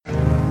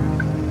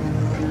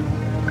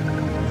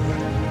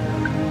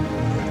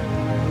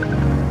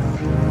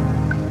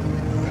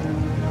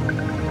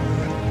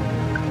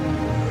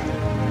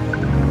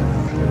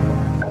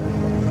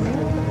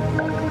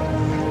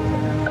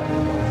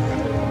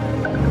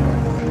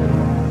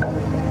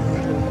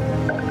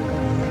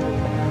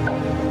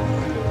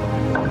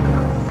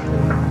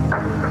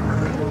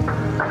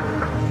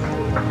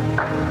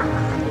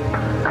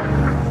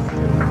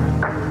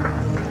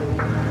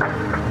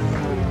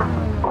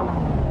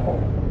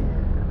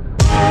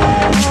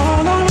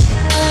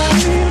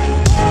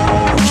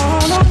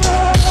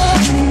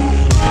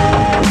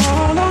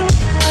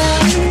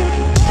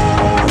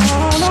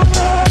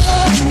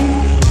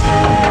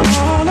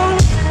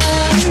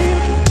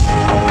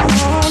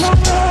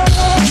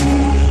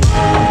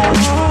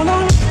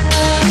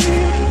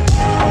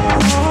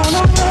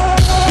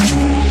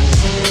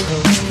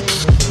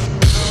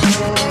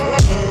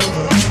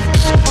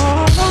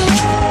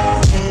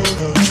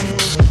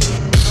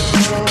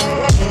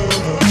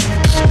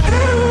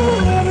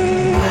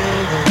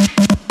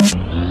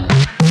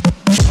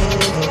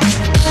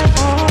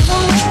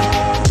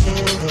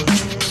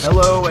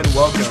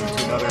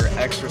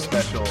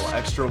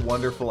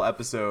wonderful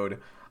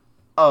episode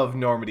of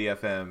Normandy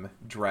FM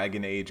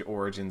Dragon Age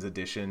Origins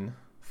Edition,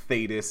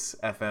 Thetis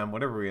FM,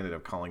 whatever we ended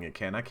up calling it,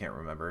 Ken. I can't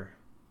remember.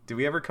 Did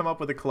we ever come up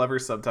with a clever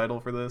subtitle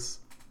for this?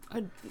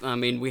 I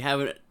mean, we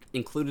haven't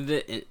included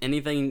it in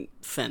anything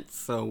since,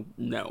 so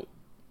no.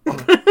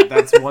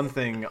 That's one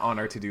thing on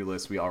our to-do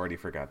list we already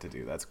forgot to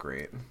do. That's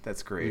great.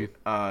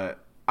 I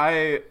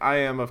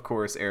am, of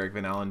course, Eric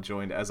Van Allen,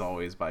 joined as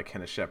always by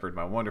Kenneth Shepard,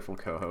 my wonderful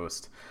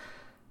co-host.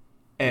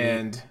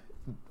 And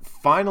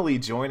finally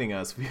joining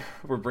us,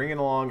 we're bringing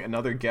along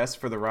another guest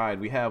for the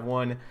ride. We have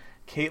one,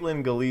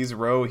 Caitlin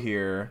Galiz-Rowe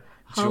here,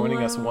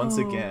 joining us once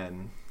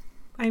again.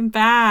 I'm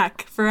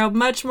back for a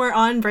much more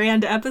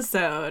on-brand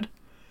episode.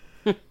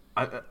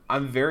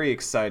 I'm very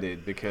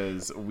excited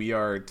because we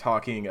are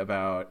talking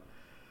about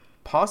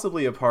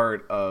possibly a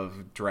part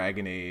of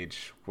Dragon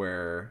Age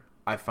where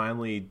I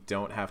finally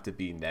don't have to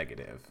be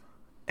negative.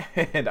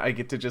 And I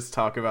get to just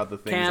talk about the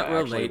things I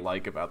actually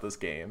like about this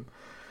game.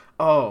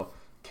 Oh,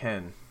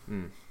 Ken.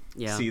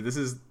 Yeah. See, this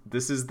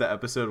is the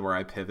episode where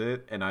I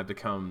pivot and I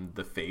become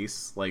the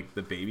face, like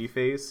the baby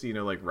face,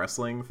 like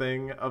wrestling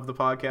thing of the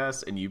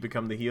podcast, and you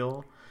become the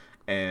heel.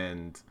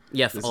 And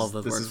yes, all of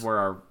those this works. is where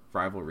our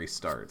rivalry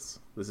starts.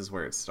 This is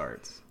where it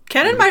starts.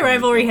 Ken and my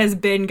rivalry has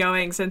been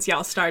going since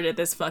y'all started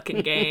this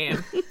fucking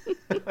game.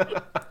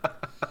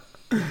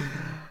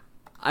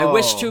 I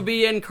wish to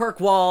be in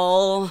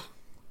Kirkwall.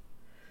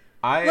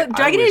 Look,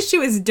 Dragon Age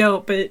 2 is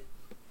dope, but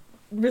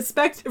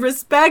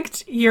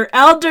respect your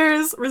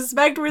elders,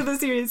 respect where the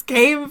series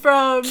came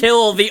from.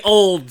 Kill the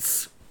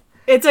olds.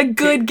 It's a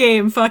good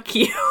game, fuck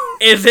you.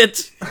 Is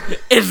it?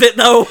 Is it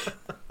though?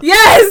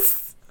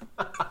 Yes!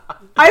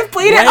 I've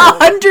played it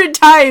 100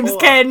 times,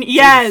 Ken,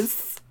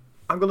 yes!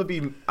 I'm gonna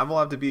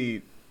have to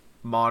be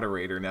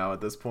moderator now at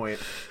this point.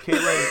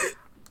 Caitlin,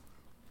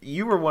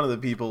 you were one of the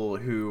people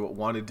who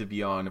wanted to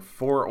be on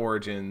for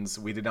Origins.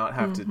 We did not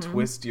have to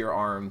twist your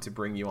arm to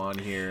bring you on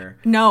here.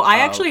 No, I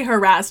actually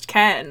harassed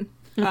Ken.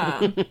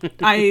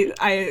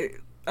 I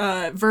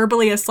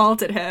verbally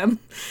assaulted him.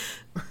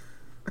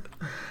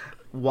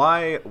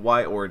 Why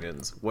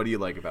Origins? What do you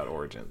like about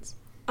Origins?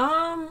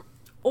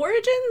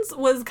 Origins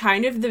was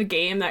kind of the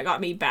game that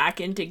got me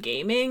back into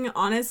gaming,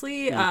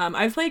 honestly.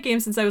 I've played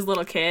games since I was a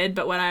little kid,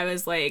 but when I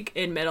was,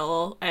 in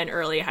middle and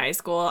early high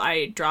school,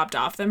 I dropped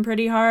off them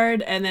pretty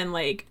hard, and then,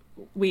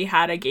 we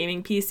had a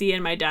gaming PC,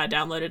 and my dad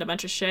downloaded a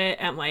bunch of shit,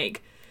 and,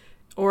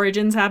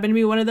 Origins happened to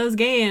be one of those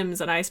games,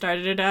 and I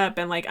started it up,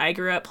 and, I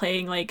grew up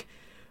playing,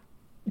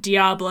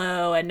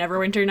 Diablo and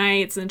Neverwinter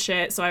Nights and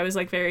shit, so I was,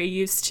 very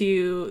used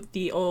to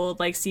the old,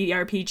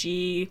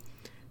 CRPG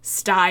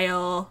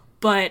style,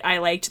 but I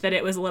liked that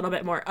it was a little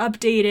bit more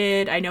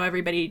updated. I know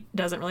everybody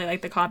doesn't really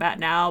like the combat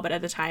now, but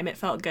at the time it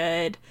felt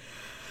good.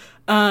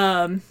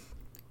 And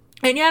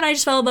I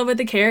just fell in love with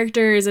the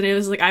characters, and it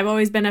was I've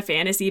always been a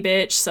fantasy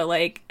bitch, so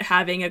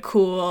having a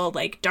cool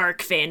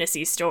dark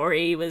fantasy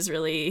story was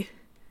really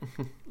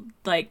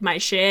my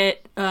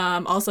shit.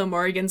 Also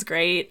Morrigan's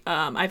great.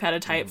 I've had a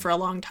type for a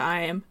long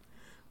time.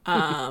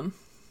 Yeah,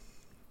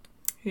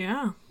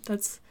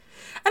 that's.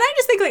 And I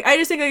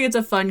just think it's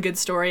a fun, good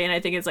story, and I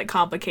think it's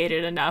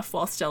complicated enough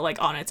while still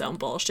on its own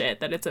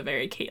bullshit that it's a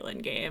very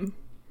Caitlin game.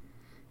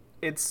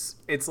 It's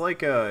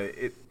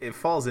it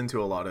falls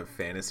into a lot of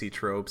fantasy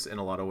tropes in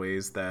a lot of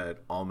ways that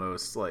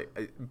almost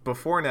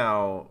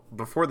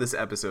before this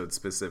episode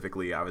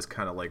specifically, I was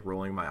kind of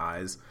rolling my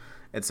eyes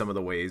at some of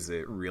the ways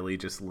it really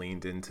just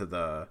leaned into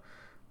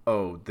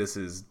this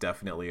is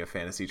definitely a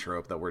fantasy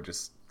trope that we're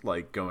just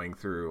going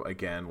through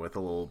again with a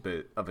little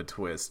bit of a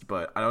twist.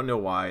 But I don't know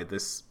why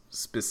this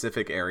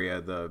specific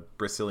area, the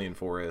Brazilian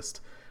forest,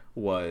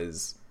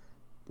 was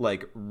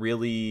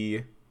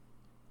really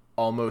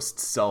almost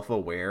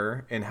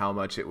self-aware in how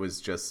much it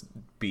was just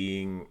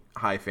being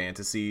high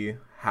fantasy,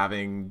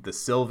 having the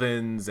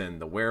Sylvans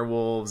and the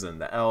werewolves and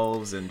the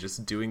elves and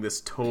just doing this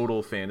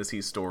total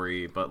fantasy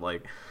story, but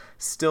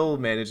still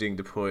managing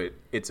to put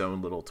its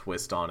own little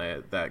twist on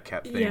it that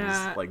kept things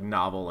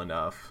novel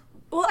enough.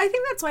 Well, I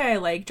think that's why I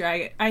like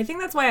I think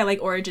that's why I like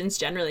Origins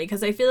generally,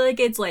 because I feel like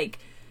it's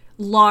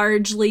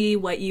largely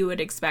what you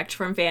would expect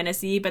from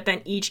fantasy, but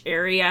then each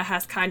area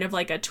has kind of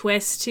a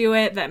twist to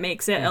it that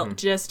makes it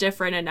just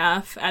different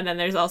enough. And then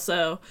there's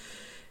also,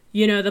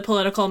 the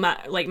political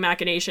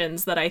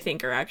machinations that I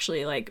think are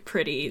actually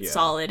pretty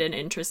solid and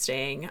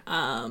interesting.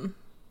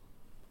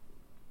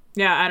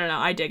 Yeah, I don't know.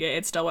 I dig it.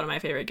 It's still one of my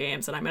favorite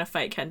games, and I'm gonna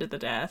fight Ken to the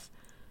death.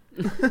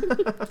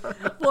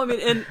 Well, I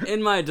mean,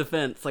 in my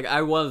defense,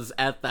 I was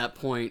at that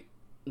point,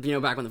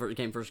 back when the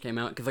game first came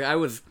out, because I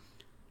was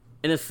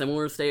in a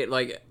similar state.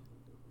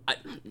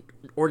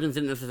 Origins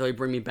didn't necessarily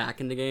bring me back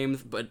into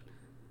games, but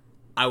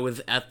I was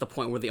at the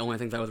point where the only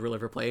things I was really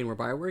ever playing were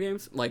BioWare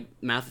games.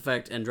 Mass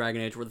Effect and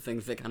Dragon Age were the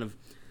things that kind of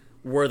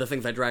were the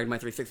things I dragged my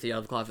 360 out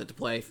of the closet to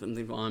play,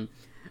 something on.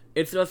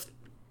 It's just,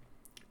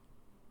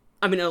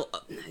 I mean,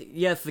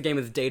 yes, the game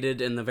is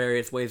dated in the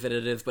various ways that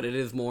it is, but it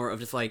is more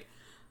of just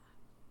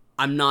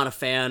I'm not a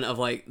fan of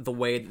the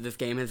way that this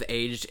game has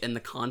aged in the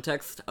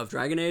context of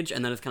Dragon Age,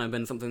 and that has kind of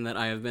been something that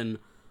I have been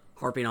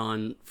harping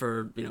on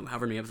for,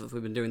 however many episodes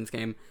we've been doing this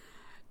game.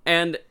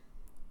 And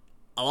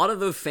a lot of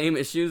those same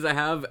issues I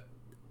have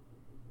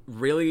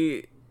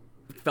really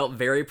felt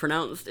very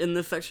pronounced in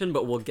this section,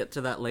 but we'll get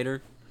to that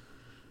later.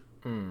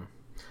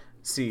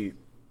 See,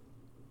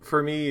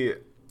 for me,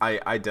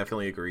 I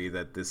definitely agree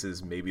that this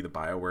is maybe the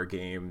BioWare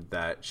game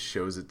that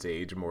shows its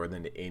age more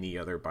than any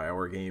other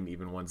BioWare game,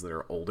 even ones that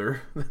are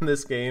older than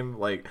this game.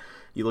 Like,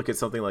 you look at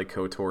something like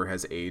KOTOR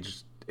has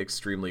aged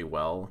extremely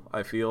well,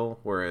 I feel,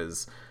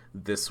 whereas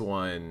this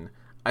one,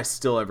 I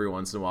still every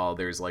once in a while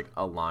there's like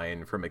a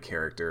line from a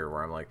character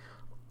where I'm like,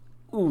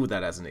 ooh,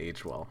 that hasn't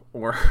aged well.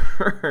 Or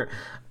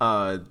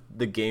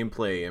the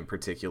gameplay in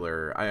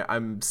particular,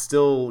 I'm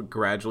still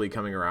gradually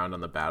coming around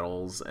on the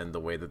battles and the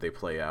way that they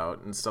play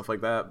out and stuff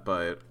like that,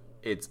 but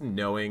it's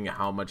knowing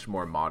how much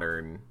more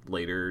modern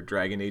later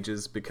Dragon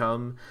Ages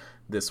become,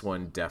 this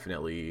one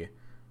definitely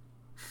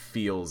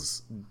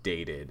feels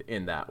dated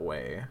in that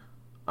way.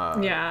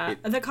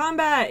 The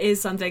combat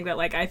is something that,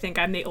 like, I think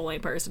I'm the only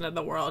person in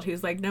the world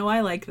who's like, no,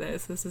 I like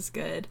this is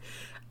good.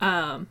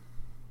 But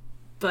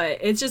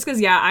it's just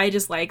because, I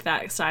just like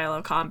that style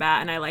of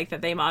combat, and I like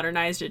that they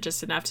modernized it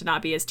just enough to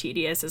not be as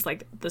tedious as,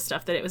 like, the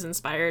stuff that it was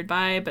inspired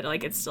by, but,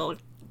 like, it's still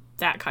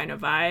that kind of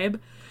vibe.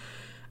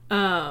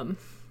 I'm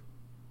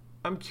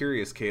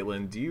curious,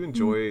 Caitlin, do you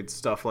enjoy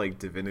stuff like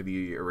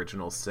Divinity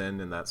Original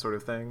Sin and that sort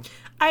of thing?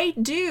 I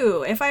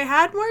do. If I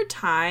had more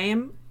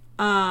time,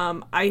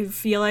 I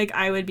feel like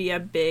I would be a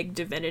big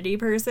Divinity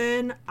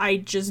person. I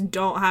just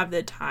don't have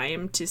the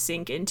time to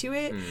sink into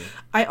it.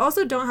 I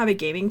also don't have a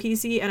gaming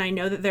PC, and I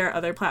know that there are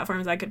other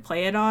platforms I could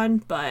play it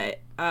on,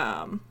 but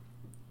I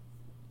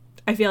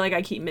feel like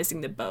I keep missing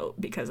the boat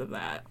because of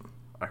that.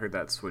 I heard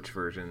that Switch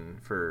version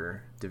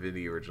for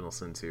Divinity Original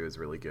Sin 2 is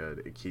really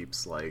good. It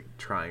keeps, like,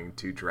 trying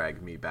to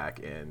drag me back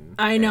in.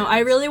 I know. I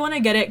really want to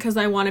get it because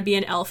I want to be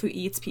an elf who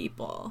eats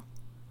people.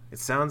 It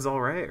sounds all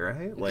right,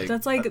 right? Like,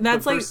 that's the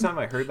first time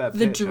I heard that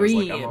the pitch, dream. I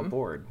was like, I'm on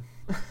board.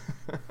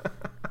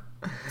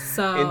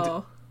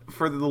 So, and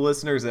for the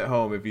listeners at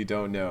home, if you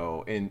don't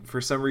know, and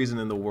for some reason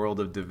in the world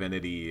of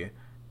Divinity,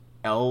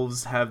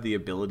 elves have the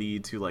ability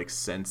to, like,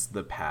 sense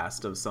the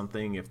past of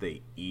something if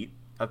they eat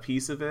a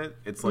piece of it.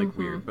 It's, like,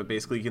 weird, but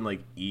basically you can,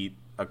 like, eat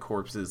a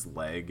corpse's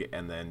leg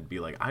and then be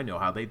like, I know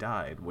how they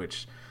died,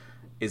 which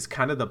is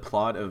kind of the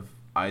plot of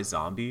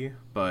iZombie,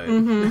 but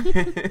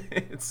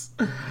it's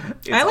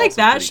I like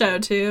that show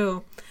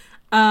too.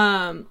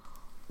 No,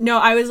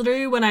 I was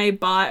literally, when I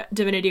bought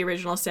Divinity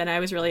Original Sin, I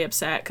was really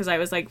upset because I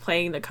was, like,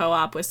 playing the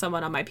co-op with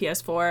someone on my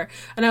PS4,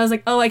 and I was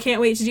like, oh, I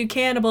can't wait to do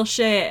cannibal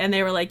shit, and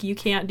they were like, you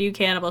can't do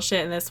cannibal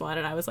shit in this one,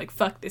 and I was like,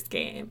 fuck this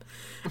game.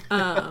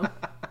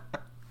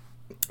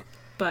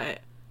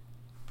 But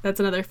that's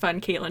another fun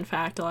Caitlin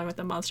fact, along with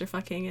the monster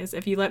fucking, is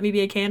if you let me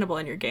be a cannibal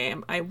in your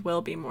game, I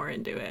will be more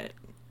into it.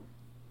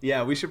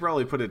 Yeah, we should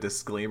probably put a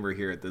disclaimer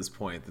here at this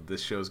point that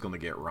this show's going to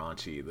get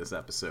raunchy this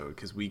episode,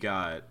 because we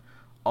got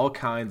all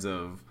kinds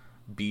of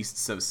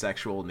beasts of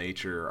sexual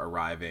nature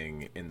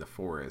arriving in the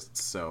forest.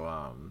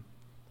 So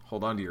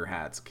hold on to your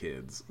hats,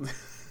 kids.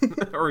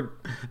 Or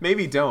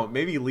maybe don't.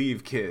 Maybe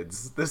leave,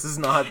 kids. This is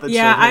not the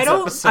children's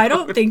episode. I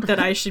don't think that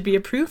I should be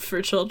approved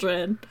for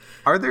children.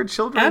 Are there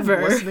children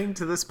ever listening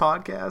to this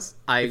podcast?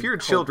 If you're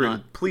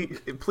children,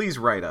 please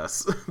write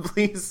us.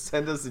 Please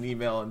send us an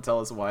email and tell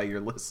us why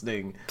you're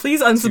listening.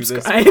 Please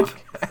unsubscribe.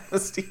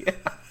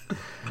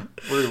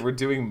 Yeah. We're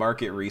doing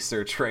market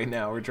research right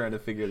now. We're trying to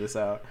figure this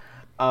out.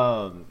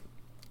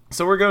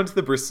 So we're going to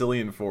the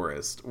Brazilian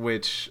forest,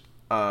 which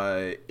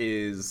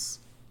is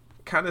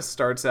kind of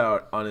starts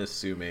out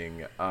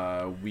unassuming.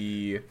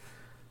 We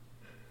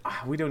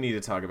don't need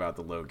to talk about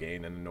the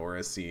Loghain and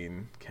Nora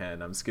scene,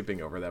 Ken. I'm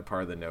skipping over that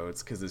part of the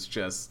notes because it's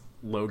just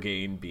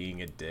Loghain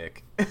being a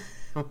dick,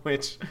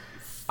 which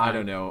I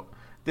don't know.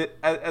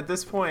 At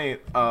this point,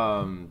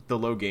 the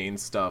Loghain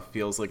stuff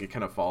feels like it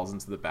kind of falls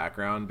into the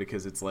background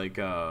because it's like,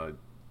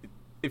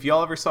 if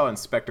y'all ever saw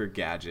Inspector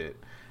Gadget,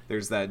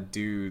 there's that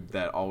dude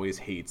that always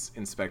hates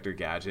Inspector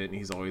Gadget, and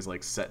he's always,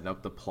 like, setting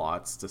up the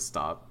plots to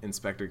stop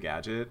Inspector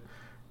Gadget.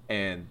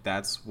 And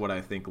that's what I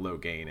think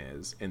Loghain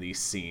is in these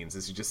scenes,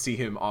 is you just see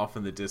him off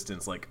in the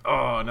distance like,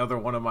 oh, another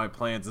one of my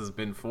plans has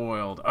been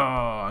foiled. Oh,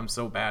 I'm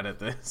so bad at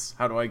this.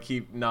 How do I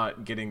keep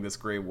not getting this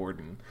Grey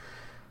Warden?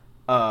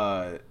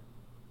 But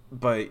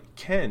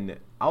Ken,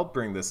 I'll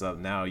bring this up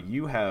now.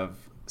 You have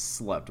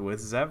slept with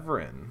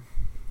Zevran.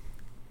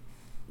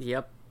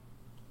 Yep.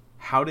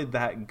 How did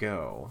that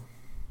go?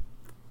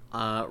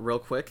 Real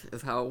quick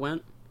is how it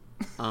went.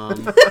 I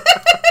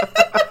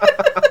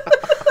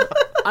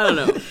don't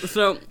know.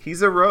 So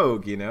he's a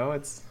rogue, you know.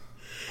 It's.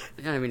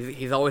 Yeah, I mean,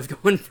 he's always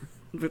going.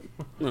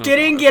 Get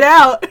in, get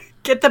out,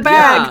 get the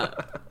bag.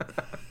 Yeah.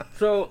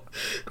 So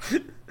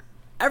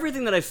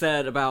everything that I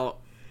said about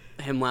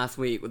him last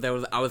week, I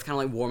was kind of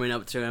like warming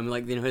up to him.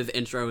 Like, you know, his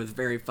intro is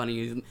very funny.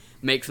 He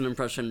makes an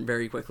impression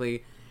very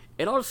quickly.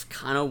 It all just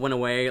kind of went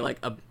away,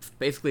 like,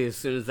 basically as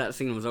soon as that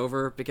scene was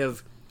over,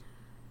 because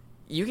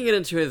you can get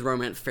into his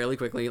romance fairly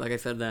quickly, like I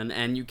said then,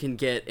 and you can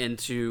get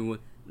into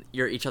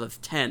each other's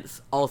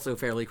tents also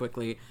fairly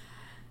quickly.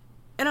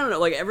 And I don't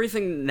know, like,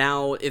 everything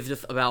now is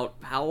just about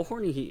how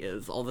horny he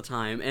is all the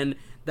time, and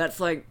that's,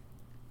 like,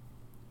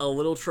 a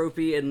little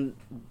tropey in,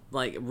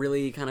 like,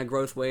 really kind of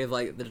gross ways,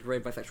 like the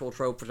depraved bisexual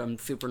trope, which I'm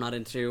super not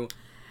into.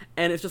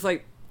 And it's just,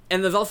 like,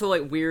 and there's also,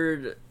 like,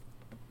 weird,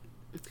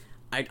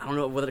 I don't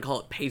know whether to call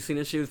it pacing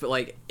issues, but,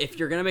 like, if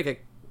you're gonna make a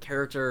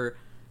character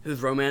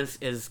whose romance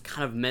is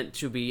kind of meant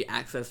to be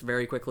accessed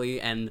very quickly,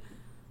 and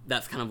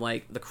that's kind of,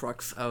 like, the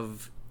crux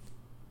of,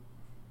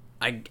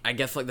 I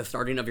guess, like, the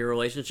starting of your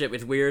relationship,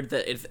 it's weird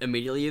that it's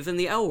immediately using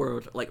the L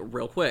word, like,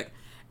 real quick.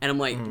 And I'm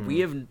like, we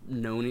have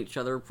known each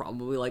other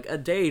probably, like, a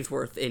day's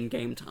worth in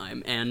game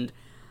time, and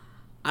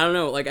I don't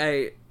know, like,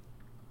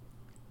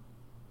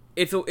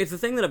 it's a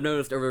thing that I've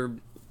noticed over,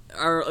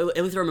 or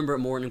at least I remember it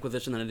more in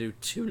Inquisition than I do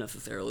 2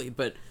 necessarily,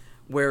 but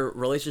where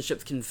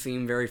relationships can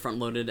seem very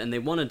front-loaded, and they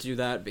want to do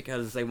that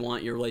because they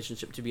want your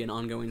relationship to be an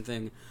ongoing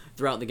thing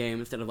throughout the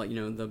game, instead of, like, you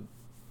know, the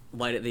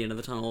light at the end of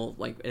the tunnel,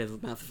 like it is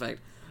with Mass Effect.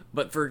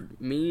 But for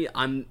me,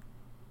 I'm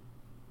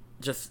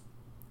just,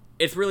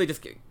 it's really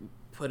just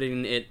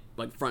putting it,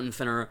 like, front and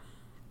center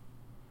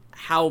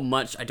how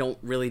much I don't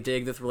really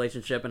dig this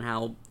relationship and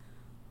how,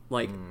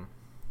 like,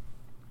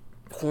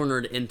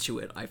 cornered into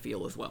it I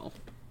feel as well.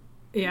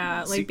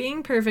 Yeah, like,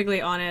 being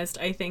perfectly honest,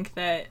 I think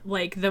that,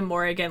 like, the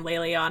Morrigan,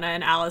 Leliana,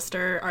 and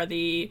Alistair are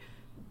the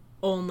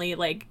only,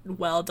 like,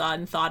 well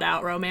done, thought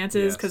out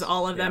romances, because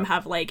all of them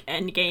have, like,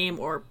 end game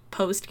or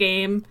post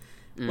game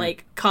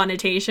like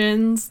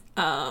connotations,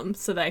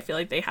 so that I feel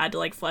like they had to,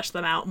 like, flesh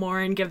them out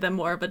more and give them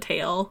more of a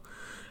tale.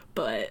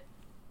 But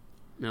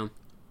no,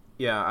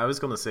 yeah, I was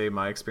gonna say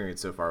my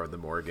experience so far with the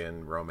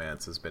Morrigan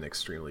romance has been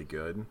extremely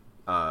good.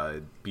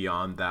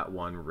 Beyond that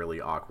one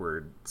really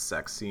awkward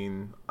sex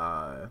scene,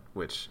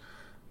 which,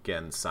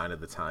 again, sign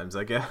of the times,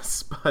 I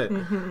guess. But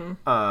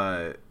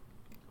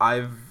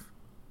I've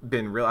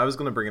been real. I was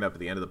going to bring it up at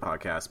the end of the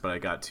podcast, but I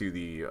got to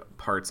the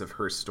parts of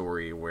her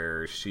story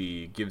where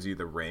she gives you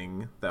the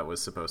ring that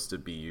was supposed to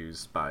be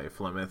used by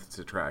Flemeth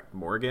to track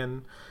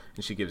Morgan,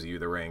 and she gives you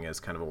the ring as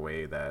kind of a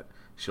way that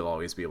she'll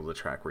always be able to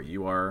track where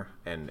you are,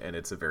 and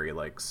it's a very,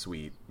 like,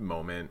 sweet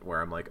moment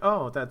where I'm like,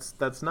 oh,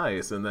 that's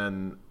nice. And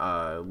then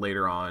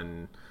later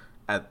on,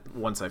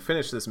 once I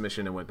finished this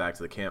mission and went back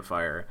to the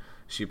campfire,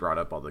 she brought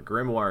up all the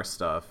grimoire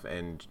stuff,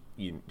 and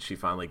she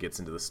finally gets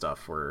into the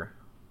stuff where,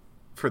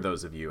 for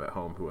those of you at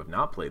home who have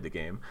not played the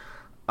game,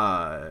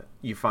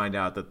 you find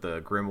out that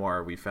the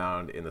grimoire we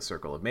found in the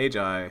Circle of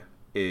Magi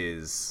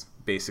is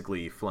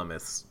basically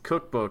Flemeth's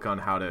cookbook on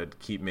how to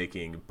keep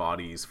making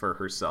bodies for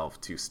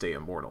herself to stay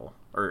immortal.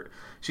 Or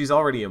she's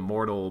already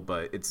immortal,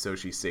 but it's so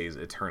she stays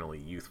eternally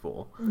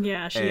youthful.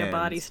 Yeah, a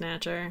body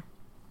snatcher.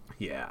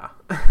 Yeah.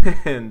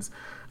 And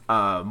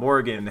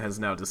Morgan has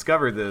now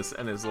discovered this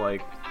and is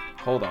like,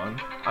 hold on,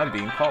 I'm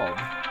being called.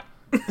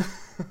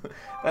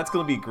 That's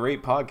going to be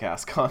great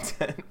podcast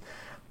content.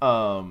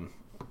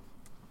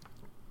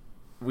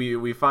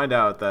 We find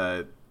out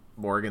that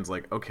Morgan's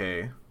like,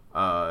 okay,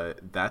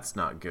 that's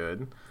not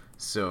good.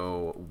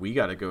 So we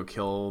got to go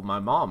kill my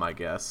mom, I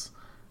guess.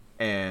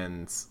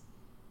 And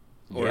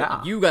or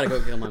yeah, you got to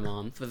go kill my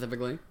mom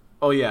specifically.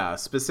 Oh yeah,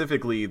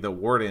 specifically the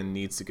warden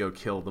needs to go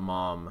kill the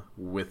mom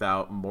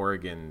without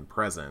Morgan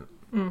present.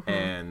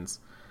 And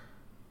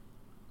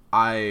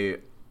I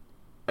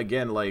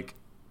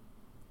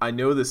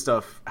know this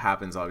stuff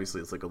happens, obviously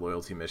it's like a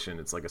loyalty mission,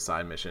 it's like a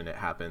side mission, it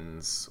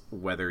happens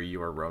whether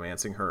you are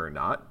romancing her or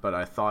not, but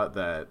I thought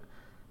that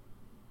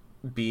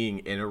being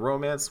in a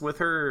romance with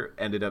her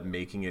ended up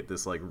making it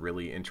this, like,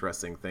 really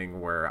interesting thing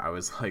where I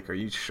was like, are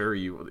you sure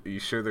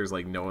there's,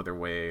 like, no other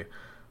way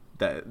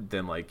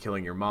than like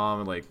killing your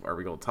mom? Like, are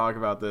we going to talk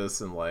about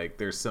this? And, like,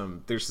 there's just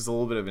a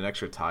little bit of an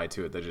extra tie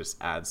to it that just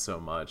adds so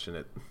much,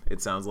 and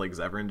it sounds like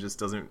Zevran just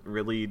doesn't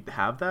really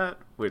have that,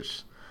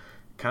 which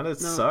kind of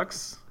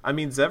sucks. I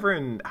mean,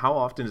 Zevran, how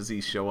often does he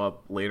show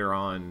up later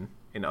on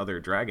in other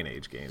Dragon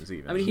Age games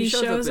even? I mean, he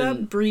shows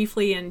up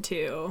briefly in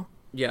 2.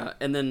 Yeah,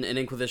 and then in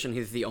Inquisition,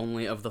 he's the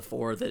only of the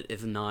 4 that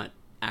is not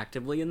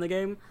actively in the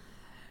game.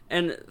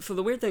 And so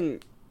the weird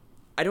thing,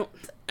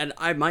 and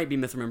I might be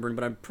misremembering,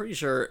 but I'm pretty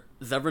sure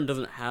Zevran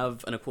doesn't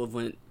have an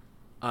equivalent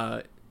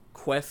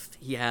quest.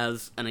 He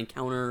has an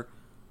encounter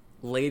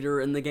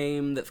later in the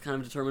game that's kind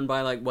of determined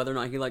by, like, whether or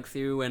not he likes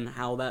you and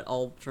how that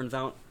all turns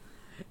out.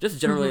 Just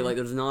generally, like,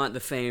 there's not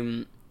the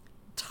same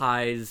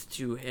ties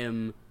to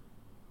him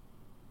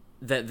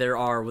that there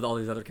are with all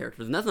these other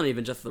characters. And that's not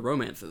even just the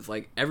romances.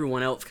 Like,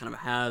 everyone else kind of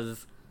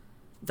has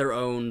their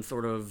own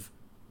sort of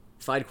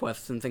side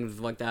quests and things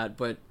like that,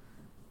 but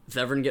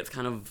Zevran gets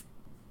kind of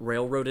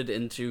railroaded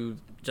into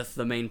just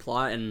the main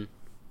plot, and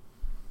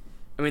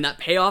I mean, that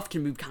payoff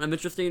can be kind of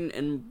interesting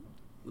in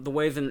the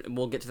ways, and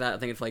we'll get to that. I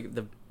think it's, like,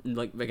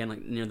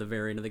 again, near the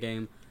very end of the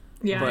game.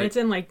 Yeah, but it's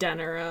in, like,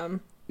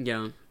 Denerim.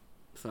 Yeah,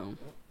 so.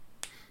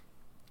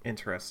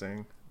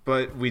 Interesting.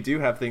 But we do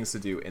have things to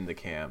do in the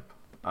camp.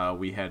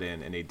 We head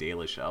in, and a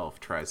Dalish elf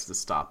tries to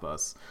stop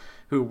us,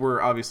 who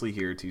we're obviously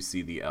here to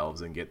see the elves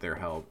and get their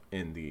help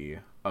in the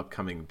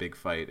upcoming big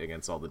fight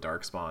against all the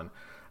Darkspawn.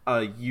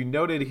 You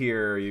noted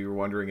here you were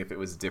wondering if it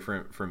was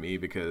different for me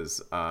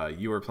because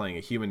you were playing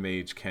a human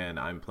mage, Ken.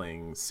 I'm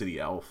playing city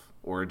elf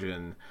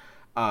origin.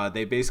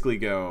 They basically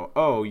go,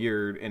 "Oh,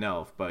 you're an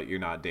elf, but you're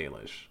not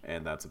Dalish,"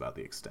 and that's about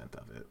the extent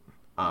of it.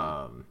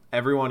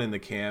 Everyone in the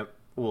camp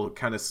will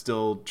kind of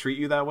still treat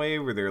you that way,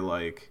 where they're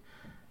like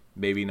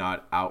maybe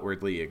not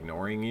outwardly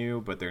ignoring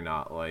you, but they're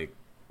not like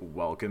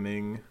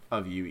welcoming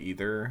of you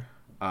either.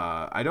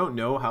 I don't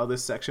know how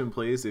this section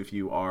plays if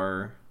you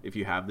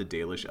have the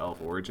Dalish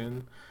elf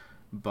origin,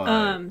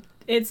 but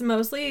it's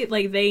mostly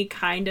like they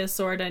kind of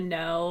sort of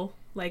know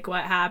like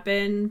what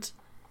happened,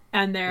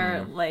 and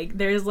they're like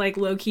there's like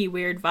low key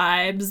weird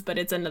vibes, but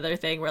it's another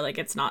thing where like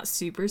it's not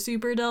super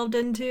super delved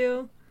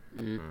into.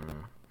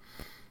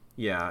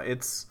 Yeah,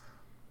 it's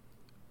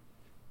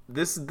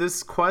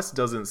this quest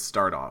doesn't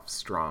start off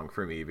strong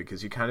for me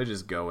because you kind of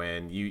just go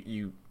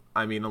in.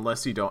 I mean,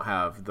 unless you don't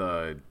have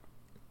the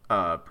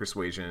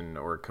persuasion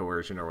or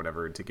coercion or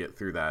whatever to get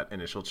through that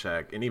initial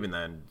check, and even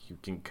then you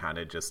can kind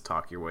of just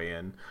talk your way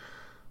in.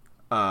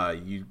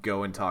 You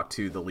go and talk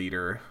to the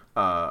leader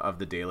of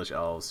the Dalish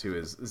elves, who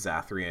is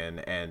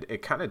Zathrian, and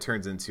it kind of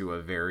turns into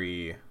a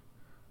very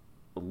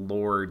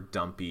lore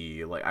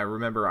dumpy, like, I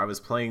remember I was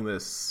playing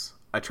this,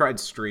 I tried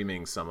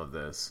streaming some of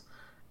this,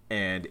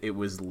 and it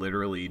was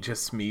literally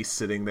just me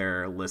sitting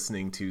there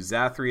listening to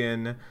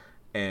Zathrian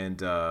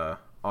and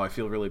I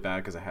feel really bad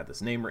because I had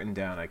this name written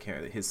down. I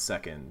can't. His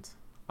second,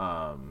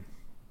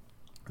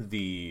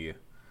 the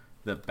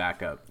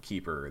backup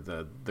keeper,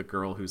 the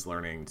girl who's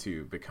learning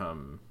to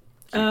become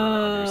keeper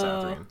under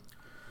Zathrian.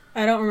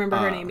 I don't remember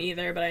her name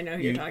either, but I know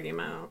who you're talking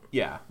about.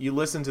 Yeah, you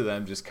listen to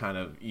them. Just kind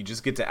of, you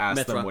just get to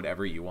ask them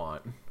whatever you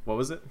want. What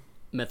was it?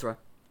 Mithra.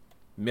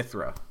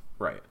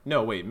 Right?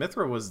 No, wait.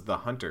 Mithra was the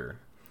hunter.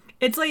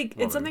 It's like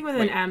it's something with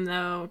an M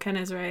though. Ken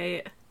is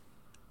right.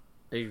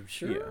 Are you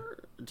sure? Yeah.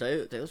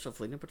 Dalish of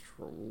Fleet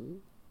Patrol.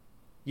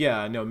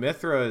 Yeah, no,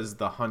 Mithra is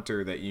the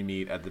hunter that you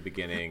meet at the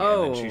beginning,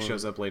 and then she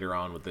shows up later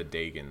on with the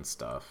Dagon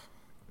stuff.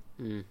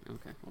 Okay,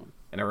 hold on.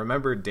 And I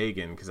remember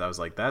Dagon because I was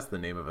like, that's the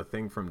name of a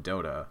thing from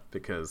Dota,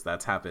 because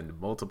that's happened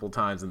multiple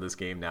times in this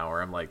game now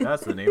where I'm like,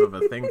 that's the name of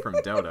a thing from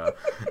Dota.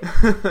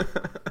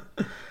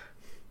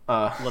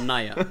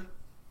 Lanaya.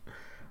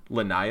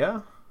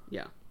 Lanaya?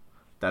 Yeah.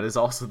 That is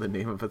also the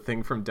name of a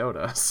thing from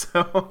Dota,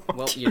 so...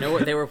 Well, you know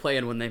what they were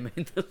playing when they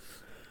made this?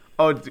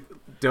 Oh,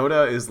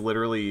 Dota is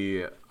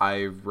literally...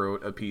 I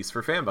wrote a piece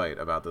for Fanbyte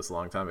about this a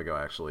long time ago,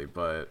 actually,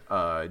 but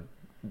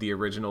the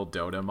original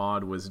Dota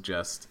mod was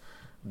just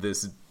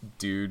this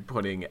dude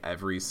putting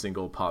every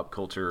single pop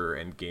culture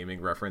and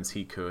gaming reference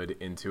he could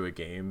into a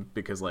game,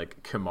 because,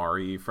 like,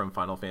 Kimahri from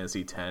Final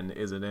Fantasy X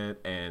is in it,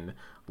 and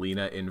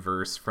Lena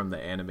Inverse from the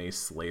anime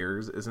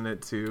Slayers is in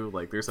it, too.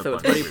 Like, there's a So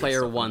bunch it's Ready of Player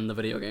stuff. One, the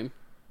video game.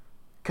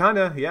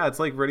 Kinda, yeah, it's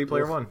like Ready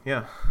Player One.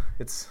 Yeah,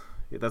 that's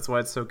why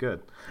it's so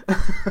good.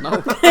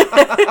 No.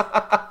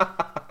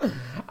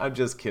 I'm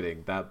just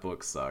kidding. That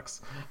book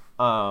sucks.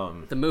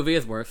 The movie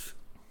is worse.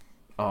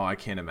 Oh, I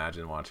can't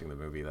imagine watching the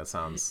movie. That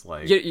sounds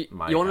like You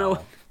my want to know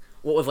hell.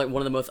 what was like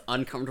one of the most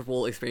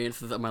uncomfortable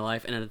experiences of my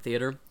life in a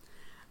theater?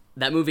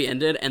 That movie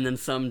ended, and then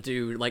some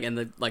dude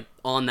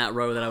on that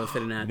row that I was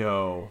sitting at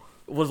No.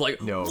 was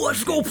like, No, "Let's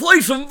you go didn't. play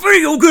some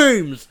video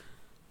games."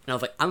 And I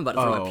was like, "I'm about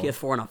to throw my Oh.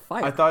 PS4 in a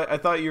fire." I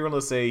thought you were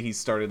gonna say he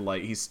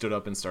stood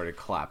up and started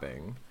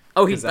clapping.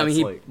 Oh, 'Cause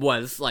he that's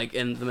was like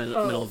in the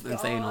middle of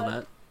saying all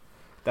that.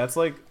 That's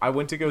like, I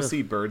went to go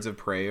see Birds of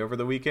Prey over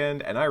the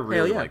weekend, and I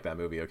really yeah. liked that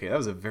movie. Okay, that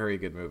was a very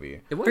good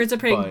movie. It was. Birds of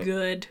Prey, But-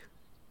 good.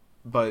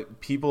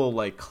 But people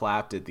like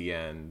clapped at the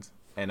end,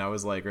 and I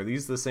was like, are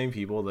these the same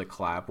people that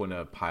clap when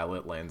a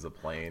pilot lands a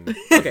plane?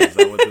 Okay, is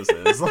that what this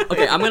is?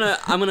 Okay, I'm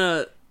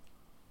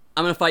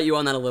gonna fight you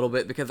on that a little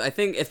bit, because I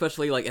think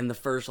especially like in the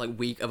first like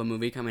week of a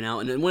movie coming out,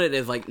 and then when it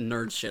is like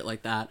nerd shit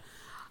like that,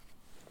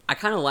 I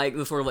kind of like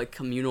the sort of like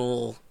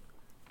communal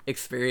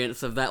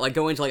experience of that. Like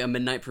going to like a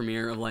midnight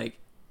premiere of like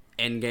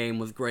Endgame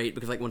was great,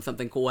 because like when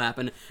something cool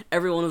happened,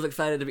 everyone was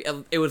excited to be.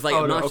 It was like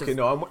Oh no, obnoxious. okay,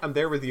 no, I'm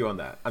there with you on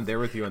that.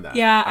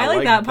 Yeah, I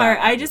like that part.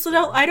 I just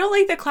atmosphere. I don't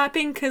like the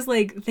clapping because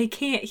like they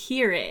can't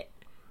hear it.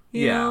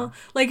 You Yeah. know?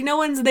 Like no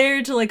one's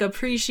there to like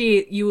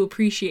appreciate you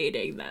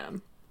appreciating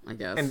them. I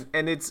guess.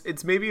 And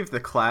it's maybe if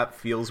the clap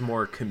feels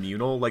more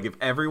communal, like if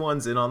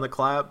everyone's in on the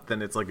clap,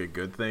 then it's like a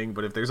good thing.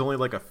 But if there's only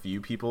like a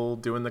few people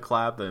doing the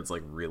clap, then it's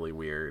like really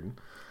weird.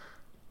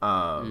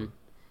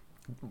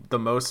 The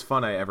most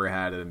fun I ever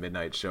had at a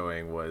midnight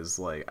showing was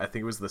like, I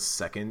think it was the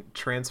second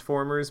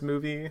Transformers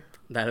movie.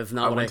 That is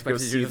not I what I went to go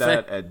expected see you to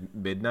that say. at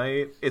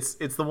midnight.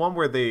 It's the one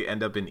where they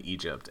end up in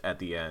Egypt at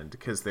the end,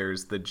 because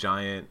there's the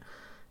giant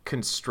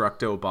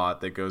Constructo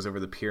bot that goes over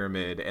the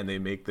pyramid, and they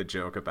make the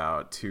joke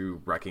about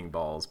two wrecking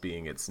balls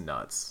being its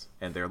nuts,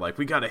 and they're like,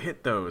 we gotta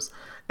hit those.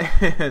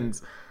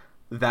 And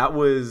that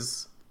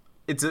was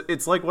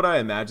it's like what I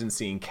imagine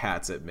seeing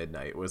Cats at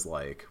midnight was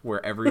like,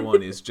 where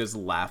everyone is just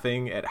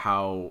laughing at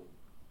how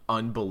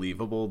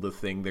unbelievable the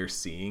thing they're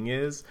seeing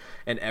is,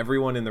 and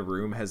everyone in the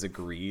room has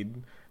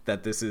agreed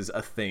that this is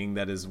a thing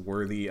that is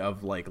worthy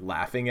of like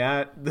laughing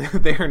at.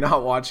 They're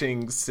not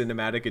watching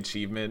cinematic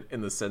achievement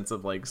in the sense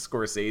of like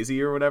Scorsese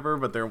or whatever,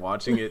 but they're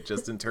watching it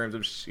just in terms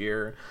of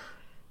sheer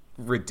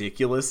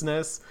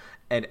ridiculousness,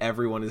 and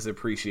everyone is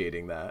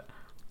appreciating that.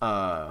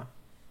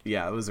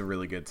 Yeah, it was a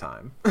really good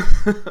time.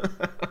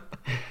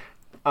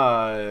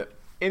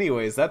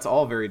 Anyways, that's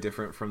all very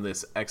different from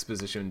this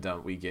exposition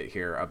dump we get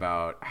here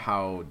about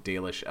how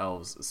Dalish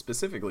elves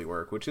specifically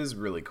work, which is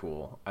really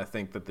cool. I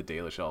think that the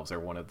Dalish elves are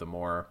one of the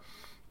more,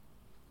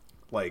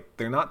 like,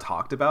 they're not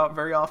talked about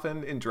very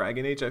often in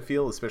Dragon Age, I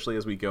feel, especially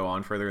as we go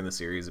on further in the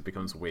series. It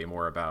becomes way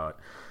more about,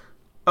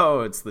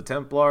 oh, it's the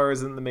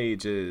Templars and the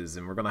mages,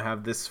 and we're going to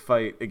have this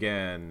fight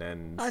again.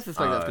 And I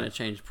suspect that's going to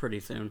change pretty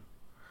soon.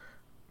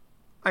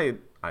 I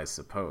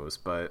suppose,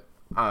 but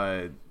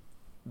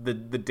the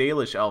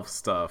Dalish elf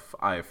stuff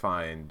I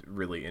find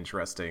really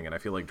interesting, and I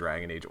feel like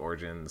Dragon Age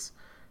Origins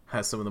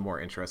has some of the more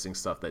interesting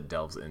stuff that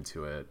delves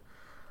into it.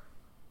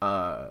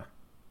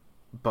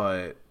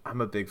 But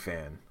I'm a big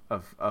fan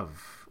of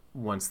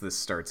once this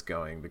starts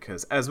going,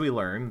 because as we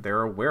learn, there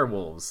are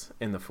werewolves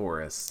in the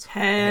forest.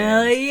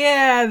 Hell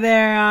yeah,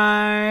 there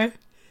are.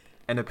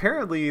 And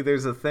apparently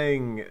there's a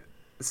thing.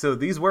 So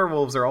these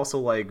werewolves are also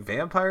like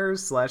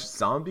vampires /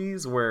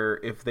 zombies, where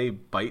if they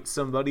bite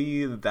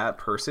somebody, that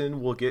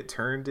person will get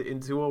turned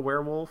into a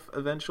werewolf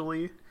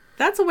eventually.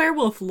 That's a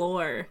werewolf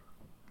lore,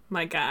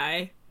 my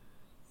guy.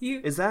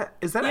 Is that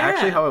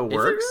actually how it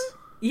works?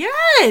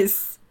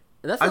 Yes.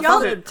 That's I what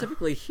found y'all it-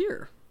 typically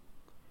hear.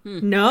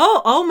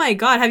 No? Oh my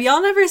god. Have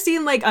y'all never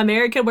seen, like,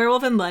 American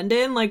Werewolf in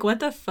London? Like, what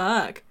the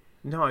fuck?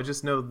 No, I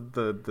just know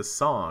the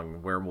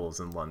song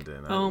 "Werewolves in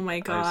London." Oh my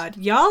god.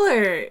 Y'all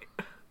are...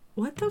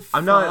 What the fuck?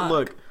 I'm not.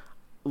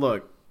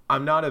 Look.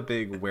 I'm not a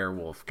big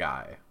werewolf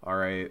guy. All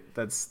right,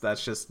 that's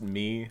just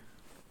me.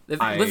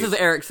 This is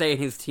Eric saying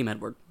he's Team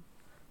Edward.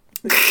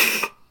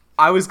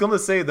 I was gonna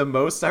say the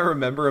most I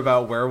remember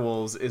about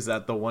werewolves is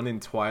that the one in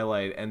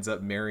Twilight ends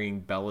up marrying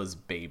Bella's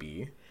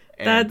baby,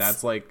 and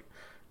that's like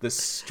the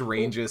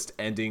strangest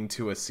ending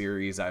to a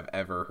series I've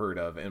ever heard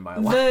of in my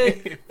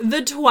life.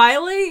 The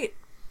Twilight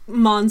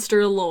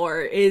monster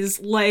lore is,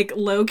 like,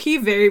 low-key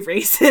very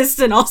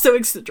racist and also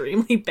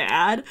extremely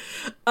bad.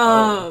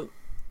 But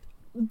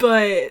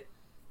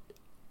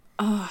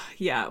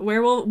yeah,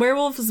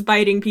 werewolves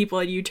biting people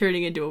and you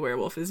turning into a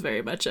werewolf is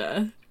very much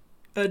a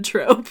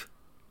trope.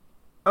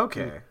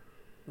 Okay,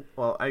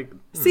 well,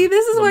 See,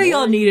 this is why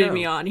y'all needed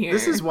me on here.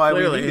 This is why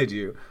Clearly. we needed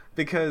you.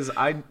 Because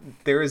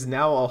there is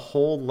now a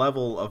whole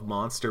level of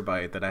monster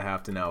bite that I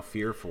have to now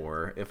fear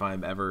for if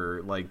I'm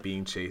ever like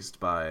being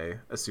chased by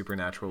a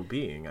supernatural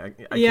being. I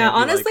can't be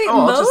honestly, like,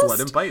 I'll just let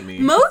him bite me.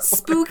 Most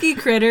spooky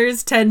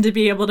critters tend to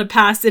be able to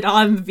pass it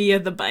on via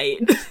the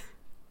bite.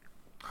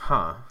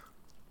 Huh.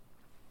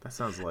 That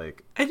sounds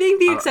like... I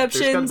think the there's gotta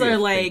exceptions be a are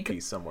think like...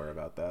 piece somewhere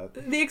about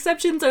that. The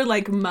exceptions are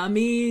like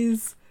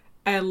mummies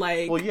and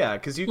like... Well, yeah,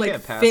 because you like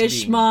can't pass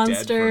fish being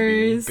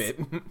monsters. dead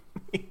from being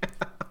bitten.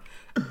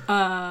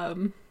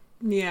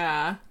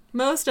 Yeah.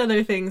 Most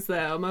other things,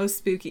 though. Most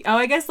spooky. Oh,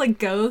 I guess, like,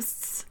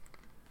 ghosts.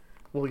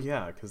 Well,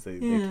 yeah, because they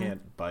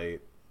can't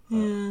bite.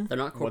 Yeah. They're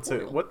not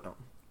corporeal. What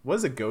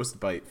does a ghost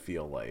bite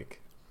feel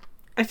like?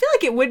 I feel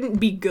like it wouldn't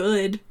be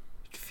good.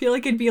 I feel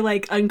like it'd be,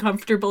 like,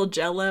 uncomfortable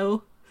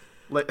jello.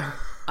 Like,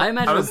 I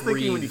imagine I was a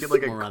thinking when you breeze get,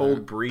 like, a more cold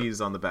rather. breeze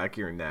on the back of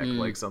your neck,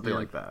 like something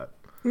like that.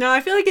 No,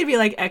 I feel like it'd be,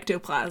 like,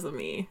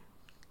 ectoplasm-y.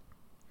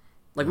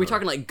 Like, we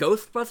talking like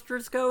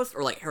Ghostbusters ghosts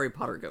or like Harry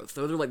Potter ghosts?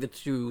 Those are like the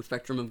two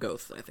spectrum of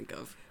ghosts that I think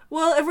of.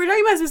 Well, if we're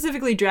talking about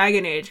specifically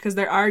Dragon Age, because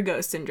there are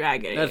ghosts in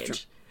Dragon That's Age, true.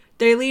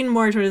 they lean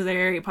more towards the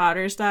Harry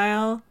Potter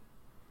style.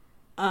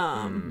 There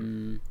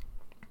are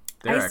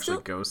I actually still-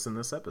 ghosts in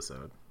this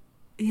episode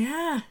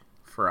Yeah.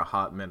 for a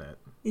hot minute.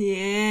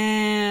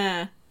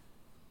 Yeah.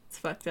 It's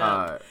fucked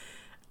up.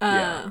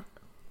 Yeah.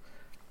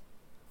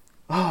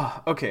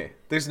 Oh, okay.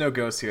 There's no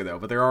ghosts here though,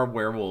 but there are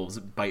werewolves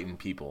biting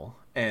people,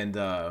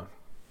 and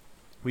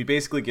we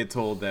basically get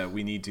told that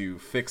we need to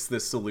fix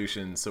this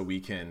solution so we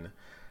can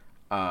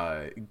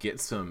get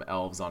some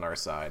elves on our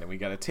side, and we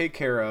got to take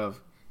care of.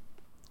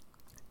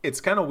 It's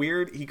kind of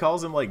weird. He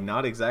calls him like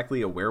not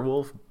exactly a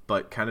werewolf,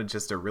 but kind of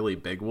just a really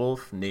big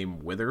wolf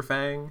named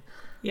Witherfang.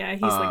 Yeah,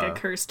 he's like a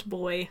cursed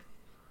boy.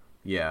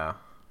 Yeah,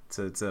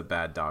 it's a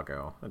bad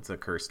doggo. It's a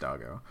cursed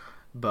doggo.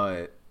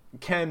 But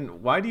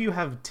Ken, why do you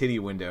have titty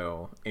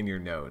window in your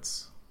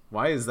notes?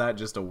 Why is that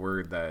just a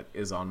word that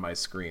is on my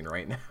screen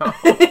right now?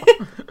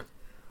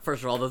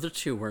 First of all, those are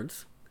two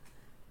words.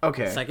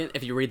 Okay. Second,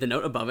 if you read the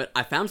note above it,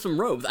 I found some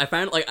robes. I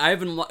found, like, I've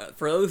been,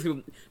 for those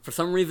who, for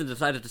some reason,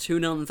 decided to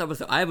tune in on this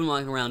episode, I've been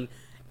walking around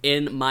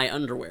in my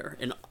underwear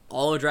in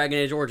all of Dragon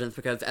Age Origins,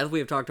 because, as we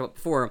have talked about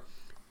before,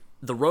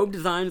 the robe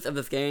designs of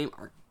this game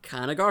are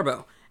kind of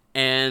garbo.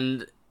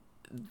 And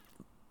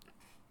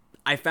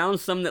I found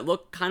some that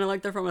look kind of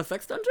like they're from a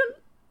sex dungeon.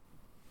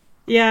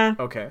 Yeah.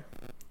 Okay.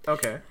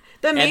 The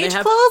they mage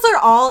have- clothes are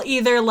all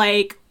either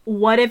like,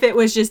 what if it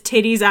was just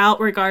titties out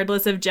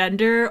regardless of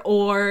gender,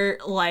 or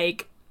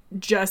like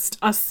just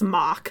a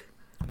smock.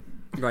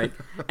 Right.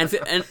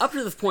 And up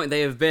to this point,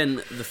 they have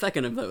been the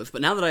second of those.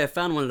 But now that I have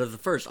found one that is the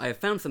first, I have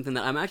found something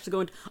that I'm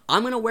actually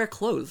I'm going to wear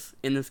clothes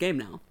in this game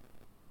now.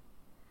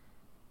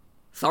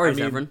 Sorry,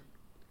 Severin.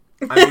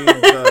 I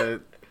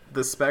mean,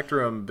 the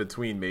spectrum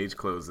between mage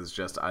clothes is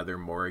just either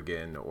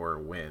Morrigan or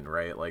Wynn,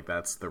 right? Like,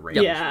 that's the range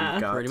we've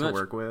got pretty to much.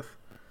 work with.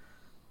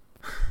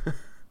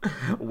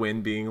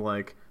 Wynn being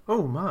like,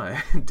 oh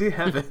my, dear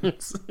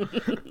heavens.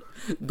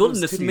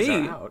 Goodness Those me.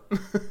 titties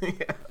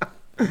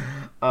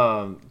are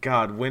out.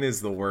 God, Wynn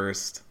is the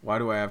worst. Why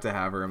do I have to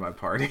have her in my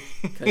party?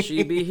 Because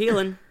she be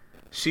healing.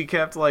 She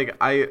kept like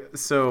I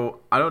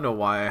don't know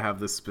why I have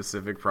this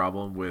specific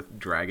problem with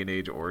Dragon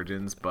Age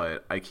Origins,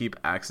 but I keep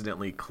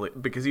accidentally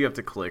because you have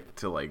to click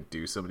to like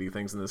do so many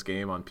things in this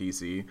game on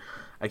PC.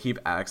 I keep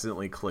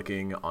accidentally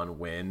clicking on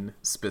Wynn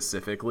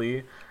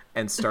specifically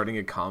and starting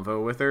a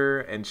convo with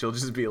her, and she'll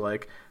just be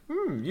like,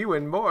 you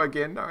and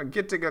Morgan are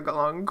getting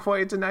along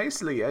quite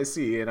nicely, I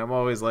see. And I'm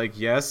always like,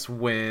 yes,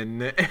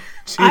 Wynn.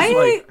 She's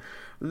like,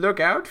 look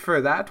out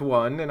for that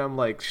one. And I'm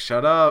like,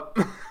 shut up.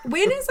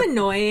 Wynn is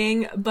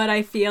annoying, but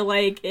I feel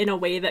like in a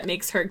way that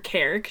makes her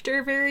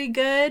character very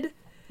good.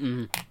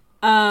 Do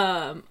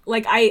I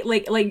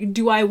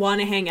want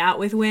to hang out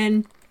with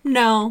Wynn?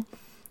 No.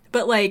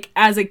 But like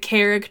as a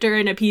character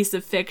in a piece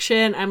of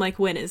fiction, I'm like,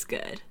 Wynn is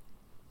good.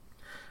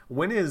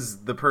 Wynn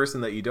is the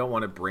person that you don't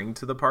want to bring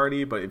to the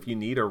party, but if you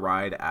need a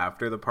ride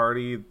after the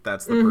party,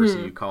 that's the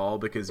person you call,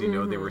 because you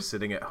know they were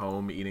sitting at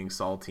home eating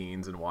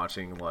saltines and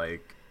watching,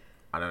 like,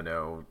 I don't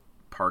know,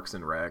 Parks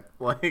and Rec.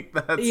 Like,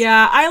 that's...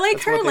 Yeah, I like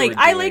that's her, what they like,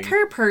 were I doing. like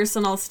her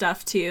personal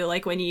stuff, too.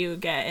 Like, when you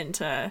get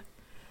into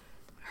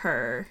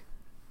her,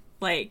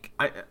 like,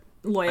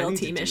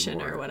 loyalty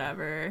mission or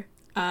whatever.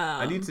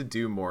 I need to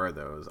do more of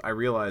those. I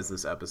realized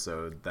this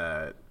episode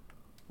that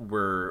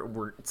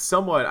we're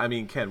somewhat, I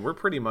mean, Ken, we're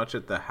pretty much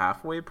at the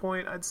halfway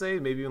point, I'd say,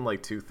 maybe even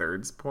like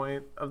 2/3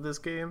 point of this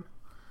game.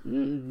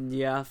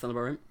 Yeah, sounds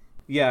about right.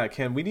 Yeah,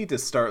 Ken, we need to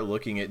start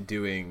looking at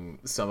doing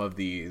some of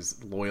these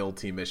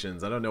loyalty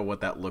missions. I don't know what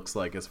that looks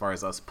like as far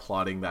as us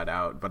plotting that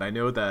out, but I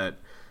know that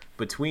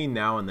between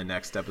now and the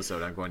next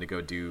episode, I'm going to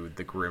go do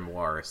the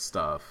Grimoire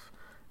stuff,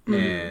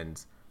 and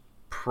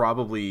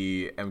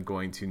probably am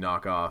going to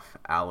knock off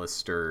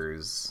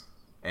Alistair's.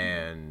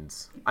 And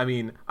I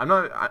mean, I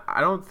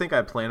don't think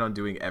I plan on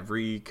doing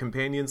every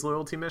companion's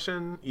loyalty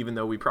mission, even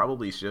though we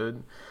probably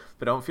should,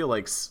 but I don't feel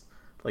like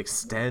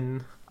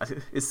Sten,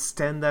 is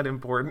Sten that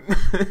important?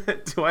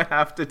 Do I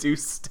have to do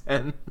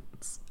Sten's?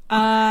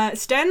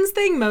 Sten's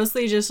thing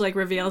mostly just like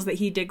reveals that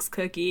he digs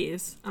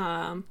cookies.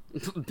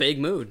 Big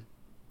mood.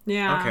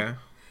 Yeah. Okay.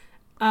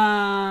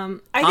 I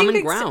Common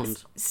think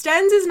ground.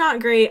 Sten's is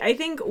not great. I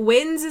think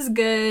Wynn's is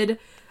good.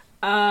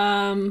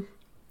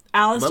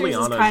 Alistair's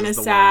is kind of the one that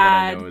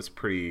sad. I know is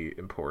pretty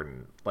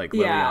important. Like,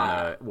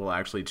 Yeah. Liliana will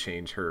actually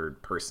change her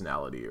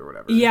personality or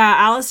whatever. Yeah,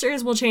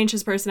 Alistair's will change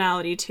his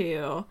personality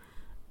too.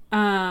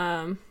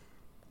 And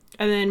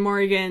then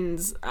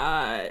Morrigan's,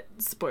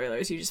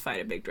 spoilers, you just fight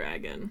a big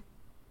dragon.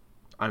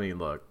 I mean,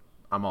 look,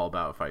 I'm all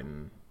about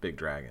fighting big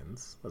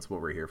dragons. That's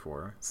what we're here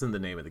for. It's in the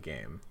name of the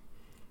game.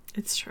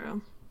 It's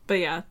true. But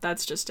yeah,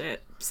 that's just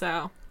it.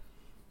 So,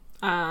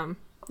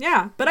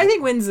 yeah, but I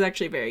think Wynn's is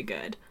actually very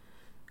good.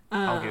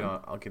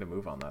 I'll get a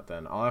move on that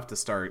then. I'll have to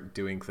start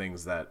doing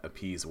things that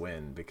appease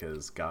Wynn,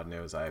 because God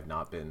knows I have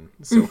not been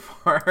so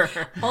far.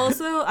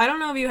 Also, I don't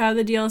know if you have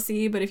the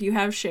DLC, but if you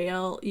have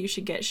Shale, you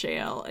should get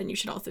Shale, and you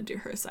should also do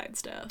her side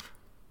stuff.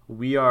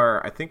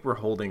 I think we're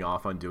holding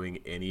off on doing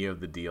any of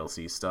the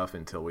DLC stuff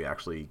until we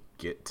actually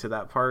get to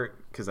that part,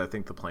 because I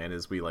think the plan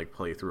is we like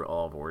play through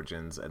all of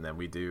Origins and then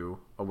we do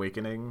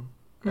Awakening.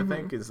 I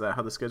think, is that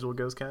how the schedule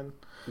goes, Ken?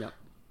 Yep.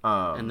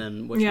 And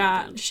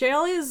then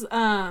Shale is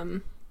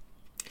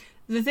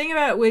the thing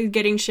about with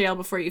getting Shale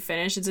before you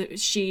finish is that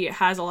she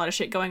has a lot of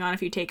shit going on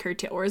if you take her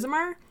to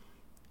Orzammar.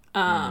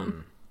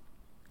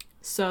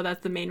 So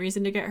that's the main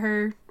reason to get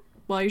her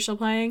while you're still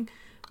playing.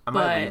 I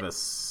might leave a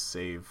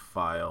save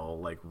file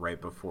like right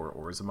before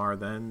Orzammar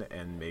then,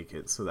 and make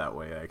it so that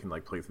way I can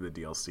like play through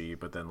the DLC,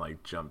 but then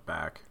like jump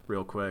back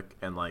real quick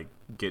and like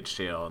get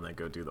Shale and then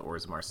go do the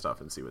Orzammar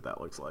stuff and see what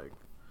that looks like.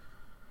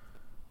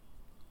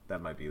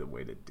 That might be the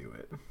way to do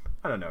it.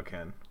 I don't know,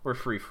 Ken. We're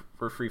free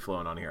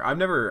flowing on here. I've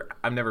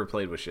never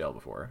played with Shale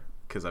before,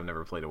 because I've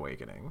never played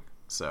Awakening,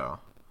 so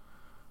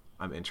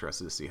I'm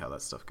interested to see how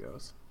that stuff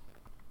goes.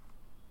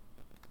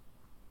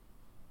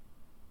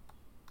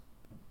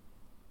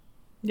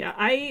 Yeah,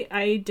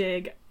 I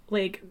dig,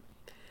 like,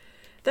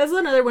 that's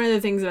another one of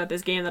the things about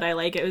this game that I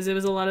like. It was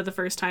a lot of the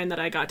first time that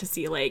I got to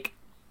see, like,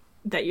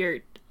 that your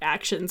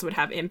actions would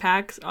have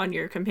impacts on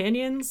your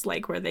companions,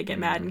 like where they get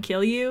mad and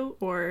kill you,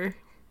 or,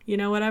 you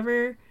know,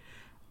 whatever.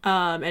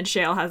 And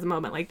Shale has a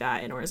moment like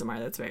that in Orzammar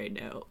that's very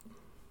dope.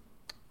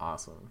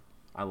 Awesome.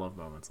 I love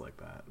moments like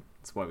that.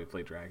 That's why we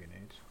play Dragon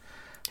Age.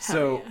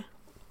 Hell yeah.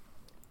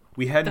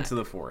 We head into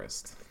the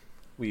forest.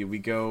 We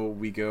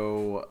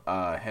go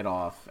head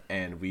off,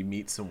 and we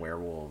meet some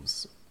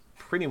werewolves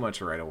pretty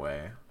much right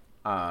away.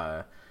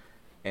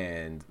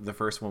 And the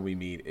first one we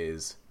meet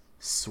is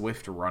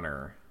Swift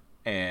Runner,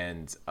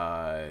 and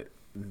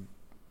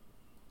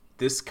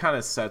this kind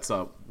of sets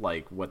up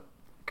like what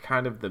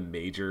kind of the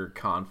major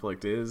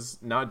conflict is,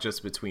 not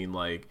just between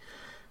like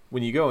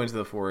when you go into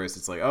the forest,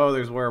 it's like, oh,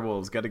 there's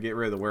werewolves, got to get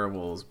rid of the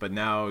werewolves. But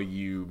now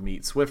you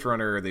meet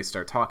Swiftrunner, they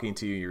start talking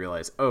to you, you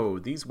realize, oh,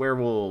 these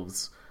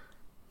werewolves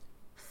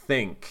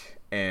think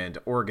and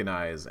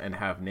organize and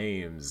have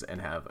names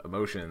and have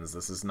emotions.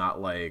 This is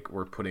not like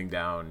we're putting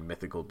down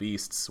mythical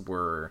beasts,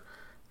 where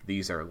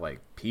these are like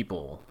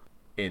people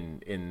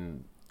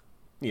in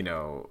you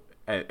know,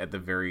 at the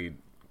very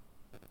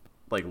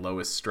like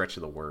lowest stretch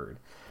of the word.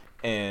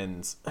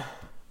 And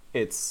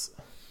it's,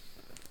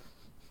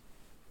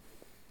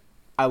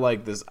 I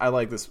like this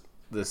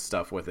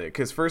stuff with it,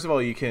 because first of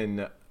all, you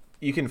can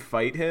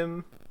fight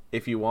him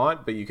if you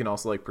want, but you can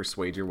also like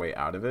persuade your way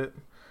out of it.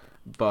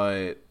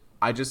 But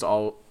I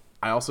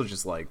also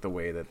just like the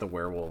way that the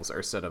werewolves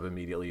are set up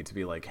immediately to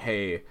be like,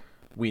 hey,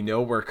 we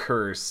know we're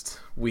cursed,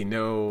 we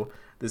know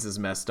this is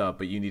messed up,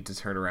 but you need to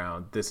turn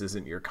around. This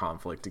isn't your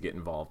conflict to get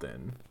involved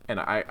in.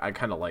 And I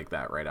kind of like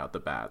that right out the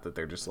bat, that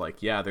they're just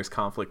like, yeah, there's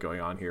conflict going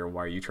on here.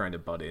 Why are you trying to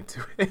butt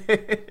into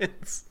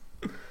it?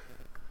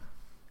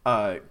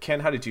 Ken,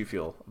 how did you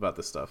feel about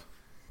this stuff?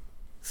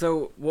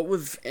 So what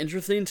was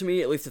interesting to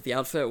me, at least at the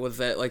outset, was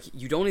that like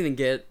you don't even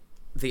get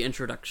the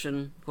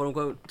introduction, quote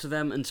unquote, to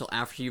them until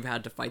after you've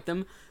had to fight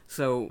them.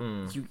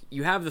 So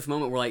you have this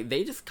moment where like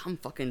they just come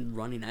fucking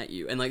running at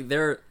you, and like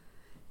they're,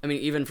 I mean,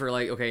 even for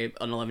like, okay,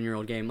 an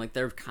 11-year-old game, like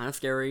they're kind of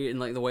scary in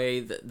like the way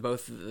that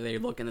both they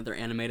look and that they're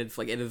animated. It's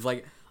like it is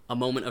like a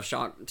moment of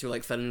shock to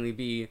like suddenly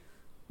be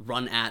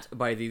run at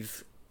by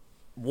these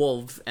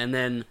wolves, and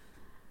then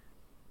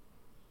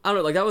I don't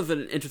know, like that was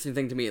an interesting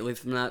thing to me, at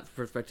least from that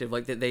perspective,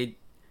 like that they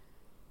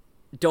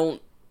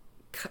don't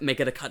make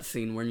it a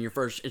cutscene when you're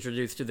first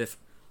introduced to this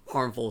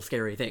harmful,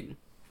 scary thing.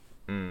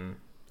 And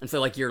so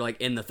like you're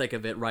like in the thick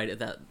of it right at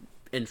that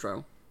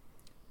intro.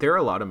 There are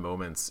a lot of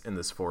moments in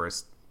this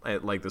forest,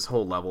 at like this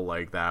whole level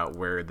like that,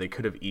 where they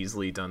could have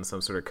easily done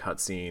some sort of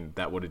cutscene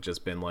that would have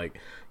just been like,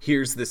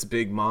 here's this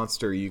big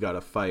monster you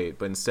gotta fight,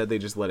 but instead they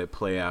just let it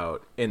play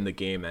out in the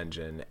game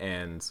engine.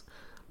 And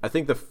I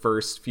think the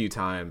first few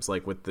times,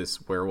 like with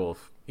this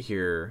werewolf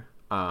here,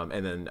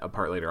 and then a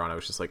part later on, I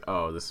was just like,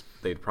 oh,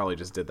 they probably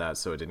just did that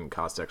so it didn't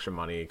cost extra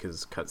money,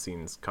 because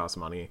cutscenes cost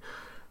money.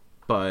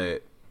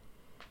 But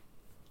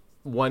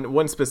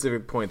one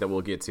specific point that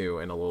we'll get to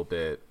in a little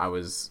bit, I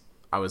was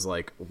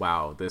like,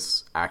 wow,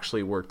 this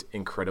actually worked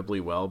incredibly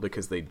well,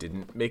 because they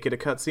didn't make it a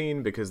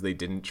cutscene, because they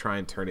didn't try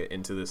and turn it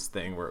into this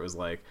thing where it was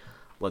like,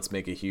 let's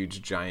make a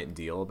huge giant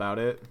deal about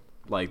it.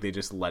 Like, they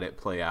just let it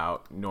play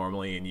out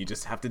normally, and you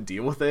just have to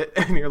deal with it,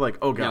 and you're like,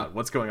 oh god,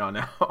 what's going on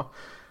now?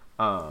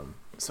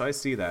 So I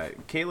see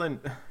that. Caitlin,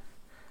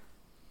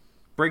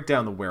 break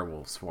down the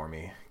werewolves for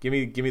me. Give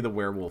me the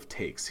werewolf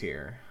takes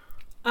here.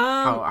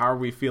 How are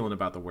we feeling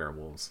about the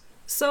werewolves?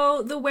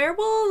 So the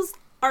werewolves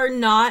are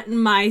not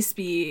my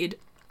speed,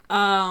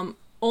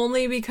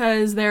 only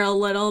because they're a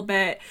little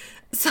bit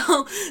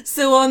so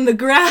on the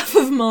graph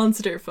of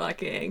monster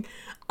fucking.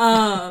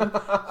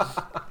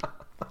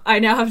 I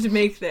now have to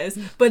make this,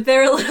 but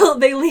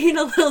they lean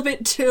a little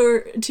bit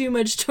too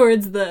much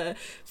towards the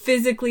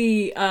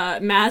physically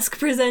mask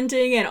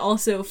presenting and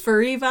also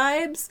furry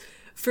vibes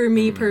for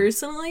me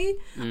personally.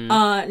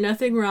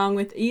 Nothing wrong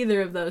with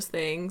either of those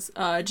things,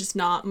 just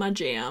not my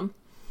jam.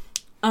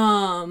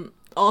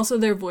 Also,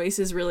 their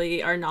voices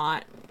really are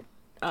not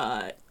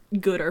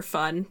good or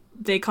fun.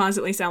 They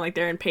constantly sound like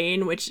they're in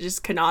pain, which is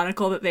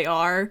canonical that they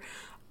are,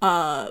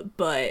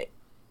 but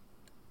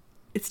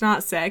it's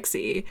not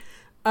sexy.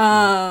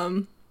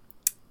 I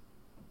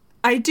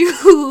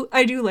do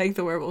like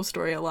the werewolf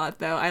story a lot,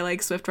 though. I like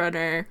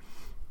Swiftrunner.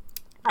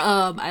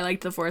 I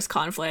like the forest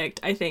conflict.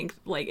 I think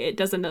like it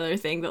does another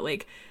thing that,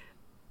 like,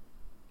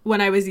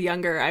 when I was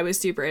younger, I was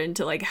super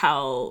into like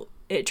how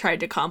it tried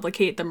to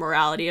complicate the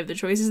morality of the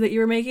choices that you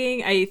were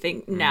making. I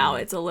think now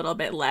it's a little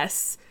bit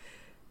less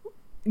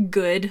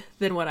good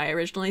than what I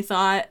originally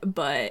thought,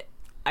 but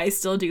I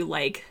still do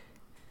like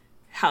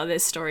how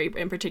this story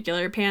in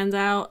particular pans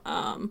out.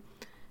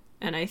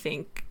 And I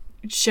think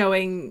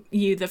showing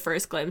you the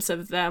first glimpse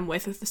of them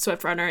with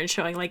Swiftrunner and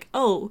showing like,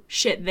 oh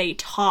shit, they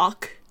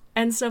talk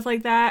and stuff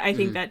like that, I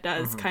think that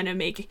does kind of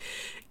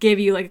give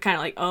you like kind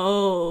of like,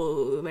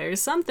 oh,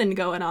 there's something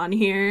going on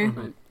here.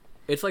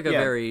 It's like a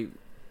very,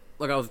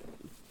 like I was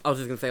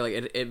just gonna say,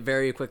 like it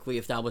very quickly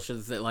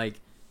establishes that like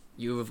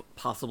you've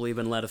possibly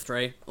been led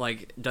astray.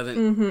 Like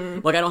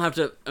doesn't like I don't have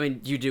to. I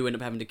mean, you do end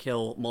up having to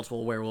kill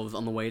multiple werewolves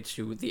on the way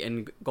to the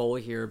end goal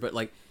here, but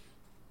like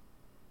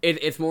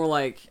it's more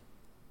like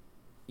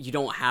you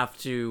don't have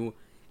to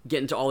get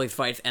into all these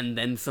fights and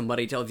then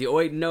somebody tells you, oh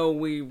wait,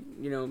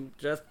 no,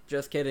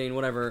 just kidding,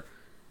 whatever.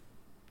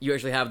 You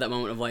actually have that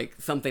moment of like,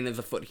 something is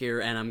afoot here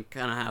and I'm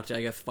kind of have to,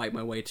 I guess, fight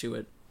my way to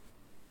it.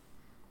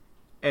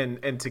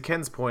 And to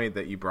Ken's point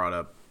that you brought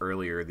up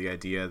earlier, the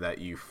idea that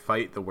you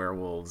fight the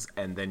werewolves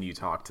and then you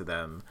talk to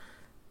them,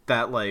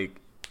 that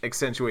like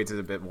accentuates it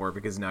a bit more,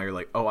 because now you're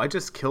like, oh, I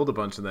just killed a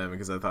bunch of them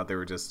because I thought they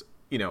were just,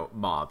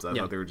 mobs. I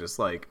thought they were just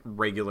like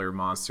regular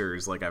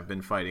monsters like I've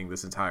been fighting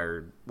this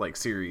entire like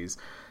series.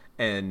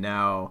 And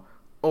now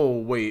oh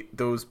wait,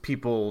 those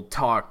people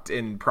talked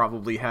and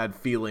probably had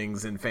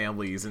feelings and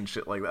families and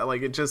shit like that.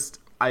 Like, it just,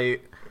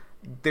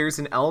 there's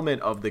an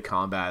element of the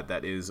combat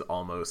that is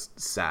almost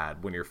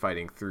sad when you're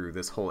fighting through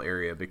this whole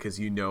area, because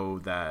you know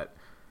that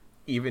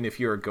even if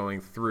you're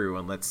going through,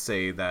 and let's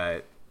say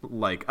that,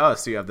 like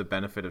us, you have the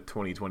benefit of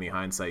 2020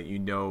 hindsight, you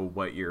know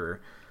what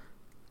you're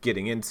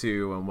getting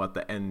into and what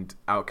the end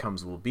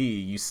outcomes will be,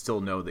 you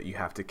still know that you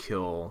have to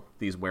kill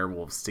these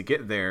werewolves to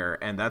get there,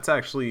 and that's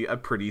actually a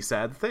pretty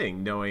sad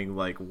thing, knowing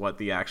like what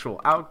the actual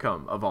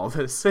outcome of all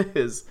this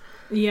is.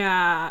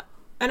 Yeah.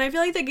 And I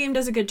feel like the game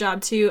does a good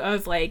job too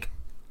of like,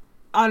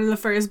 on the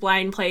first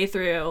blind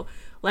playthrough,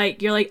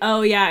 like, you're like,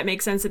 oh yeah, it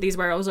makes sense that these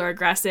werewolves are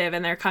aggressive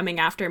and they're coming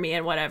after me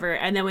and whatever.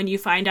 And then when you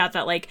find out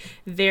that like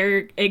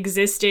their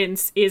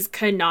existence is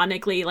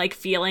canonically like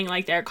feeling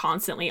like they're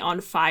constantly on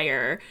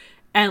fire,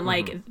 and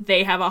like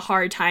they have a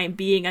hard time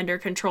being under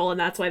control, and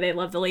that's why they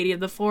love the Lady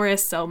of the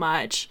Forest so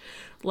much,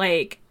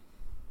 like,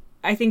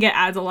 I think it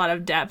adds a lot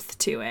of depth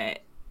to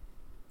it.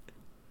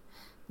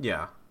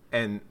 Yeah.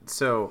 And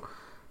so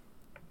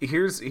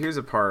here's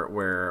a part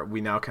where we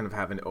now kind of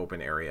have an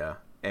open area,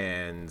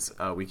 and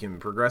we can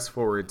progress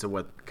forward to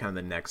what kind of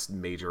the next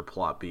major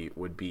plot beat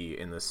would be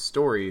in the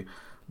story,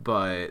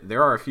 but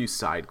there are a few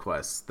side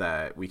quests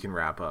that we can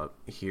wrap up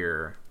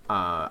here.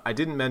 I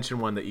didn't mention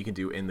one that you can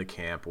do in the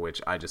camp, which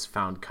I just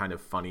found kind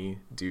of funny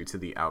due to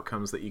the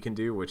outcomes that you can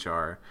do, which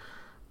are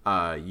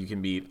you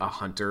can meet a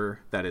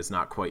hunter that is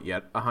not quite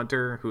yet a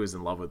hunter who is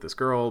in love with this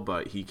girl,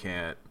 but he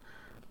can't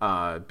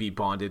be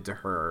bonded to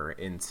her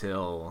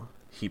until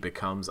he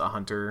becomes a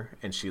hunter,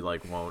 and she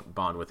like won't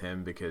bond with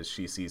him because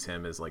she sees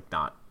him as like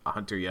not a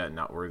hunter yet,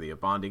 not worthy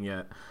of bonding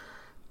yet.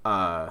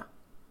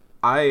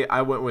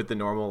 I went with the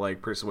normal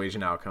like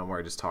persuasion outcome where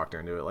I just talked her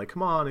into it, like,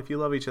 come on, if you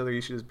love each other you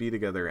should just be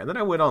together. And then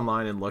I went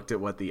online and looked at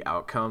what the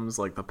outcomes,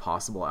 like the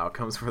possible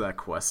outcomes for that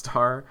quest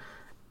are,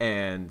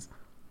 and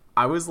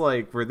I was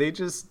like, were they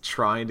just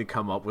trying to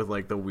come up with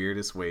like the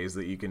weirdest ways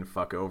that you can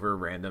fuck over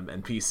random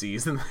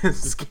NPCs in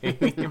this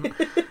game?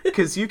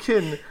 Because you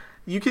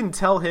can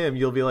tell him,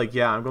 you'll be like,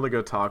 yeah, I'm gonna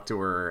go talk to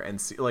her, and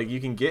see, like,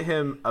 you can get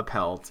him a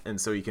pelt, and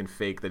so you can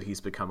fake that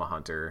he's become a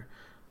hunter.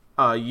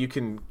 You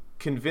can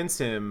convince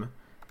him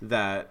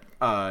that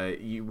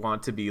you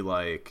want to be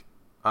like,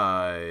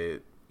 I'll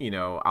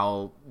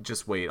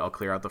just wait, I'll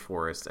clear out the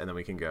forest and then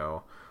we can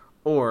go.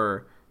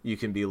 Or you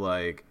can be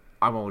like,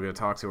 I'm gonna go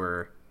talk to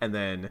her, and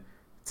then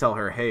tell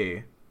her,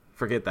 hey,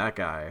 forget that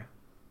guy,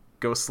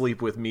 go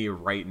sleep with me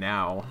right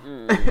now.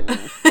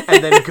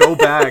 And then go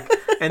back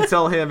and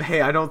tell him,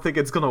 hey, I don't think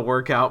it's gonna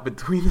work out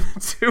between the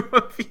two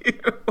of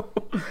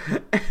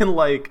you. And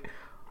like,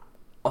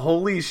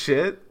 holy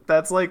shit,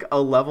 that's like a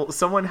level.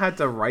 Someone had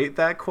to write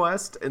that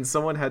quest, and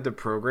someone had to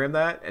program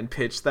that and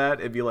pitch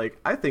that and be like,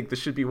 I think this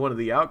should be one of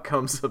the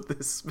outcomes of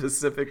this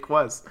specific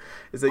quest,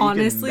 is that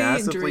honestly, you can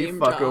massively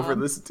fuck job. over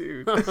this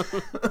dude.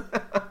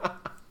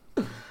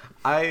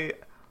 I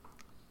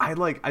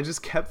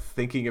just kept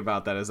thinking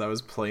about that as I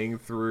was playing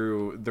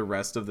through the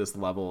rest of this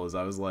level, as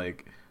I was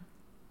like,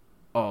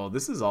 oh,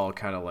 this is all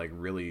kind of like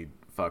really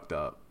fucked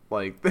up,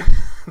 like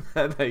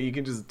that you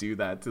can just do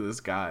that to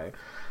this guy.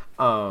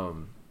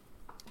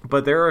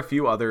 But there are a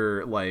few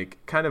other like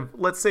kind of,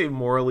 let's say,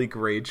 morally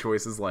gray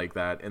choices like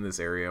that in this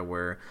area,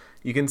 where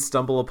you can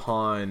stumble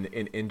upon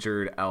an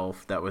injured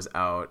elf that was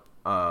out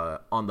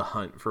on the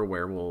hunt for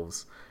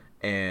werewolves,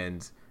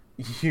 and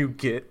you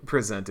get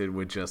presented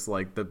with just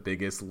like the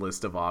biggest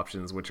list of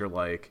options, which are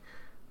like,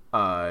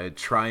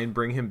 try and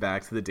bring him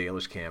back to the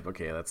Dalish camp.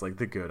 Okay, that's like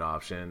the good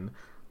option.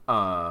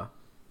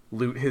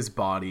 Loot his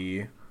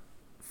body,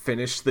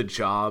 finish the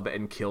job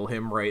and kill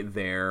him right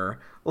there.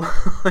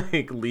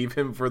 Like, leave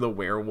him for the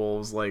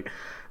werewolves. Like,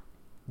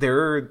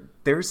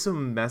 there's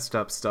some messed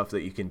up stuff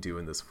that you can do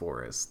in this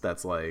forest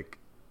that's like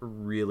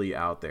really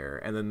out there.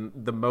 And then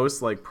the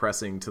most like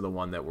pressing to the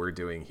one that we're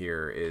doing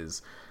here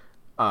is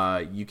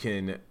you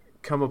can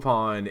come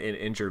upon an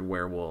injured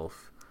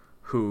werewolf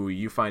who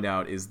you find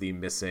out is the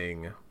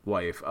missing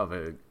wife of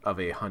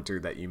a hunter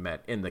that you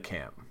met in the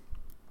camp.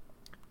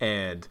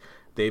 And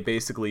they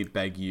basically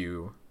beg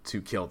you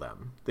to kill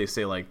them. They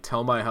say like,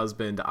 tell my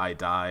husband I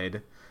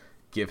died,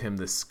 give him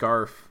this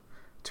scarf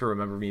to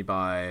remember me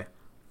by,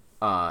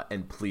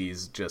 and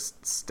please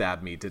just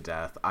stab me to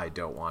death. I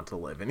don't want to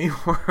live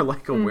anymore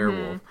like a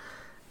werewolf.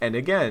 And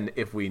again,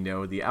 if we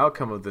know the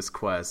outcome of this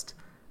quest,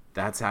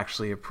 that's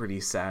actually a pretty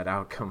sad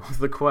outcome of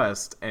the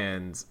quest.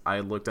 And I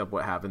looked up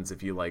what happens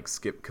if you like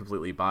skip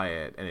completely by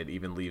it, and it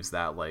even leaves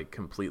that like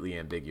completely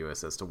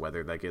ambiguous as to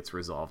whether that gets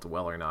resolved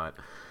well or not.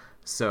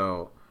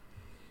 So,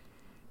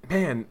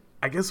 man,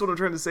 I guess what I'm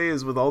trying to say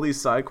is, with all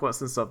these side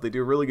quests and stuff, they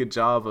do a really good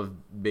job of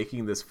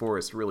making this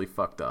forest really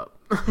fucked up.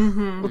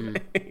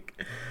 Like,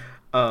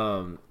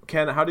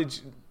 Ken,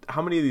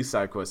 how many of these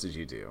side quests did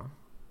you do?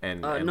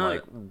 And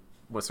like,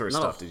 what sort of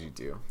stuff did you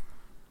do?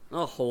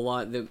 Not a whole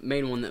lot. The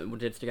main one that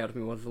did stick out to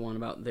me was the one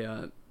about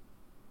the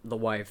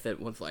wife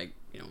that was like,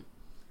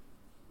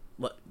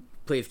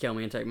 please kill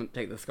me and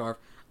take the scarf.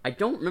 I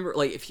don't remember,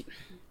 like,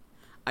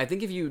 I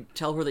think if you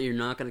tell her that you're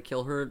not going to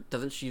kill her,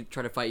 doesn't she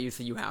try to fight you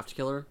so you have to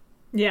kill her?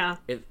 Yeah.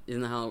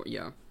 Isn't that how...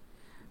 Yeah.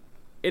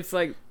 It's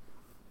like...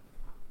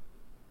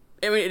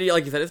 I mean,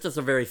 like you said, it's just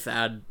a very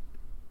sad,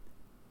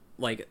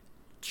 like,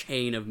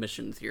 chain of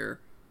missions here.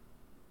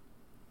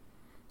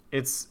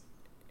 It's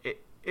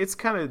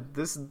kind of...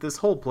 This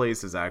whole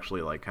place is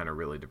actually, like, kind of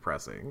really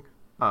depressing.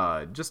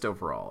 Just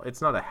overall.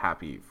 It's not a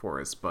happy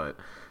forest, but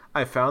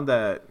I found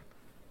that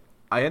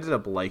I ended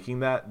up liking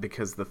that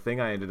because the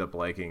thing I ended up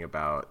liking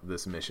about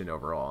this mission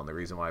overall, and the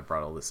reason why I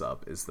brought all this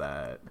up, is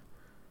that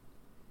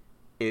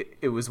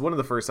it was one of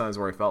the first times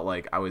where I felt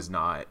like I was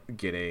not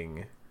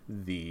getting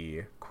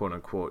the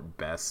quote-unquote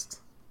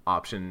best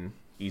option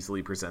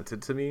easily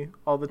presented to me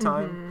all the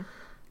time.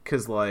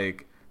 Because,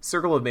 like,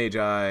 Circle of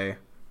Magi,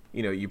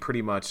 you know, you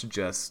pretty much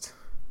just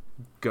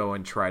go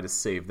and try to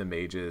save the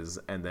mages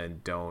and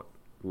then don't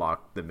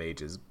lock the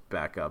mages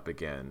back up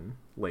again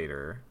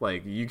later.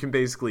 Like, you can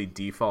basically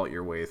default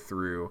your way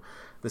through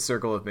the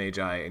Circle of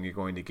Magi and you're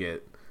going to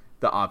get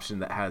the option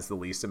that has the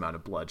least amount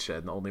of bloodshed,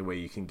 and the only way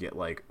you can get,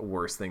 like,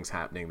 worse things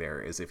happening there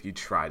is if you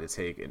try to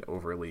take an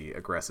overly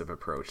aggressive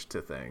approach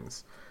to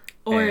things.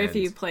 Or if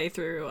you play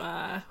through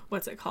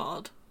what's it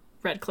called?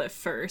 Redcliffe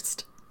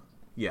first.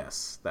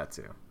 Yes, that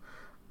too.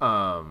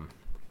 And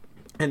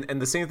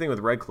the same thing with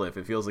Redcliffe.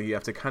 It feels like you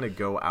have to kind of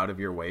go out of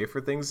your way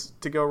for things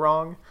to go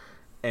wrong.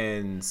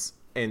 And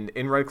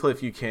in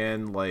Redcliffe, you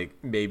can, like,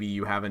 maybe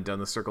you haven't done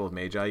the Circle of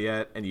Magi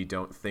yet, and you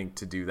don't think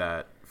to do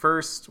that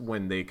first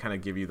when they kind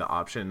of give you the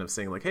option of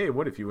saying, like, hey,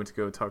 what if you went to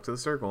go talk to the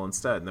Circle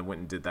instead, and then went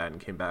and did that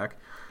and came back.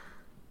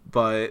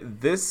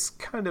 But this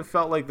kind of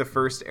felt like the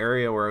first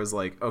area where I was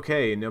like,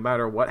 okay, no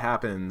matter what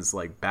happens,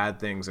 like, bad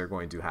things are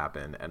going to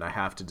happen, and I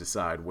have to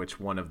decide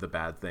which one of the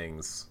bad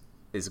things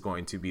is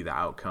going to be the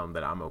outcome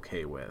that I'm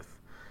okay with.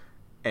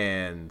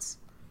 And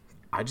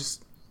I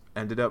just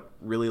ended up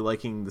really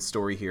liking the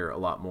story here a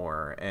lot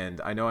more.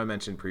 And I know I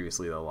mentioned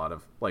previously that a lot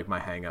of, like,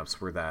 my hangups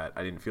were that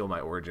I didn't feel my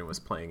origin was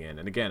playing in.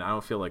 And again, I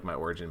don't feel like my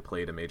origin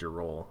played a major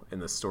role in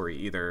the story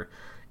either.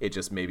 It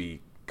just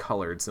maybe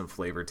colored some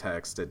flavor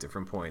text at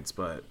different points.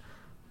 But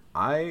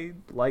I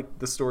like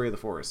the story of the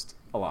forest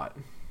a lot.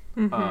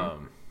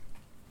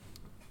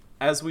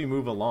 As we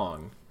move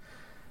along,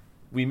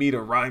 we meet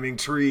a rhyming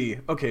tree.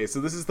 Okay, so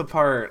this is the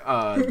part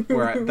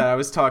that I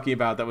was talking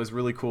about that was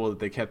really cool that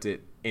they kept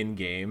it in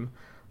game.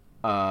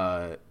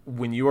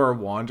 When you are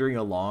wandering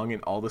along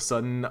and all of a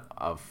sudden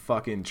a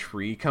fucking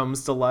tree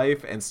comes to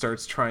life and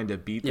starts trying to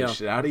beat the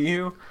shit out of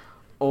you.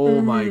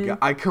 Oh my god,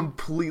 I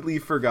completely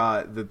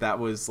forgot that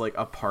was, like,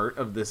 a part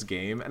of this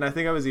game. And I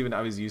think I was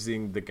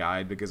using the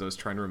guide because I was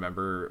trying to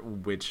remember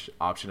which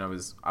option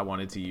I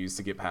wanted to use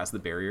to get past the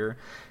barrier.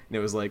 And it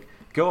was like,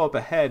 go up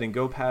ahead and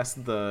go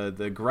past the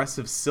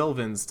aggressive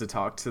Sylvans to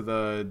talk to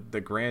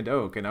the Grand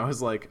Oak. And I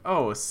was like,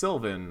 oh, a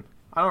Sylvan.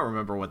 I don't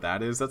remember what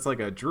that is. That's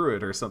like a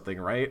druid or something,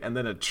 right? And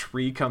then a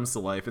tree comes to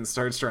life and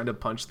starts trying to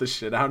punch the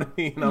shit out of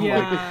me. And I'm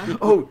like,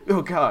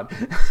 oh god.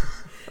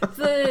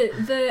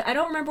 the I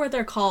don't remember what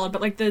they're called,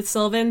 but, like, the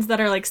Sylvans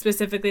that are, like,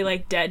 specifically,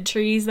 like, dead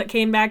trees that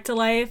came back to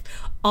life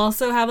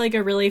also have, like,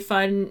 a really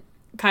fun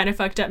kind of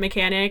fucked up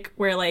mechanic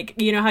where, like,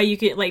 you know how you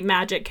can, like,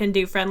 magic can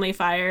do friendly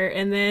fire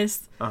in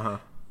this?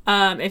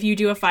 If you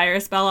do a fire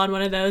spell on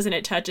one of those and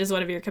it touches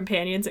one of your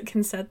companions, it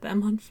can set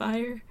them on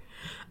fire.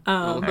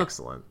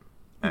 Excellent.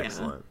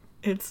 Yeah,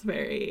 it's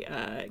very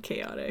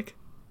chaotic.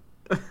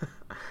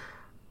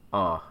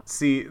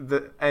 See,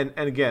 and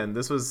again,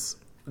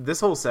 this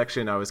whole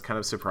section, I was kind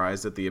of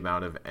surprised at the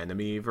amount of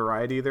enemy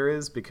variety there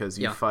is, because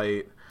you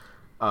fight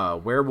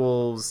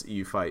werewolves,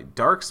 you fight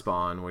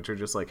darkspawn, which are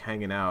just, like,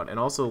 hanging out, and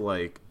also,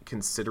 like,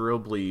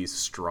 considerably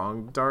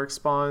strong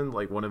darkspawn,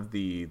 like one of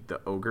the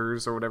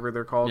ogres or whatever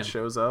they're called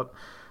shows up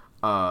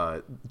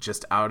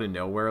just out of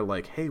nowhere,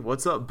 like, hey,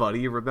 what's up,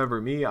 buddy?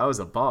 Remember me? I was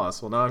a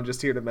boss. Well, now I'm just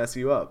here to mess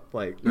you up.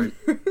 Like, and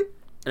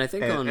I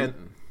think all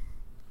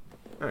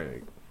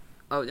right.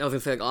 I was gonna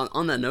say, like,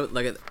 on that note,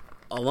 like,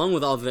 along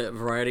with all the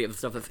variety of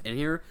stuff that's in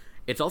here,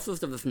 it's also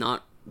stuff that's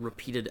not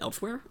repeated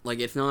elsewhere. Like,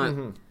 it's not,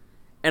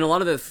 and a lot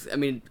of this, I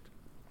mean,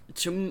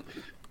 to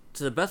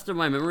the best of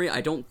my memory,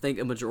 I don't think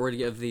a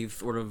majority of these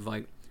sort of,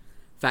 like,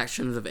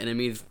 factions of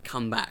enemies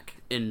come back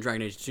in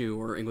Dragon Age 2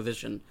 or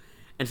Inquisition.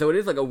 And so it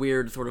is, like, a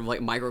weird sort of,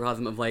 like,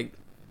 microcosm of, like,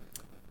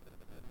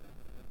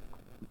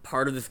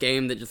 part of this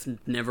game that just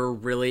never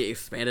really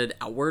expanded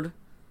outward.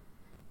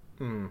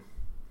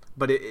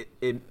 But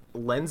it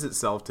lends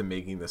itself to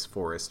making this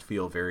forest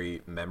feel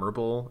very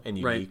memorable and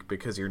unique,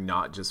 because you're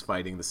not just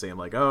fighting the same,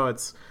 like, oh,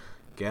 it's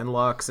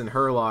Genlux and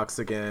Herlocks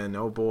again,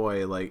 oh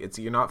boy, like,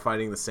 you're not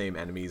fighting the same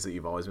enemies that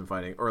you've always been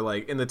fighting, or,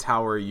 like, in the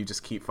tower you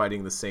just keep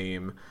fighting the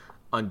same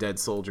undead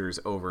soldiers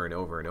over and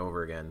over and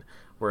over again,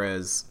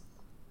 whereas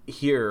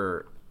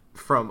here,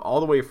 from all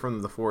the way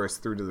from the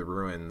forest through to the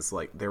ruins,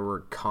 like, there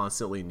were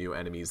constantly new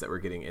enemies that were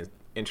getting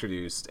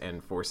introduced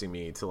and forcing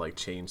me to, like,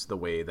 change the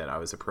way that I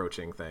was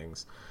approaching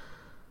things.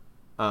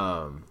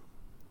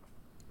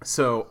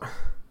 So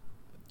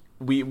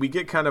we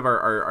get kind of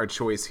our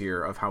choice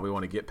here of how we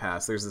want to get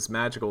past. There's this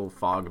magical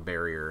fog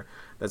barrier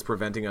that's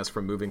preventing us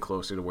from moving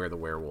closer to where the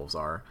werewolves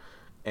are.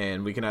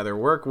 And we can either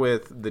work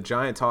with the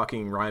giant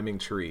talking rhyming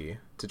tree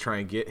to try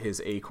and get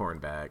his acorn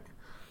back,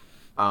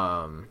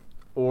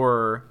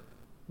 or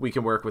we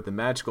can work with the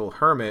magical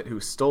hermit who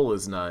stole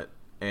his nut.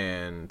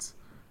 And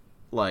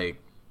like,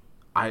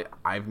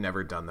 I've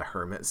never done the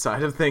hermit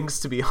side of things,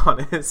 to be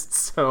honest.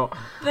 So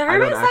the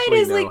hermit side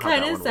is like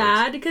kind of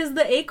sad because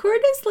the acorn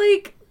is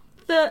like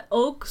the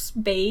oak's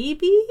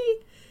baby.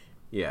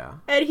 Yeah.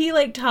 And he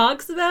like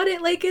talks about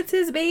it like it's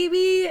his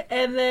baby,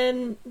 and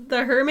then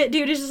the hermit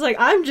dude is just like,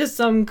 I'm just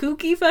some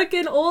kooky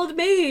fucking old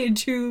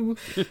mage who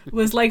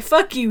was like,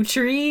 fuck you,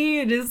 tree.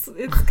 It's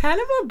kind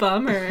of a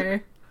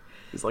bummer.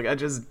 He's like, I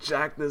just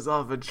jacked this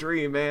off a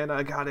tree, man.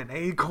 I got an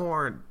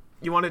acorn.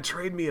 You want to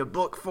trade me a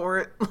book for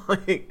it?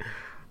 Like,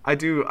 I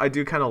do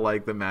kind of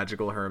like the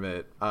magical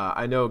hermit.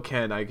 I know,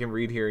 Ken, I can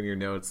read here in your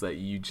notes that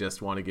you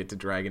just want to get to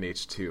Dragon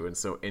Age 2, and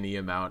so any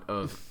amount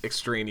of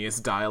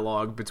extraneous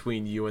dialogue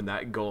between you and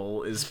that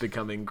goal is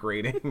becoming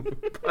grating.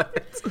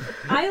 But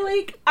I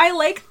like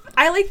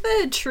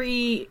the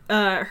tree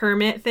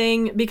hermit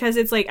thing because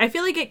it's like, I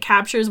feel like it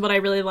captures what I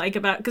really like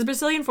about, because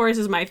Brazilian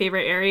Forest is my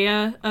favorite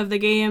area of the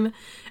game,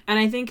 and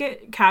I think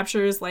it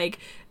captures like,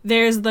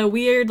 there's the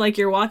weird, like,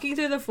 you're walking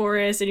through the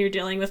forest and you're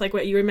dealing with like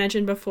what you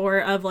mentioned before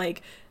of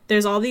like,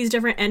 there's all these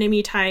different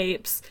enemy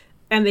types,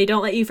 and they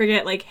don't let you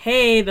forget, like,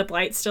 hey, the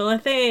blight's still a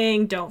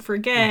thing, don't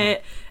forget.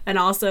 Mm-hmm. And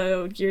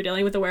also, you're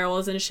dealing with the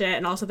werewolves and shit,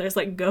 and also there's,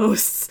 like,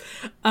 ghosts.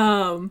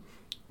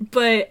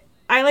 But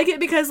I like it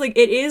because, like,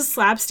 it is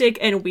slapstick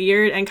and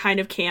weird and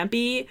kind of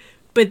campy,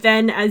 but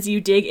then as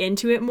you dig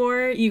into it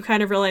more, you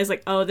kind of realize,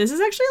 like, oh, this is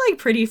actually, like,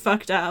 pretty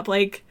fucked up.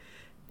 Like,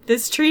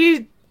 this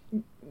tree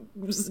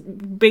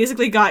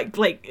basically got,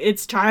 like,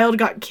 its child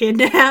got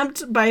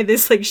kidnapped by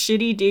this, like,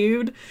 shitty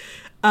dude.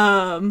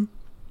 And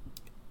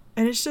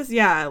it's just,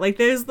 yeah, like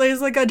there's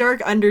like a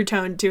dark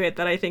undertone to it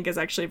that I think is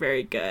actually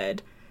very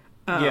good.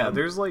 Yeah,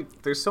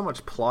 there's so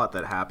much plot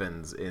that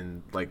happens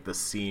in like the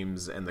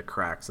seams and the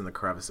cracks and the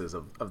crevices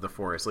of the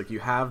forest. Like, you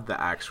have the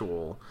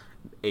actual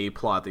A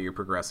plot that you're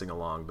progressing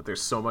along, but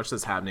there's so much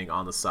that's happening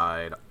on the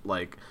side,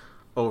 like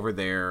over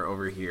there,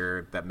 over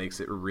here, that makes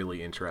it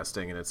really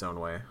interesting in its own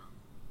way.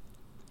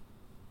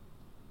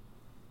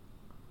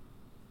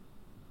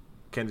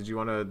 Ken, did you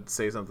want to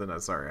say something?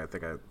 Sorry, I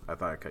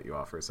thought I cut you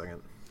off for a second.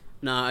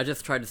 No, I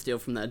just tried to steal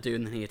from that dude,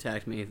 and then he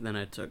attacked me. Then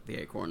I took the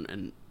acorn,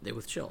 and it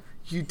was chill.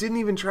 You didn't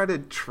even try to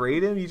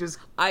trade him? You just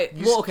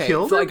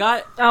killed him?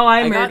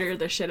 I murder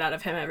the shit out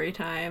of him every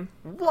time.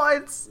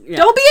 What? Yeah.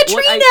 Don't be a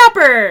tree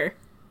napper!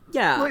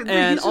 Yeah,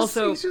 and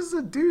he's just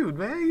a dude,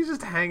 man. He's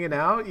just hanging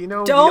out, you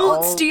know.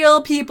 Don't steal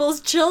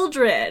people's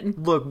children.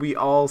 Look, we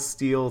all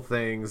steal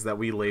things that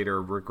we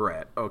later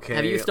regret, okay?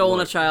 Have you stolen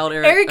a child,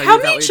 Eric? Eric, how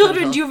many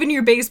children do you have in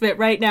your basement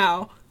right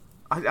now?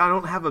 I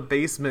don't have a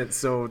basement,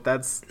 so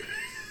that's...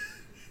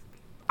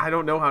 I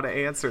don't know how to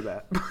answer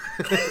that.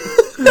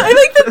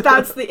 I think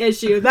that's the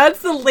issue.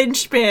 That's the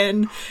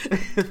linchpin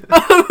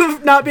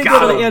of not being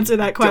able to answer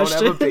that question.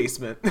 Don't have a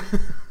basement.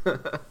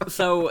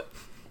 So...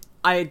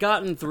 I had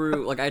gotten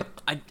through, like,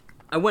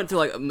 I went through,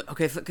 like,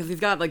 okay, so, because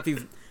he's got, like,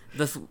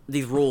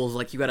 these rules,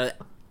 like, you gotta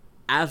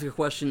ask a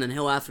question, then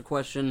he'll ask a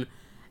question,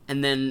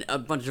 and then a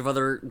bunch of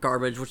other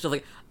garbage, which is,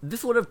 like,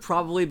 this would have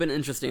probably been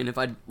interesting if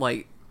I'd,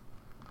 like,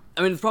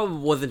 I mean, it probably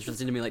was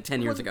interesting to me, like,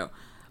 10 years ago.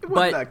 It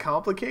wasn't that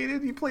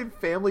complicated. You played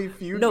Family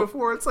Feud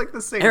before, it's, like,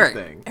 the same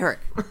thing.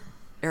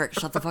 Eric,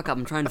 shut the fuck up,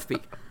 I'm trying to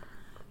speak.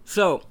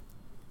 So,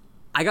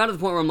 I got to the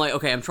point where I'm like,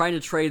 okay, I'm trying to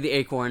trade the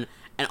acorn,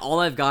 and all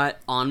I've got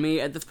on me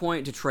at this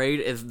point to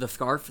trade is the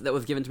scarf that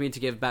was given to me to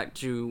give back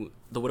to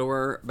the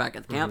widower back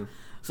at the camp. Mm-hmm.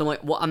 So I'm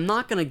like, well, I'm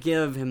not going to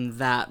give him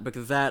that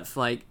because that's,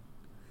 like,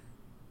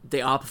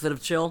 the opposite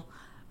of chill.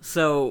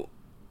 So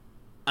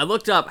I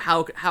looked up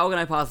how can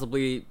I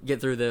possibly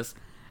get through this,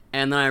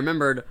 and then I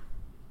remembered,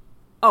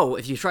 oh,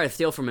 if you try to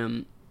steal from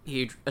him,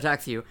 he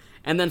attacks you.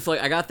 And then so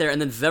like, I got there,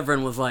 and then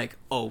Zevran was like,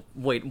 oh,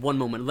 wait, one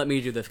moment, let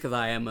me do this because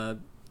I am a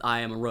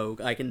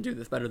rogue. I can do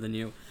this better than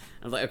you.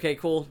 I was like, okay,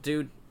 cool,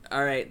 dude.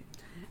 All right.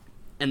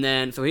 And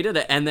then, so he did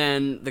it, and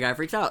then the guy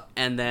freaks out,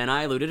 and then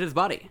I looted his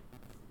body.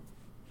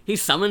 He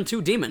summoned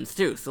 2 demons,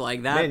 too, so,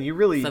 like, that Man, you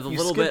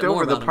skipped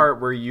over the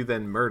part where you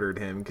then murdered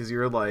him, because you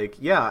were like,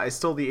 yeah, I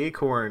stole the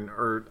acorn,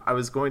 or I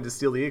was going to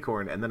steal the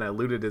acorn, and then I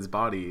looted his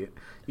body.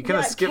 You kind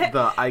of skipped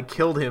the I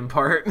killed him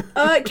part.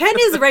 Ken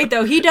is right,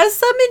 though. He does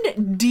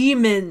summon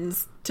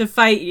demons to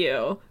fight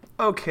you.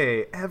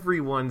 Okay,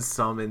 everyone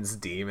summons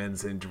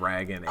demons in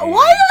Dragon Age. Why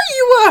are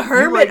you a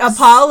hermit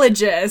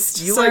apologist,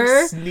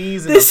 sir? Like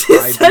sneeze and this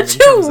is such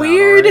a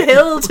weird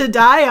hill to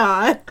die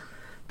on.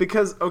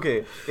 Because,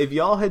 okay, if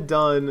y'all had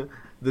done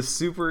the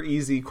super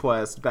easy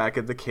quest back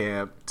at the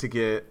camp to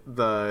get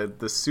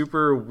the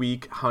super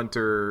weak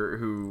hunter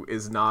who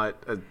is not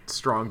a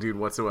strong dude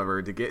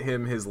whatsoever, to get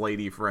him his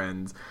lady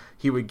friend.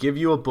 He would give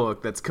you a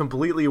book that's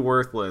completely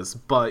worthless,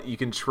 but you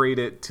can trade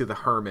it to the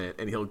hermit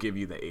and he'll give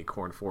you the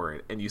acorn for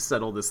it, and you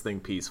settle this thing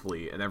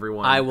peacefully, and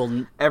everyone's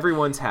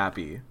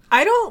happy.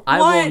 I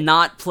will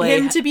not play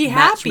him to be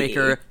happy.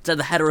 Matchmaker to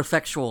the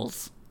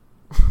heterosexuals.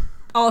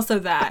 Also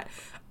that.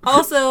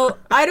 Also,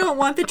 I don't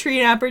want the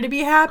tree napper to be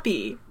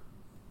happy.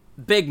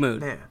 Big mood.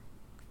 Man.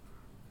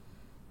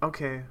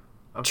 Okay.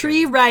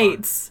 Tree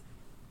rights.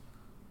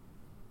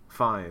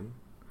 Fine.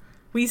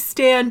 We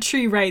stand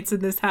tree rights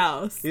in this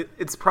house.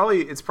 It's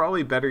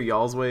probably better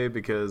y'all's way,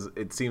 because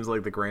it seems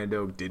like the Grand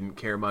Oak didn't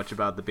care much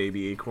about the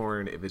baby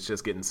acorn if it's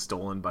just getting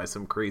stolen by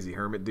some crazy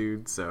hermit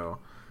dude. So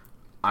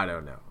I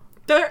don't know.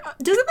 Doesn't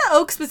the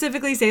oak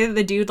specifically say that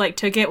the dude like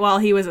took it while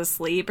he was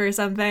asleep or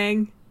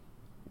something?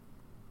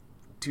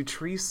 Do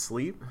trees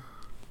sleep?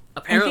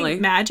 Apparently, I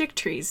think magic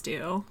trees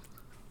do.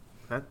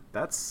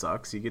 That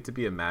sucks. You get to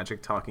be a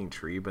magic talking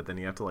tree, but then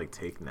you have to like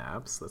take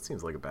naps. That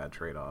seems like a bad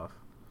trade-off.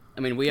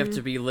 I mean, we have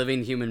to be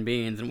living human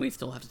beings, and we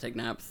still have to take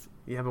naps.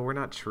 Yeah, but we're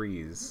not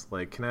trees.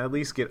 Like, can I at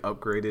least get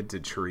upgraded to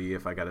tree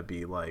if I gotta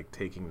be, like,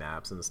 taking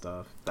naps and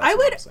stuff? That's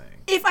what I'm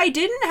saying. If I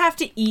didn't have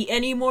to eat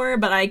anymore,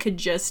 but I could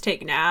just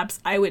take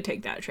naps, I would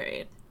take that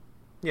trade.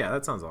 Yeah,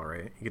 that sounds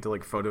alright. You get to,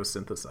 like,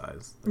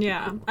 photosynthesize.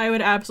 Yeah, cool. I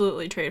would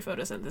absolutely trade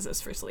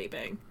photosynthesis for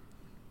sleeping.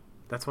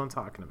 That's what I'm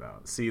talking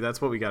about. See, that's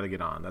what we gotta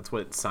get on. That's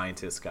what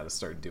scientists gotta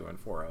start doing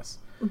for us.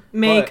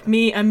 Make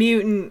me a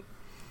mutant.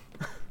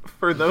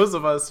 For those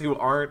of us who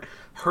aren't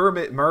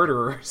hermit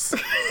murderers,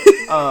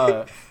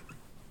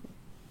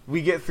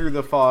 we get through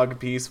the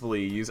fog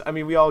peacefully.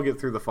 We all get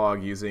through the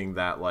fog using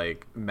that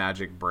like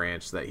magic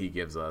branch that he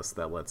gives us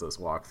that lets us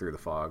walk through the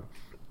fog,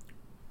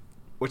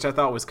 which I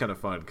thought was kind of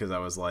fun, because I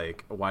was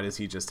like, why does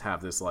he just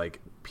have this like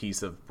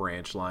piece of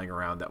branch lying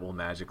around that will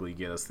magically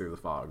get us through the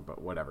fog?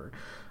 But whatever.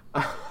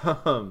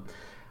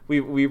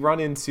 We run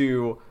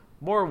into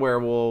more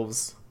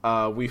werewolves.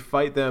 We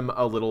fight them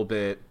a little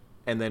bit.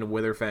 And then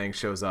Witherfang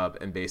shows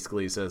up and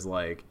basically says,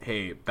 like,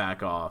 hey,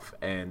 back off.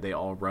 And they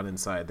all run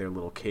inside their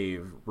little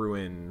cave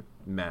ruin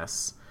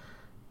mess.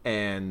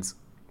 And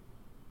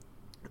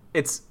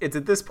it's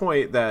at this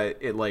point that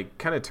it, like,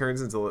 kind of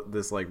turns into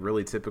this, like,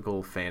 really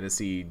typical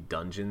fantasy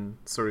dungeon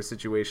sort of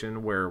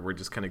situation where we're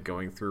just kind of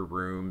going through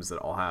rooms that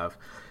all have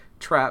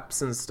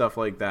traps and stuff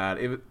like that.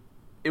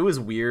 It was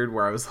weird,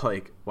 where I was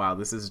like, wow,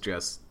 this is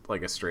just,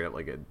 like, a straight up,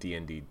 like, a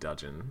D&D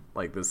dungeon.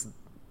 Like,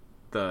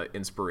 the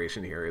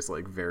inspiration here is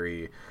like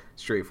very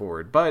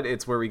straightforward, but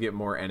it's where we get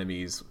more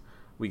enemies.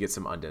 We get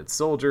some undead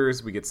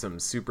soldiers, we get some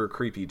super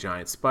creepy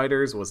giant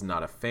spiders. Was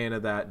not a fan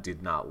of that,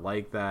 did not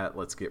like that.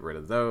 Let's get rid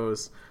of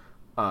those.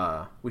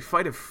 We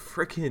fight a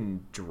freaking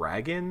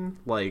dragon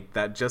like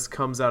that just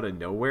comes out of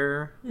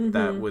nowhere.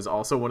 That was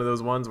also one of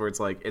those ones where it's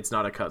like, it's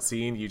not a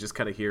cutscene, you just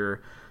kind of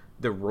hear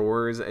the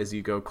roars as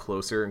you go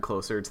closer and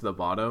closer to the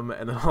bottom,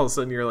 and then all of a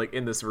sudden you're like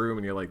in this room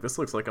and you're like, this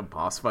looks like a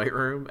boss fight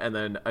room, and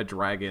then a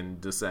dragon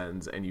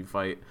descends and you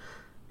fight.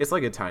 It's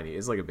like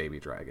a baby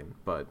dragon,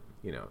 but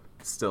you know,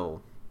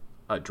 still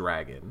a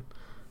dragon.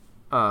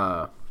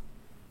 And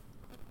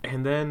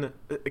then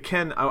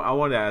Ken, I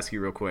wanted to ask you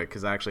real quick,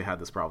 because I actually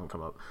had this problem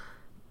come up.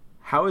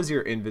 How has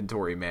your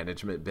inventory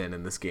management been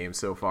in this game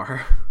so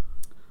far?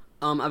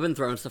 I've been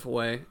throwing stuff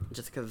away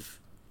just because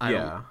I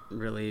don't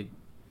really.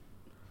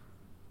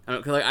 I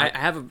don't, cause like I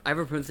have a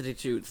propensity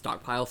to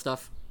stockpile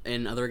stuff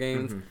in other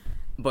games,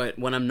 but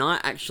when I'm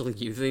not actually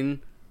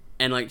using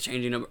and like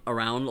changing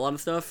around a lot of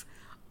stuff,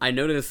 I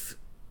notice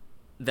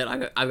that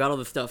I've got all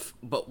this stuff,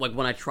 but like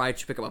when I try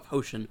to pick up a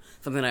potion,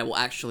 something I will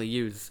actually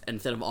use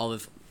instead of all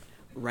this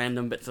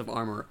random bits of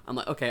armor, I'm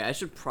like, okay, I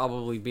should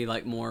probably be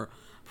like more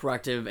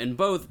proactive in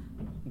both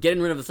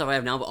getting rid of the stuff I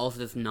have now, but also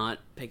just not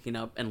picking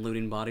up and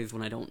looting bodies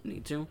when I don't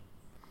need to.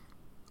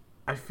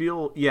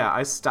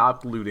 I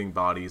stopped looting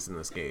bodies in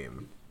this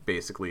game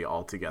basically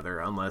altogether,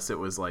 unless it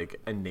was like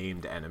a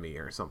named enemy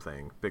or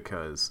something,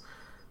 because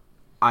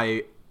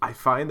I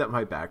find that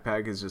my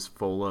backpack is just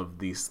full of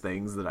these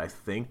things that I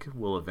think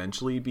will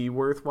eventually be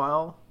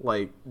worthwhile,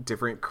 like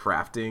different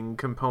crafting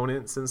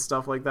components and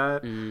stuff like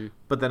that.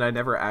 But then I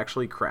never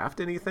actually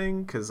craft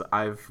anything, because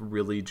I've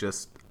really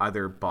just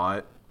either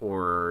bought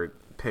or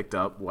picked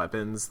up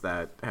weapons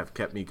that have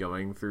kept me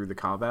going through the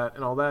combat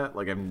and all that.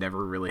 Like, I've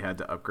never really had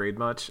to upgrade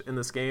much in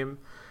this game,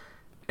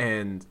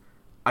 and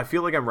I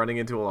feel like I'm running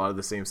into a lot of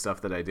the same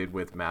stuff that I did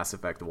with Mass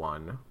Effect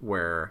 1,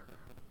 where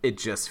it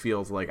just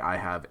feels like I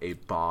have a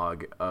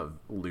bog of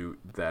loot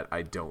that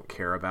I don't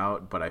care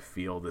about, but I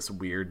feel this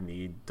weird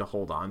need to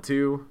hold on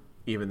to,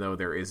 even though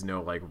there is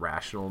no like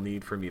rational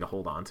need for me to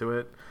hold on to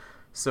it.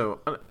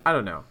 So I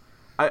don't know.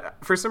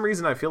 For some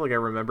reason, I feel like I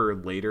remember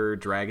later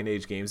Dragon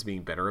Age games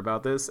being better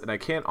about this, and I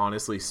can't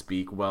honestly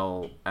speak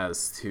well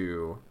as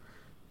to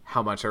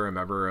how much I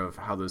remember of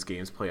how those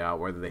games play out,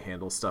 whether they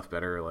handle stuff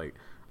better. Like,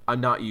 I'm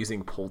not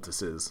using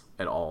poultices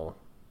at all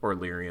or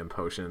lyrium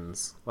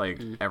potions. Like,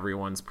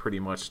 everyone's pretty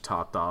much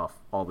topped off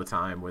all the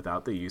time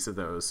without the use of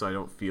those, so I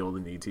don't feel the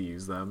need to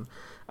use them.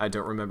 I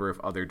don't remember if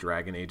other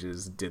Dragon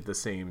Ages did the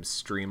same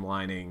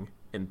streamlining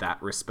in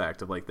that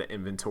respect of, like, the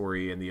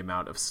inventory and the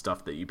amount of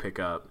stuff that you pick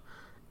up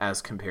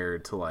as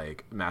compared to,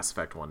 like, Mass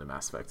Effect 1 and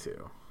Mass Effect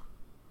 2.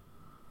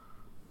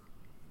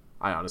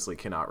 I honestly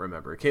cannot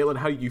remember. Caitlin,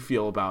 how do you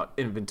feel about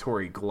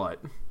inventory glut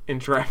in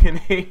Dragon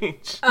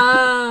Age?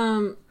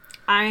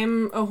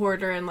 I'm a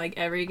hoarder in like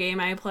every game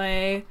I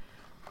play.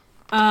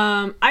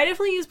 I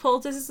definitely use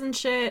poultices and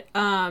shit.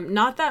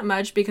 Not that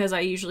much because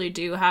I usually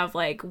do have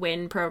like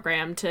Win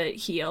programmed to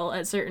heal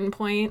at certain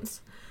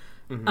points.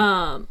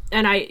 And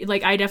I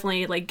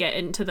definitely like get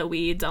into the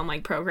weeds on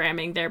like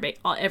programming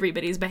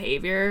everybody's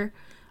behavior.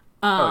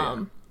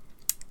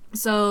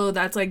 So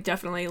that's like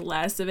definitely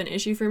less of an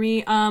issue for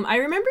me. I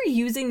remember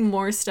using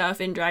more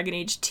stuff in Dragon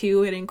Age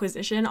 2 and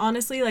Inquisition,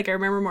 honestly. Like I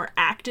remember more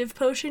active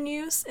potion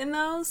use in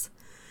those.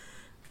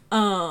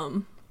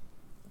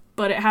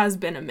 But it has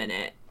been a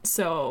minute,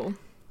 so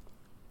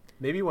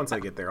maybe once I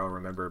get there I'll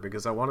remember,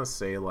 because I want to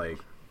say like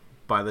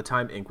by the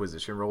time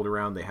Inquisition rolled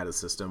around they had a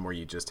system where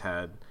you just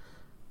had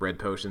red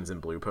potions and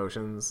blue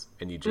potions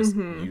and you just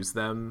used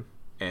them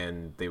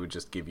and they would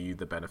just give you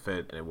the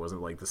benefit, and it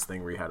wasn't like this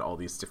thing where you had all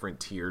these different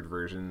tiered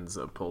versions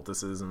of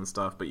poultices and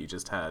stuff, but you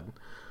just had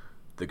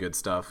the good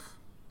stuff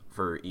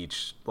for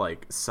each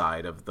like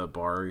side of the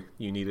bar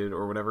you needed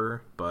or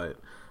whatever. But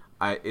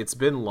it's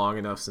been long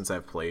enough since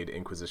I've played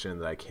Inquisition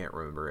that I can't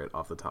remember it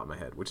off the top of my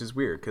head, which is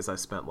weird because I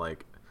spent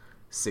like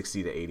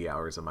 60 to 80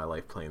 hours of my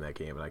life playing that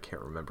game and I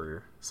can't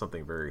remember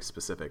something very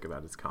specific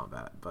about its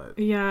combat. But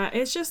yeah,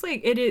 it's just like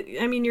it is.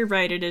 I mean, you're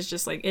right, it is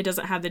just like it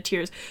doesn't have the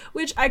tiers,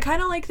 which I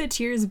kind of like the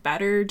tiers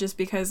better just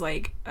because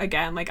like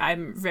again, like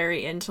I'm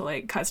very into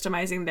like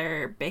customizing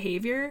their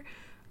behavior,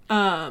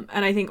 and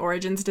I think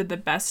Origins did the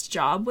best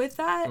job with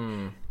that.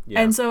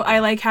 Yeah. And so I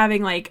like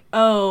having like,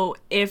 oh,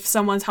 if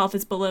someone's health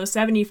is below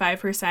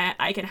 75%,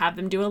 I can have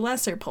them do a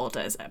lesser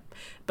poultice.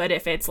 But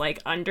if it's like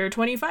under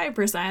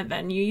 25%,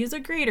 then you use a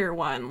greater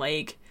one.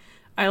 Like,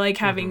 I like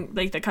having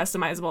like the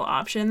customizable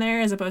option there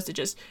as opposed to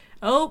just,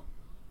 oh,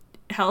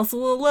 health's a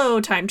little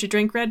low, time to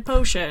drink red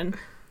potion.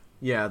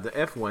 Yeah, the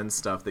F1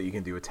 stuff that you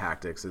can do with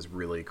tactics is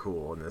really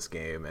cool in this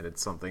game, and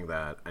it's something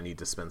that I need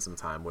to spend some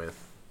time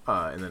with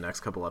in the next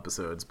couple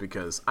episodes,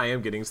 because I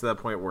am getting to that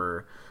point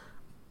where,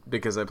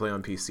 because I play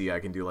on PC, I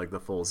can do like the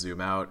full zoom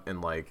out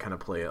and like kind of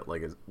play it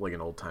like an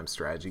old time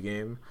strategy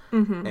game,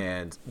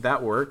 and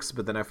that works.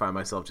 But then I find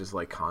myself just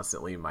like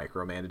constantly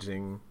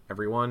micromanaging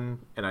everyone,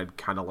 and I'd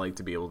kind of like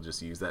to be able to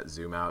just use that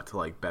zoom out to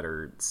like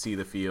better see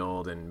the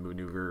field and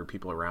maneuver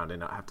people around, and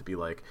not have to be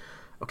like,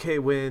 okay,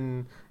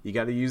 Win, you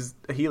got to use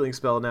a healing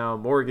spell now.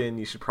 Morgan,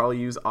 you should probably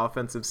use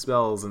offensive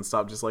spells and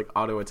stop just like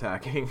auto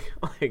attacking.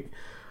 Like,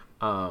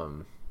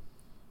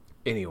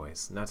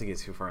 anyways, not to get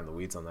too far in the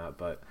weeds on that,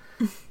 but.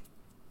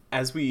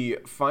 As we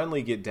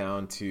finally get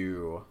down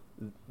to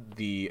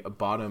the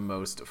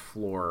bottommost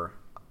floor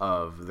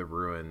of the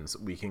ruins,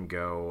 we can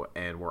go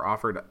and we're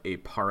offered a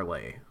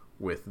parley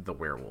with the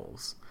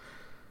werewolves.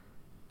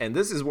 And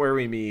this is where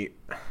we meet,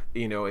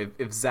 you know, if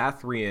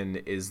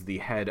Zathrian is the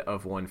head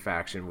of one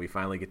faction, we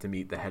finally get to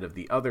meet the head of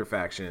the other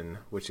faction,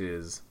 which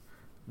is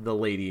the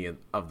Lady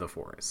of the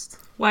Forest.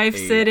 Wife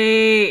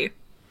City!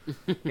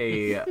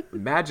 A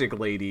magic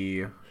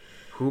lady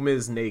whom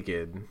is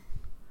naked,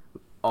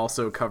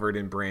 also covered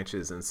in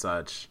branches and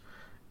such,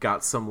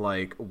 got some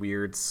like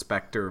weird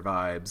specter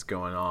vibes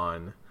going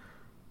on,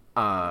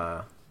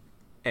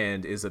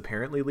 and is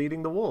apparently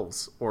leading the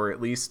wolves, or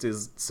at least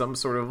is some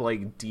sort of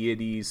like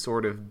deity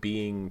sort of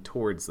being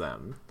towards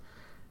them.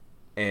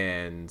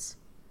 And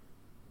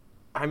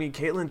I mean,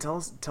 Caitlin,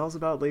 tell us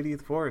about Lady of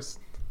the Forest.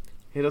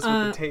 Hit us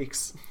with the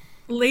takes.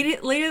 Lady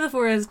of the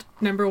Forest,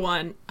 number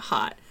one,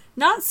 hot,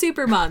 not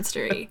super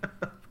monstery.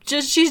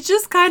 She's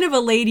just kind of a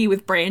lady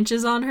with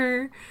branches on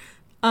her.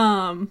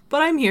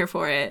 But I'm here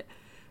for it.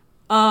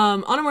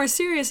 On a more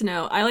serious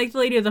note, I like the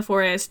Lady of the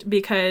Forest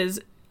because,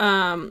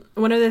 one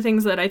of the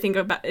things that I think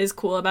is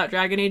cool about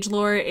Dragon Age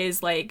lore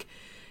is, like,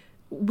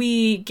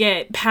 we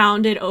get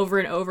pounded over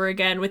and over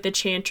again with the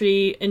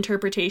Chantry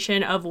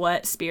interpretation of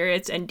what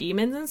spirits and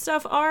demons and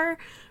stuff are,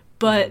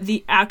 but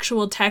the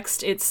actual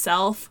text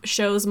itself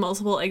shows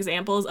multiple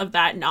examples of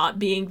that not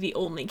being the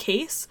only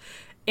case,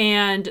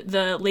 and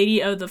the Lady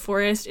of the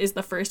Forest is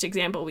the first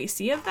example we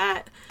see of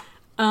that.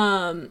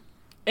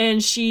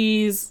 And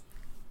she's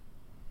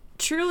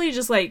truly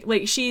just like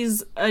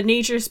she's a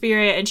nature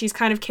spirit and she's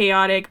kind of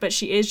chaotic, but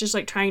she is just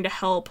like trying to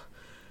help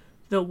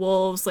the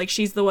wolves. Like,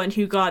 she's the one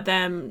who got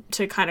them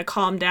to kind of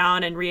calm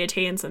down and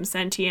reattain some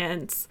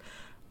sentience.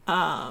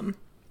 And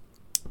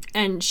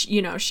she,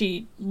 you know,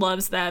 she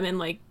loves them in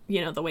like,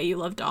 you know, the way you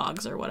love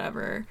dogs or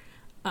whatever.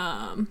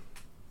 And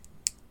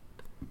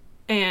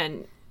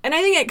I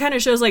think it kind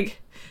of shows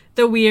like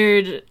the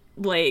weird,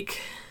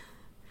 like,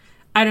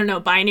 I don't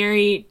know,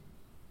 binary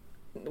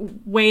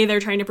way they're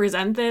trying to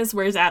present this,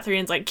 where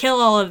Zathrian's like, kill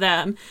all of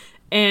them,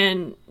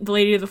 And the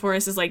Lady of the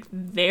Forest is like,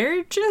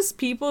 they're just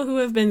people who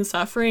have been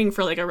suffering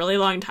for like a really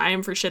long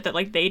time for shit that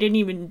like they didn't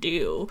even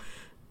do.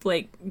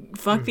 Like,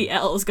 fuck the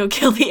elves, go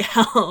kill the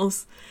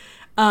elves.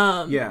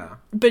 Yeah.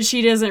 But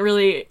she doesn't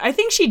really, I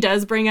think she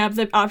does bring up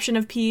the option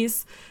of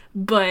peace,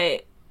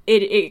 but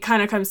it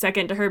kind of comes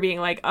second to her being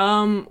like,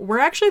 we're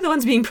actually the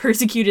ones being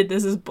persecuted,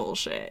 this is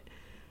bullshit.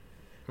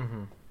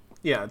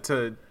 Yeah,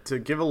 to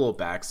give a little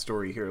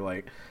backstory here,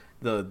 like,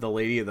 the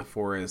Lady of the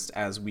Forest,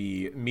 as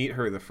we meet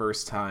her the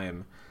first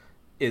time,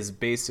 is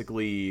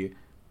basically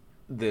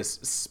this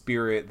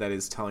spirit that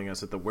is telling us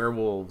that the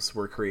werewolves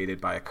were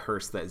created by a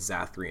curse that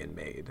Zathrian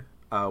made.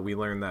 We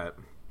learned that,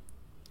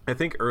 I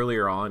think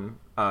earlier on,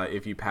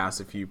 if you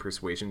pass a few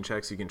persuasion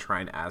checks, you can try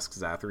and ask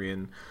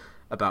Zathrian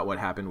about what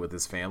happened with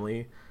his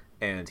family,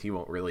 and he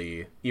won't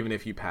really, even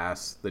if you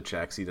pass the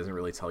checks, he doesn't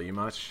really tell you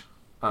much.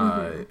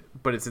 But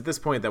it's at this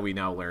point that we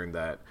now learn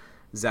that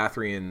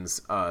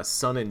Zathrian's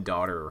son and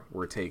daughter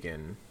were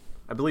taken.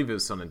 I believe it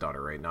was son and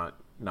daughter, right?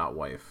 Not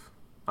wife.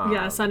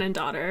 Yeah, son and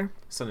daughter.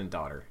 Son and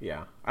daughter,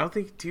 yeah. I don't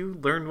think, do you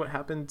learn what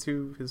happened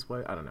to his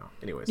wife? I don't know.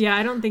 Anyways. Yeah,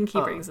 I don't think he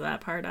brings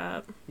that part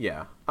up.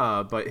 Yeah.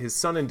 But his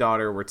son and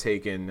daughter were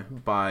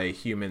taken by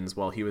humans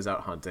while he was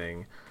out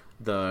hunting.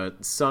 The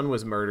son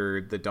was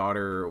murdered. The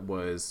daughter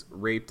was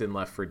raped and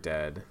left for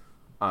dead.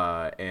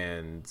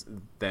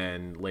 And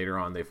then later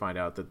on they find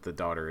out that the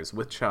daughter is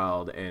with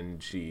child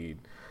and she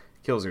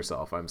kills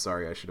herself. I'm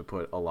sorry, I should have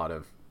put a lot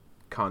of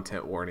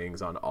content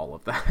warnings on all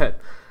of that.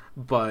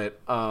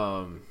 But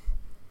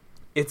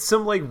it's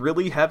some like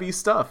really heavy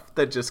stuff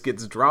that just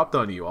gets dropped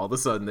on you all of a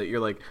sudden, that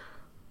you're like,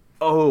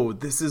 oh,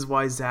 this is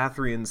why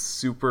Zathrian's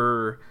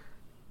super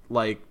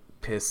like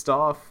pissed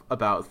off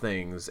about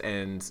things.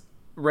 And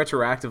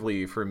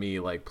retroactively for me,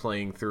 like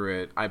playing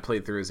through it, I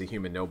played through as a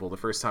human noble the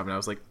first time and I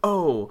was like,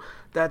 oh,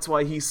 that's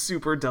why he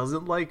super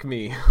doesn't like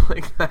me.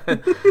 Like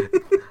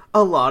that.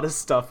 A lot of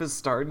stuff is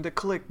starting to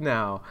click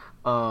now.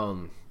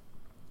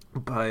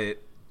 But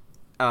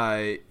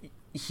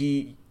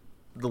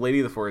the Lady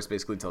of the Forest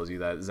basically tells you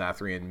that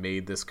Zathrian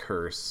made this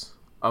curse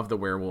of the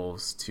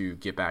werewolves to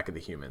get back at the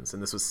humans,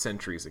 and this was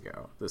centuries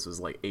ago. This was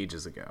like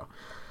ages ago.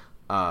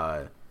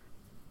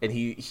 And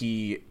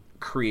he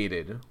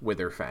created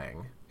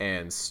Witherfang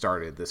and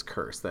started this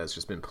curse that has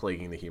just been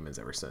plaguing the humans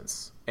ever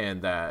since.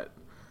 And that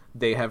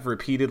they have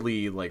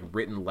repeatedly like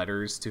written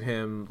letters to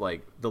him.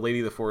 Like the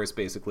Lady of the Forest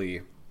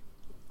basically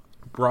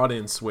brought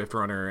in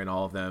Swiftrunner and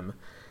all of them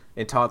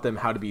and taught them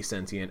how to be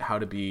sentient, how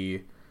to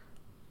be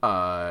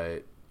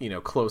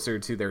closer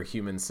to their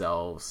human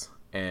selves.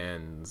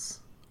 And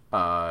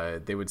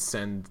they would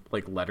send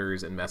like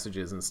letters and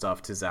messages and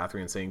stuff to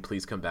Zathrian saying,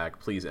 please come back,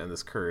 please end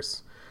this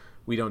curse,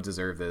 we don't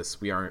deserve this,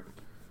 we aren't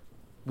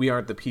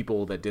the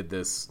people that did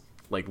this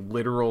like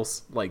literal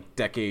like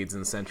decades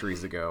and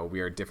centuries ago.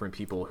 We are different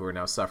people who are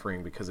now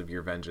suffering because of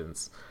your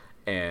vengeance,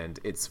 and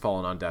it's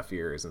fallen on deaf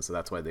ears. And so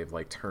that's why they've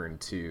like turned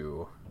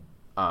to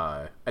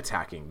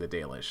attacking the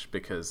Dalish,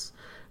 because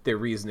their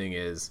reasoning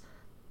is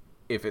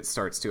if it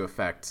starts to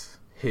affect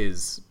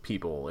his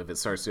people, if it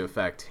starts to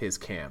affect his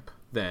camp,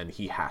 then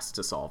he has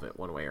to solve it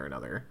one way or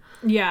another.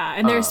 Yeah,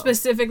 and they're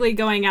specifically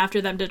going after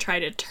them to try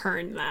to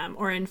turn them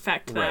or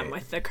infect them right.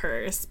 with the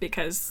curse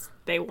because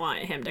they want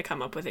him to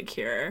come up with a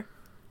cure.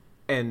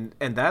 And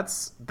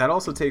that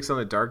also takes on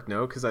a dark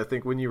note, because I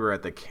think when you were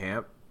at the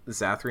camp,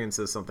 Zathrian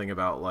says something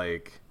about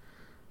like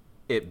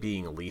it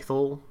being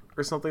lethal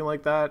or something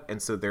like that,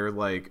 and so they're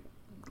like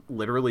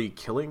literally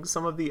killing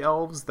some of the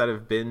elves that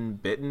have been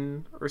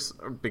bitten, or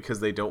because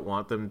they don't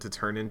want them to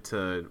turn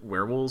into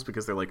werewolves,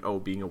 because they're like, oh,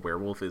 being a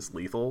werewolf is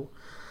lethal.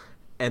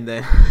 And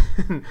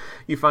then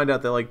you find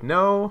out they're like,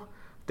 no,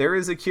 there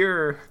is a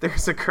cure,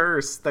 there's a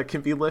curse that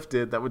can be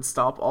lifted that would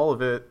stop all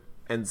of it,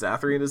 and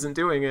Zathrian isn't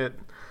doing it.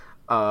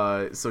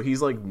 So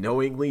he's like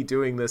knowingly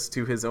doing this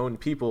to his own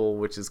people,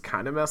 which is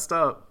kind of messed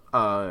up.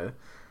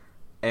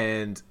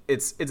 And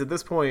it's at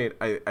this point,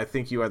 I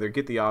think you either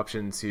get the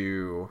option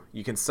to,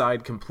 you can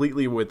side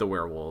completely with the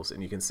werewolves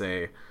and you can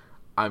say,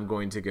 I'm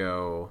going to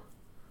go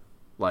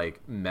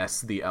like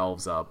mess the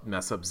elves up,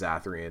 mess up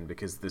Zathrian,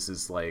 because this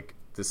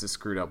is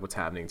screwed up what's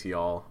happening to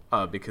y'all.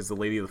 Because the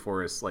Lady of the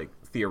Forest like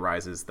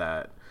theorizes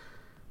that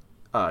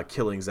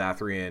killing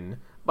Zathrian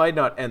might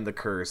not end the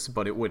curse,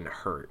 but it wouldn't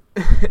hurt.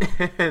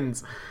 And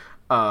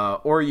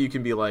or you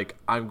can be like,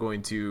 I'm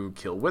going to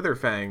kill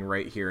Witherfang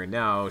right here and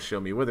now, show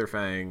me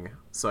Witherfang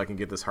so I can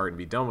get this heart and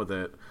be done with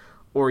it.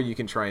 Or you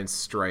can try and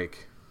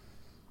strike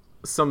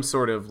some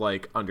sort of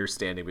like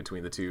understanding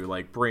between the two,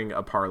 like bring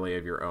a parlay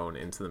of your own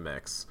into the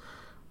mix.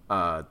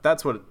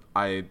 That's what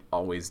I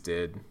always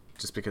did,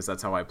 just because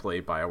that's how I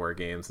play BioWare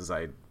games. Is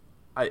I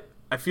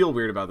feel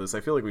weird about this.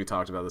 I feel like we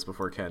talked about this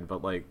before, Ken,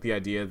 but like the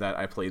idea that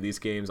I play these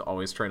games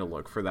always trying to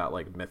look for that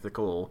like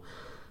mythical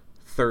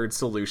third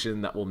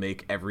solution that will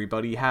make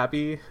everybody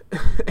happy.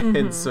 Mm-hmm.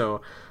 And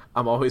so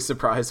I'm always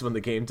surprised when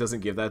the game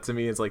doesn't give that to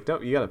me. It's like, no,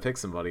 you gotta pick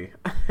somebody.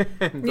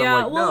 And yeah,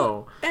 I'm like,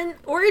 no. And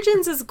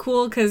Origins is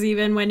cool because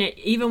even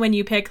when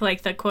you pick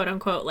like the quote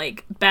unquote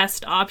like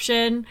best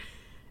option,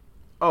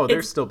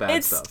 there's still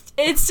bad stuff.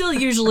 It's still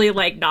usually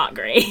like not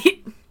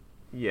great.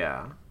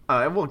 Yeah.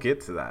 And we'll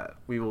get to that.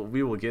 We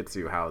will get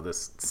to how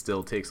this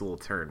still takes a little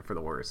turn for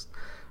the worst.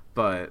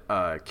 But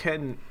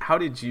Ken, how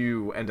did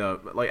you end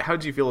up how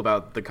did you feel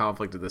about the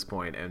conflict at this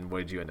point, and what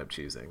did you end up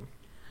choosing?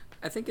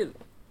 I think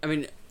I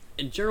mean,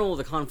 in general,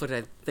 the conflict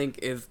I think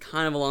is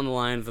kind of along the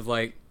lines of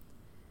like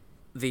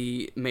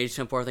the Mage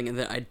Templar thing, and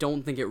that I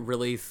don't think it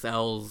really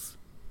sells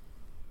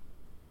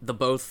the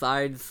both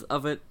sides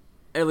of it.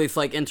 At least,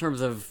 like, in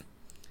terms of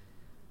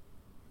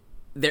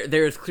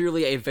there is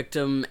clearly a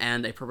victim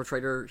and a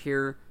perpetrator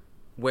here,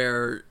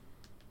 where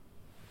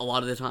a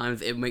lot of the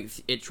times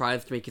it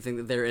tries to make you think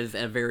that there is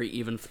a very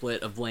even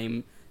split of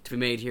blame to be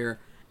made here,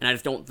 and I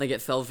just don't think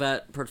it sells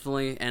that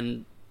personally.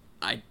 And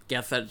I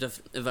guess that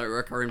just is a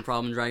recurring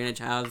problem Dragon Age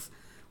has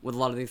with a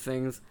lot of these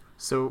things.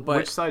 So,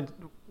 which side?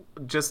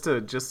 Just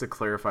to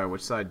clarify,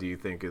 which side do you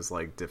think is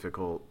like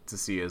difficult to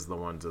see as the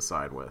one to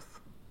side with?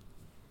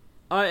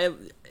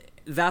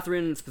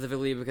 Zathrian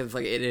specifically, because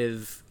like it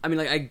is. I mean,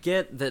 like I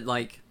get that,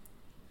 like,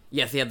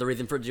 yes, he had the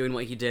reason for doing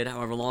what he did,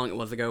 however long it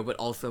was ago, but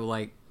also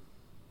like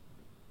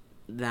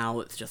now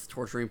it's just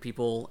torturing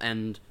people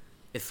and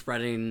it's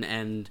spreading,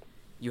 and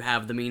you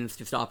have the means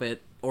to stop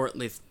it, or at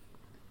least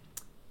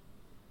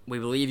we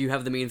believe you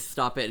have the means to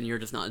stop it, and you're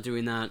just not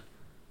doing that.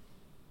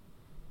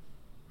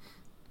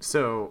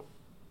 So,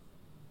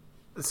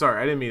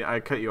 sorry, I didn't mean I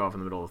cut you off in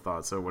the middle of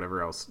thought. So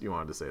whatever else you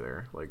wanted to say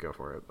there, like, go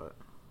for it. But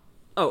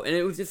oh, and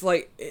it was just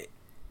like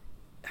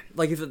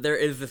you said, there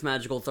is this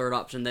magical third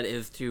option that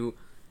is to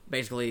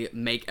basically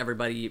make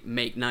everybody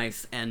make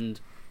nice, and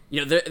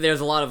you know there's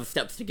a lot of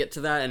steps to get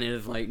to that, and it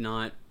is like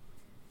not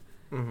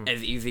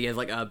as easy as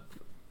like a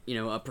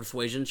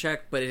persuasion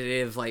check, but it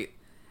is like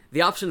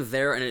the option is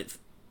there, and it's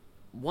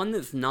one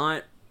that's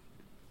not.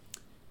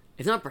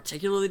 It's not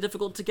particularly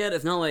difficult to get.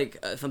 It's not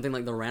like something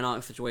like the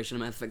Rannoch situation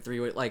in Mass Effect 3,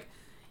 where like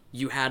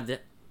you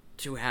had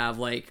to have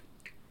like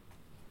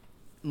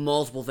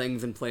multiple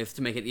things in place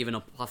to make it even a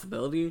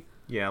possibility.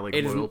 Yeah, like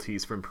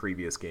loyalties from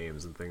previous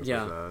games and things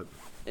like that.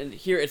 And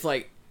here it's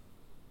like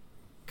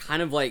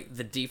kind of like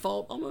the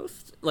default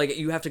almost. Like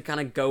you have to kind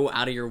of go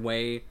out of your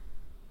way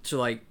to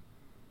like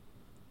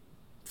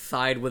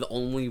side with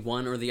only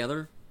one or the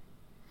other.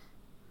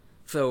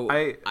 So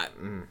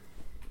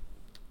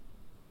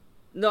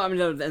no, I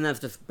mean, and that's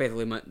just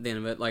basically the end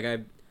of it. Like, I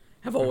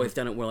have always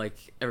done it where,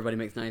 like, everybody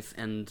makes nice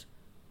and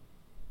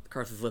the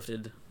curse is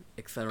lifted,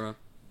 etc.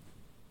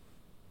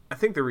 I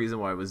think the reason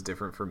why it was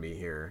different for me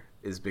here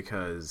is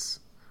because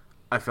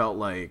I felt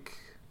like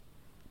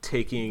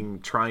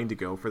trying to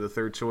go for the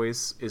third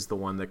choice is the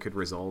one that could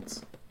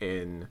result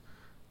in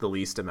the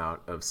least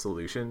amount of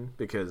solution,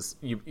 because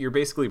you're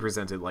basically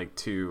presented, like,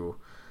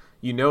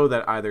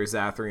 that either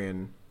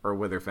Zathrian or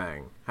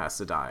Witherfang has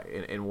to die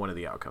in one of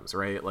the outcomes,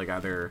 right? Like,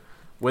 either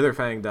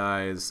Witherfang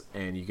dies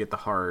and you get the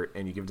heart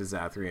and you give it to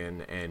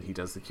Zathrian and he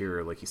does the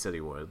cure like he said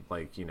he would,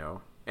 like,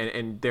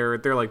 and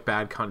they're like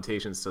bad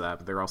connotations to that,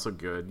 but they're also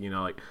good,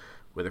 like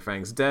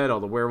Witherfang's dead, all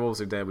the werewolves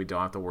are dead, we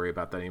don't have to worry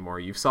about that anymore.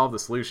 You've solved the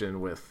solution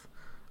with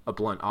a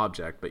blunt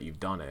object, but you've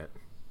done it.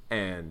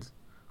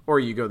 Or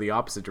you go the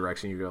opposite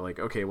direction, you go like,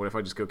 okay, what if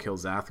I just go kill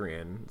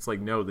Zathrian? It's like,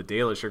 no, the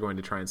Dalish are going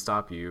to try and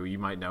stop you. You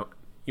might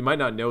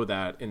not know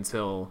that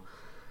until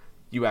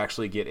you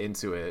actually get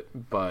into it,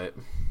 but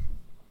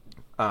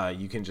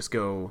you can just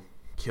go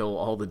kill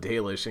all the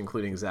Dalish,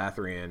 including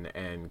Zathrian,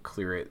 and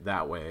clear it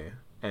that way.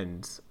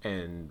 And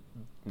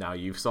now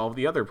you've solved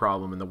the other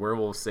problem, and the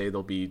werewolves say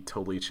they'll be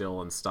totally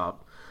chill and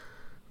stop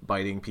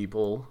biting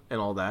people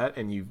and all that,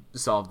 and you've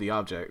solved the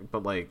object.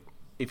 But, like,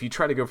 if you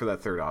try to go for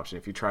that third option,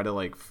 if you try to,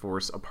 like,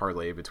 force a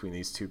parlay between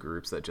these two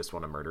groups that just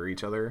want to murder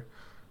each other,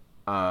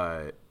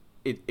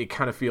 it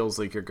kind of feels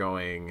like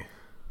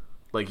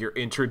you're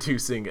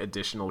introducing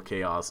additional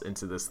chaos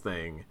into this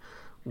thing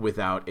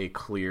without a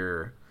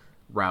clear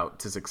route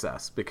to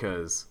success,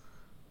 because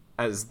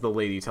as the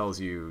lady tells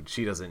you,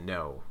 she doesn't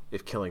know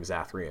if killing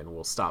Zathrian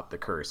will stop the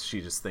curse.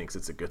 She just thinks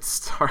it's a good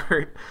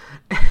start.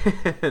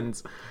 And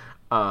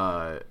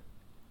I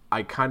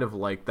kind of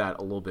like that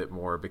a little bit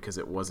more, because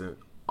it wasn't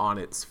on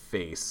its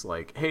face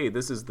like, hey,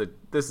 this is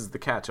the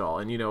catch-all.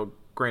 And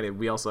granted,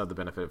 we also have the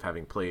benefit of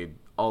having played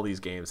all these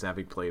games,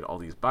 having played all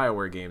these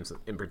BioWare games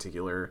in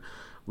particular.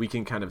 We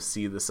can kind of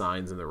see the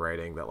signs in the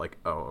writing that, like,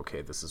 oh,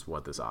 okay, this is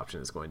what this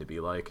option is going to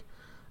be like.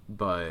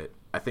 But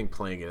I think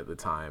playing it at the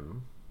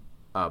time,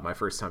 my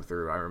first time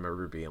through, I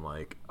remember being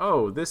like,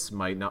 oh, this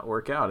might not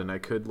work out, and I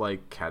could,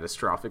 like,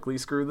 catastrophically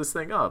screw this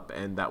thing up,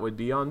 and that would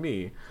be on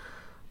me.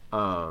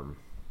 Yeah,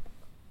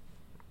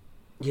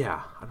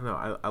 I don't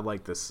know. I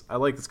like this. I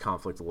like this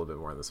conflict a little bit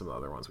more than some of the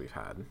other ones we've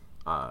had.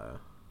 But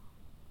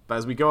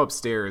as we go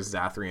upstairs,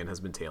 Zathrian has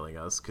been tailing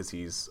us because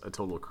he's a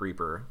total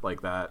creeper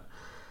like that.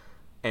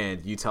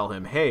 And you tell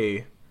him,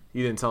 hey,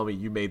 you didn't tell me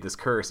you made this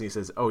curse. And he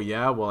says, oh,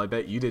 yeah? Well, I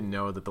bet you didn't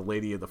know that the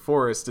Lady of the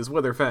Forest is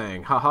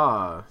Witherfang.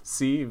 Haha.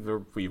 See,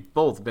 we've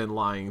both been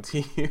lying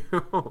to you,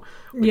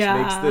 which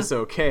makes this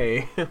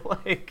okay.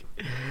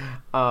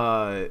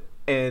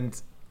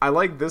 And I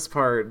like this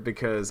part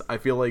because I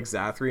feel like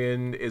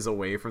Zathrian is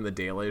away from the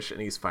Dalish, and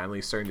he's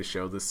finally starting to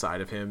show this side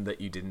of him that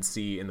you didn't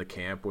see in the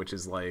camp, which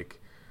is like,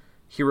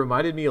 he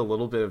reminded me a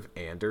little bit of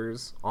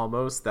Anders,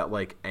 almost, that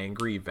like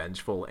angry,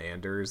 vengeful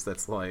Anders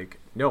that's like,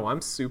 no,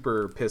 I'm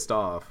super pissed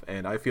off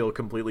and I feel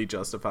completely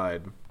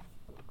justified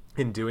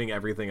in doing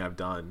everything I've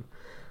done.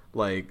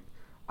 Like,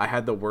 I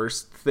had the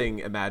worst thing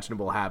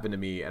imaginable happen to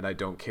me and I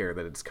don't care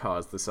that it's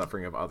caused the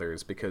suffering of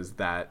others, because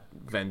that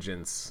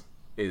vengeance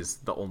is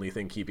the only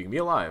thing keeping me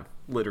alive,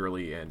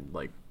 literally and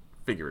like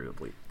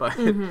figuratively. But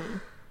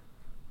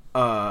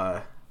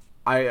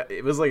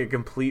it was like a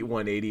complete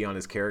 180 on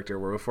his character,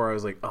 where before I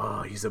was like,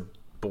 oh, he's a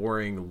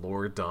boring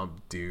lore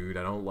dump dude,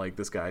 I don't like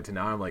this guy, to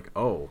now I'm like,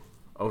 oh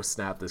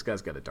snap, this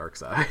guy's got a dark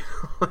side.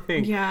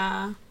 Like,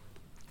 yeah.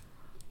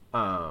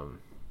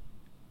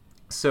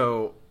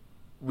 So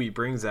we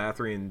bring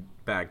Zathrian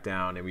back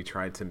down and we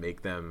tried to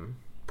make them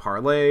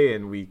parlay,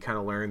 and we kind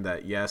of learned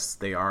that yes,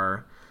 they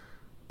are,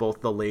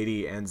 both the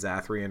lady and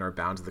Zathrian are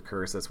bound to the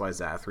curse. That's why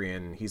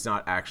Zathrian, he's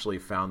not actually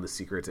found the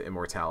secret to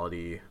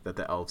immortality that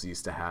the elves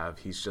used to have.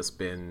 He's just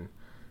been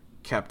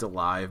kept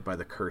alive by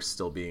the curse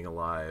still being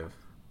alive.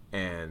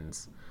 And,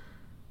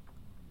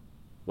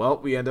 well,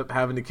 we end up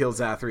having to kill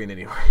Zathrian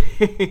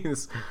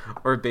anyways.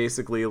 Or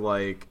basically,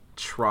 like,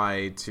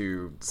 try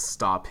to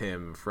stop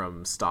him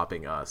from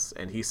stopping us.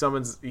 And he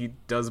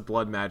does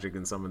blood magic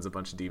and summons a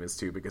bunch of demons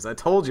too, because I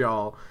told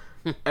y'all,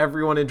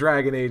 everyone in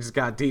Dragon Age has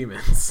got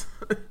demons.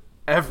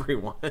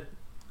 Everyone.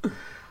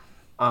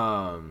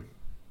 And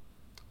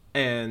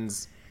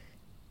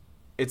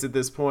it's at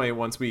this point,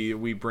 once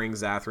we bring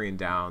Zathrian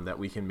down, that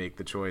we can make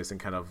the choice and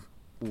kind of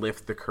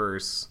lift the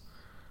curse.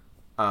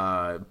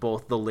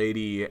 Both the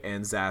lady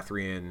and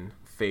Zathrian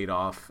fade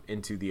off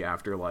into the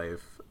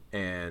afterlife,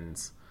 and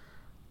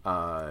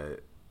all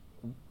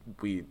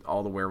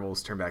the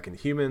werewolves turn back into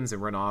humans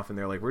and run off, and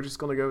they're like, we're just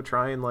gonna go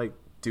try and like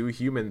do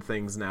human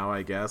things now,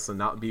 I guess, and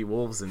not be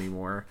wolves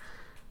anymore.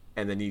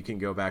 And then you can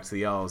go back to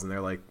the elves, and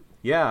they're like,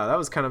 yeah, that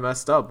was kind of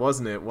messed up,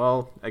 wasn't it?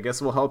 Well, I guess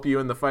we'll help you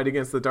in the fight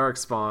against the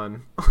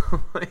Darkspawn.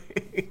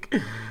 Like,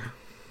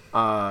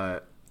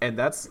 and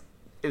that's,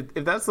 if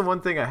that's the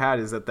one thing I had,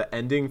 is that the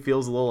ending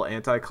feels a little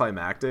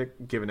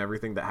anticlimactic given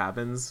everything that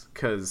happens,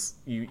 because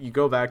you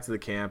go back to the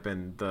camp,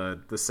 and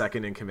the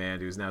second in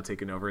command, who's now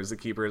taken over as the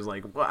keeper, is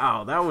like,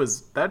 wow,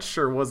 that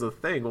sure was a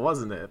thing,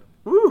 wasn't it?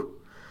 Woo!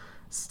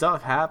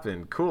 Stuff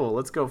happened. Cool,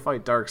 let's go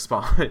fight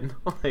Darkspawn.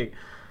 Like,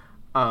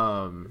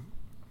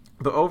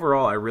 but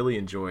overall, I really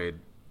enjoyed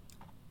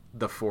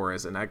the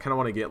forest, and I kind of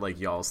want to get like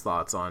y'all's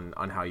thoughts on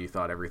how you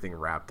thought everything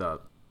wrapped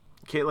up.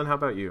 Caitlin, how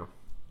about you?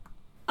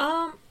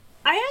 I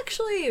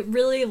actually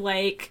really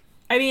like,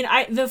 I mean,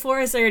 the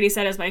forest I already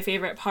said is my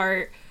favorite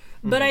part,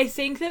 but I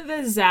think that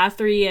the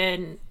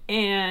Zathrian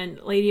and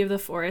Lady of the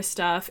Forest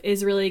stuff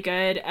is really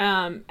good.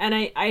 And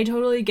I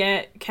totally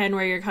get, Ken,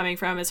 where you're coming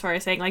from as far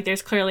as saying, like,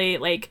 there's clearly,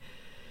 like,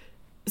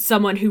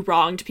 someone who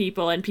wronged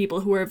people and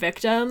people who are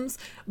victims,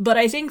 but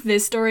I think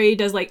this story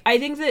does, like, I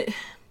think that,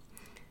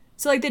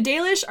 so, like, the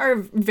Dalish are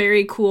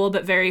very cool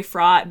but very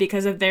fraught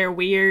because of their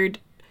weird,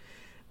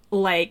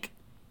 like,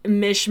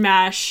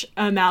 mishmash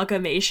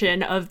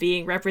amalgamation of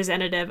being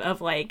representative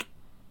of, like,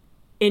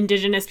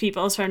 indigenous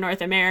peoples from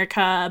North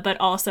America, but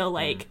also,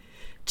 like,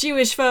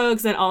 Jewish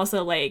folks, and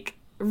also, like,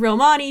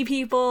 Romani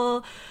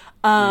people.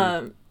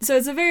 So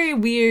it's a very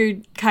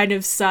weird kind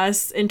of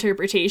sus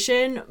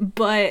interpretation,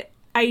 but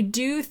I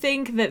do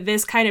think that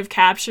this kind of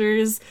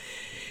captures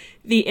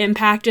the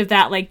impact of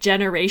that, like,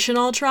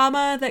 generational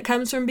trauma that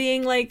comes from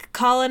being, like,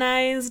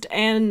 colonized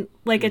and,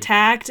 like,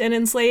 attacked and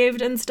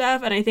enslaved and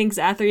stuff, and I think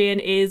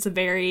Zathrian is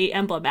very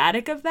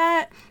emblematic of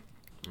that.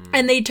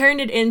 And they turned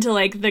it into,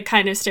 like, the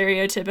kind of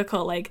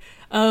stereotypical, like,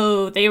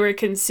 oh, they were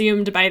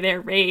consumed by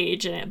their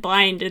rage and it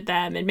blinded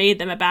them and made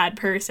them a bad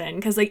person.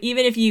 Because, like,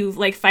 even if you,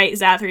 like, fight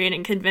Zathrian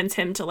and convince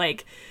him to,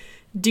 like,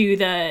 do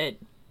the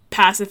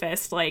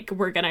pacifist, like,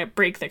 we're gonna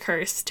break the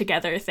curse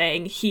together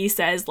thing, he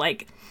says,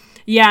 like,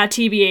 yeah,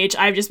 TBH,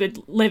 I've just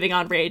been living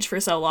on rage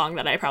for so long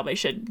that I probably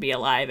shouldn't be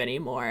alive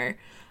anymore.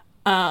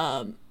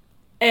 And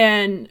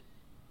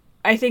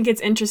I think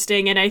it's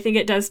interesting, and I think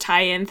it does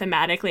tie in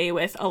thematically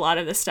with a lot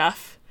of the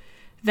stuff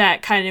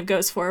that kind of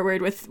goes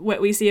forward with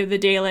what we see of the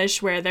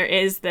Dalish, where there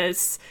is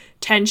this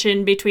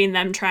tension between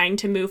them trying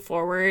to move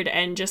forward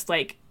and just,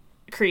 like,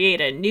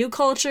 create a new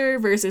culture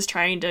versus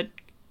trying to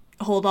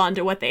hold on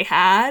to what they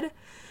had.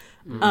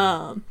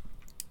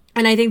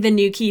 And I think the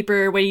new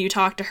keeper, when you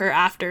talk to her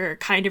after,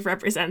 kind of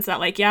represents that,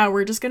 like, yeah,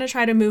 we're just going to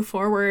try to move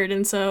forward.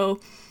 And so,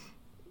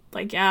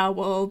 like, yeah,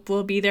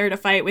 we'll be there to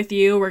fight with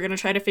you. We're going to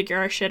try to figure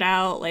our shit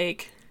out.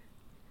 Like,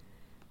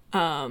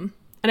 and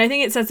I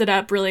think it sets it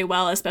up really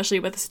well,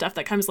 especially with the stuff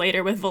that comes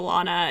later with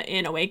Valana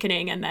in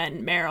Awakening and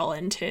then Meryl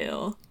in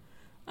 2.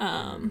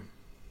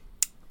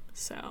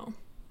 So.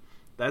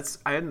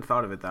 I hadn't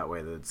thought of it that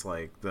way, that it's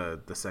like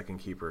the second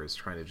keeper is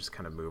trying to just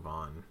kind of move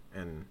on.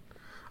 And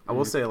I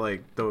will say,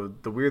 like, the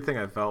weird thing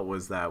I felt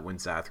was that when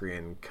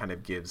Zathrian kind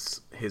of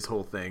gives his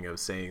whole thing of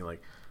saying,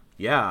 like,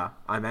 yeah,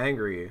 I'm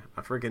angry,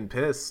 I'm freaking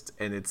pissed,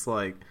 and it's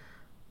like,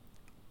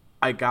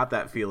 I got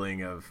that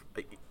feeling of,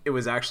 it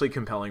was actually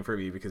compelling for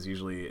me, because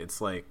usually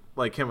it's like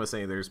Kim was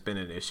saying, there's been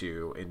an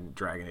issue in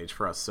Dragon Age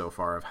for us so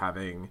far of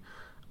having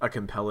a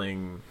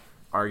compelling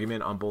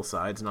argument on both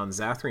sides. And on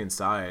Zathrian's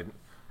side,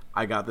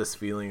 I got this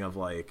feeling of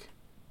like,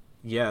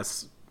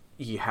 yes,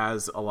 he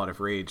has a lot of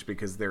rage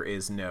because there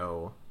is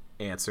no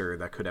answer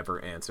that could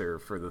ever answer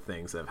for the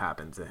things that have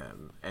happened to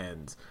him,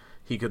 and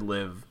he could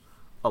live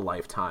a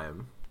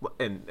lifetime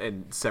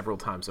and several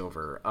times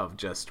over of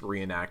just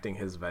reenacting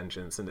his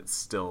vengeance, and it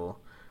still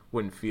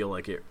wouldn't feel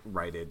like it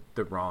righted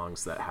the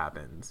wrongs that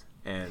happened.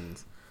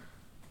 And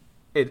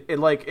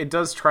it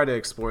does try to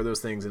explore those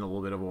things in a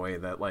little bit of a way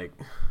that, like,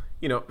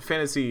 you know,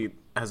 fantasy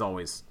has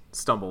always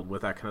stumbled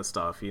with that kind of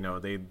stuff. You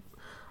know,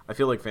 I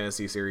feel like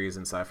fantasy series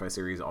and sci-fi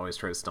series always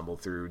try to stumble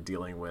through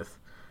dealing with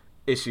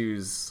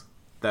issues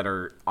that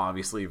are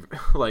obviously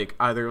like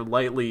either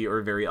lightly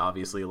or very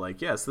obviously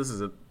like, yes, this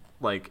is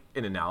like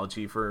an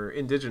analogy for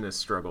indigenous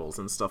struggles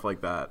and stuff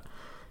like that.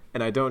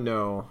 And I don't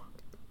know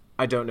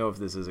if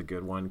this is a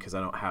good one because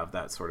I don't have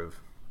that sort of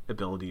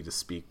ability to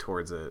speak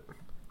towards it.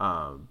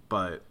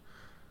 But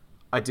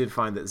I did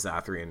find that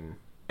Zathrian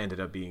ended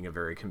up being a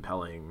very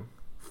compelling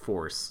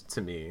force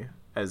to me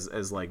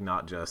as like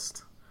not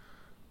just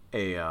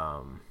a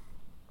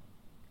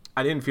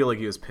I didn't feel like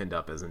he was pinned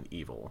up as an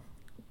evil,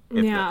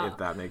 if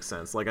that makes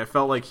sense. Like, I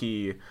felt like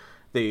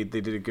they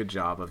did a good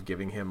job of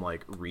giving him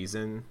like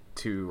reason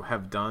to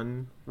have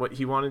done what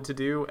he wanted to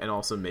do, and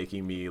also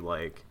making me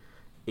like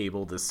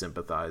able to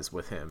sympathize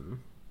with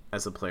him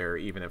as a player,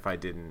 even if I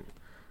didn't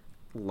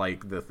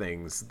like the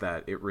things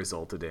that it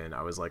resulted in.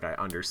 I was like, I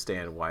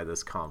understand why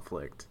this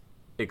conflict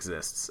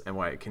exists and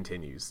why it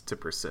continues to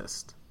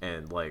persist,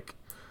 and like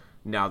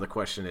now the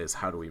question is,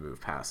 how do we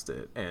move past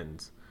it?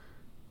 And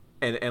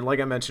like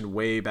I mentioned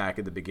way back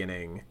at the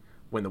beginning,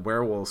 when the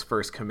werewolves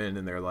first come in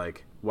and they're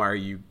like, why are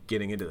you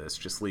getting into this?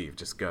 Just leave,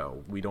 just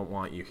go. We don't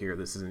want you here.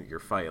 This isn't your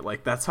fight.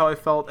 Like, that's how I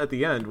felt at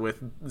the end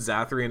with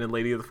Zathrian and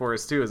Lady of the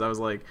Forest too, is I was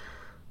like,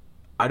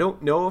 I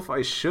don't know if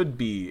I should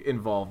be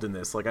involved in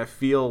this. Like, I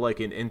feel like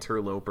an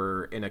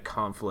interloper in a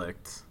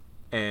conflict,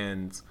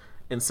 and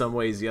in some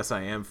ways, yes,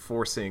 I am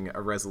forcing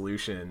a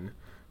resolution,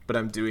 but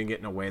I'm doing it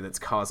in a way that's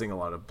causing a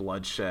lot of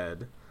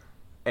bloodshed.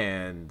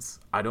 And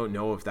I don't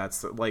know if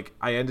that's like,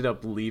 I ended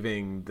up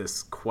leaving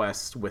this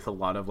quest with a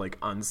lot of like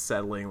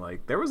unsettling,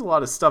 like there was a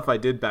lot of stuff I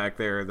did back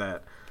there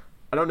that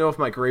I don't know if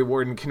my Grey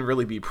Warden can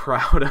really be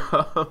proud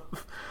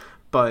of,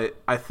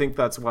 but I think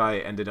that's why I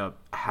ended up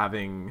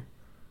having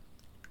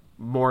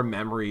more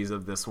memories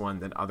of this one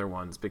than other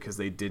ones, because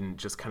they didn't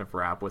just kind of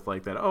wrap with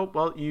like that, oh,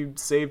 well, you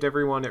saved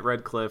everyone at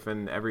Red Cliff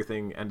and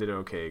everything ended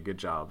okay, good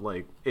job.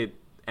 Like, it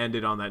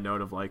ended on that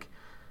note of like,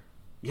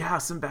 yeah,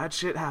 some bad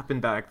shit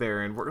happened back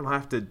there, and we're gonna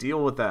have to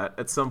deal with that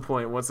at some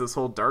point once this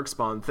whole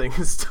Darkspawn thing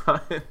is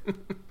done.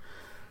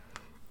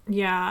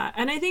 Yeah,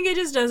 and I think it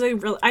just does a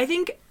real. I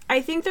think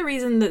the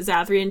reason that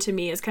Zathrian to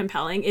me is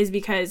compelling is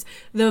because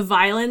the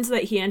violence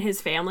that he and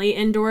his family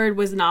endured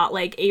was not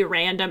like a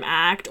random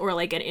act or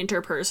like an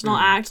interpersonal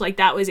act. Like,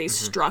 that was a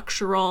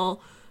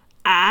structural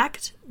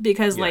act,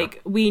 because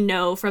like we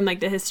know from like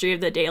the history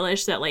of the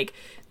Dalish that like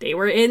they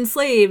were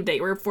enslaved,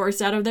 they were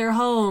forced out of their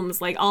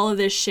homes, like all of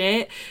this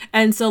shit.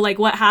 And so like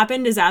what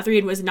happened to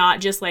Zathrian was not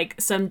just like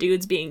some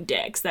dudes being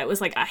dicks. That was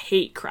like a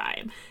hate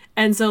crime.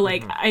 And so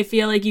like I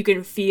feel like you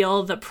can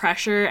feel the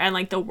pressure and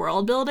like the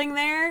world building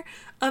there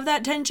of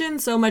that tension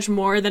so much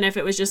more than if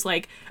it was just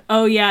like,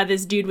 oh yeah,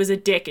 this dude was a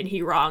dick and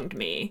he wronged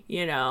me,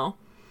 you know?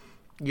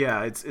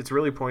 Yeah, it's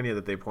really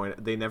poignant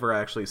that they never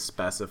actually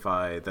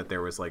specify that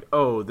there was like,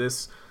 oh,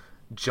 this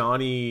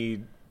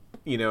Johnny,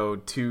 you know,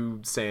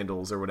 Two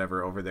Sandals or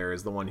whatever over there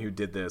is the one who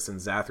did this, and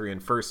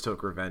Zathrian first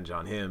took revenge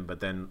on him,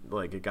 but then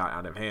like it got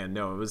out of hand.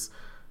 No,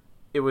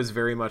 it was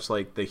very much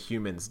like the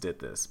humans did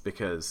this,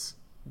 because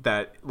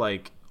that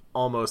like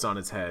almost on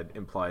its head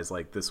implies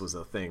like this was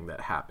a thing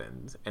that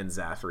happened, and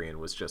Zathrian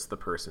was just the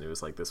person who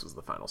was like, this was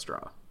the final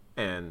straw.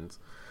 And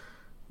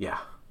yeah,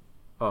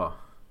 oh,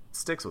 it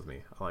sticks with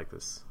me. I like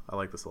this a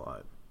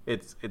lot.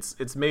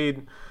 It's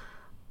made,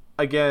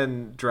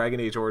 again, Dragon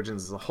Age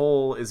Origins as a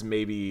whole is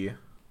maybe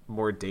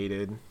more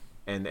dated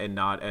and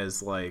not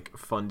as like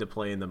fun to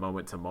play in the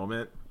moment to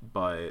moment,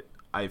 but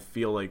I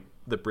feel like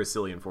the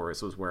Brazilian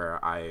Forest was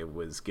where I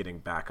was getting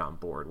back on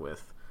board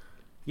with,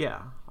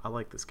 yeah, I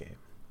like this game.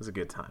 It was a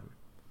good time.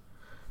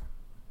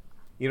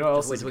 You know what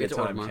else is a good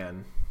time,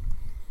 Ken?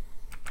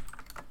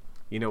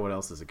 You know what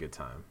else is a good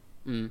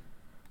time?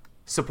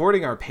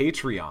 Supporting our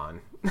Patreon.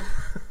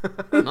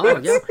 Oh,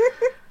 yeah.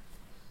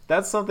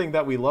 That's something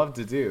that we love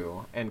to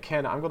do. And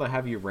Ken, I'm going to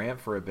have you rant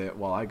for a bit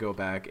while I go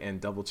back and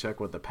double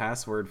check what the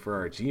password for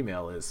our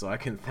Gmail is so I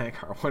can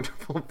thank our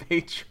wonderful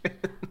patrons.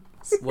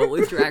 Well, at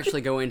least you're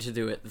actually going to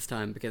do it this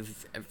time,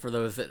 because for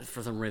those that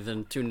for some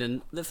reason tuned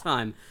in this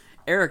time,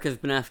 Eric has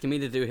been asking me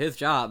to do his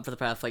job for the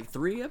past like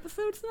 3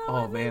 episodes now.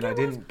 Oh man, I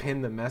didn't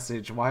pin the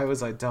message. Why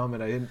was I dumb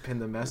and I didn't pin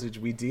the message?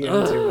 We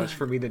DM'd too much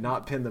for me to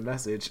not pin the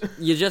message.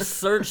 You just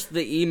search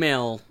the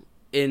email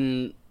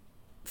in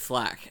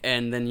Slack,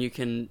 and then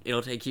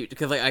it'll take you,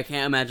 because like I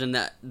can't imagine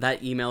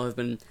that email has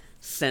been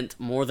sent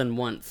more than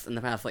once in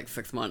the past like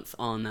 6 months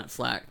on that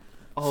Slack.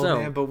 Oh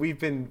man, but we've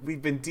been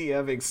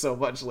DMing so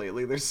much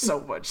lately. There's so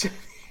much in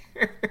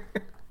here.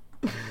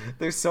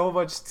 There's so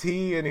much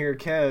tea in here,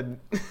 Ken.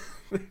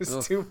 There's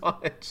Ugh. too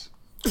much.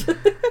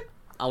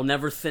 I'll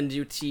never send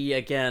you tea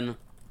again.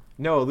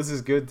 No, this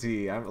is good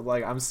tea.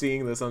 I'm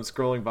seeing this, I'm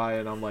scrolling by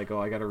it, and I'm like,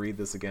 oh, I gotta read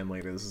this again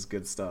later. This is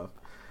good stuff.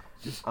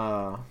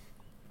 Well,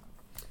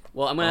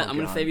 I'm Oh,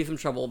 gonna God. save you some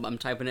trouble. I'm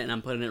typing it and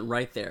I'm putting it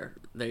right there.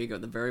 There you go,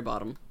 the very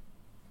bottom.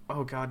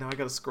 Oh god, now I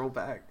gotta scroll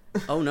back.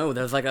 Oh no,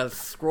 there's like a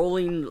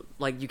scrolling,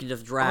 like you can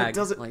just drag.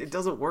 It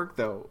doesn't work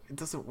though. It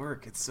doesn't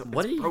work. It's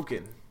What it's are you-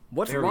 broken.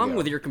 What's There we wrong go.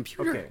 with your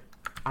computer? Okay,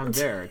 I'm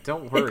there.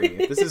 Don't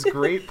worry. This is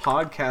great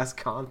podcast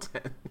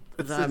content.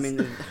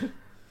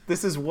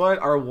 This is what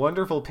our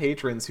wonderful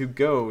patrons who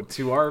go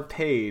to our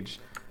page,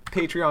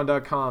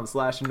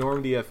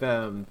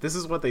 patreon.com/normdfm, this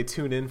is what they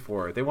tune in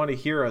for. They want to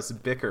hear us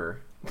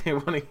bicker. They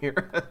want to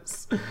hear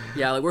us.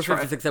 Yeah, like we're Try-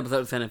 56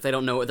 episodes in. If they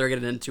don't know what they're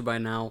getting into by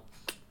now,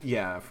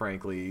 Yeah,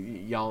 frankly,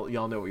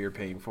 y'all know what you're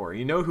paying for.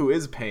 You know who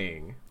is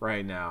paying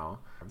right now?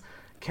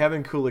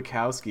 Kevin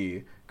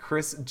Kulikowski,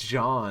 Chris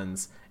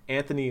Johns,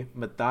 Anthony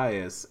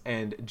Matthias,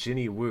 and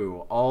Ginny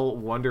Wu, all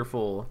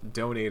wonderful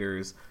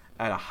donators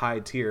at a high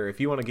tier. If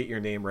you want to get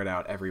your name read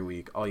out every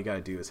week, all you got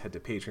to do is head to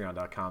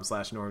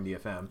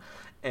patreon.com/normdfm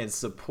and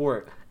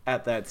support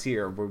at that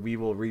tier where we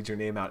will read your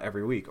name out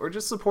every week, or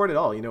just support it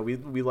all. You know,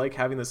 we like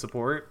having the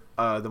support.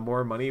 The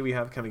more money we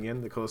have coming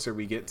in, the closer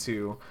we get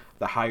to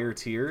the higher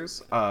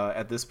tiers.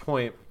 At this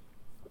point,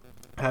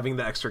 having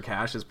the extra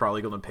cash is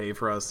probably going to pay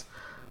for us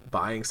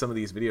buying some of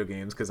these video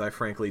games, because I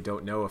frankly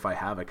don't know if I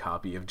have a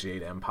copy of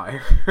Jade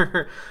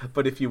Empire.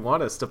 But if you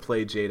want us to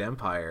play Jade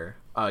Empire,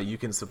 you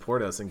can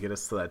support us and get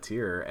us to that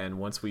tier, and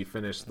once we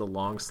finish the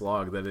long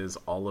slog that is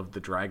all of the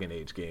Dragon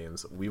Age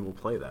games, we will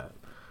play that.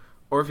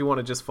 Or if you want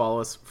to just follow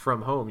us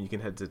from home, you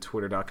can head to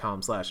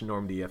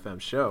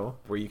twitter.com/normdfmshow,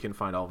 where you can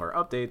find all of our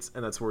updates,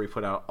 and that's where we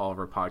put out all of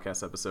our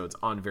podcast episodes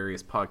on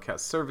various podcast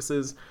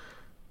services.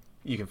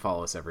 You can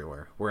follow us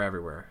everywhere. We're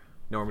everywhere.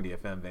 Normandy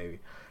FM,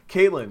 baby.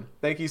 Caitlin,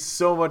 thank you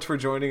so much for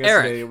joining us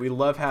Eric. today. We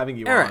love having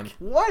you Eric. on.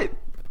 What?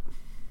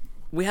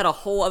 we had a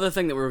whole other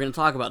thing that we were going to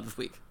talk about this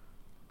week.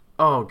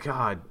 Oh,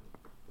 God.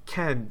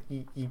 Ken,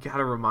 you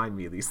gotta remind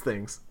me of these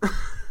things.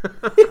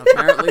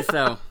 Apparently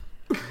so.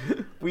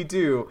 We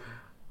do.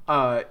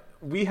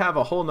 We have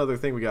a whole nother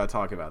thing we gotta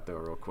talk about, though,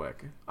 real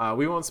quick.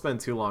 We won't spend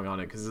too long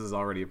on it, because this is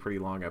already a pretty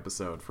long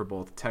episode for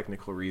both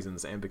technical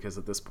reasons and because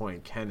at this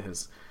point Ken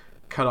has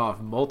cut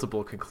off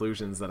multiple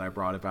conclusions that I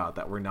brought about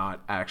that were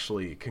not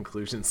actually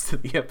conclusions to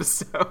the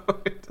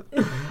episode.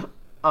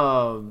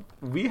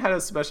 We had a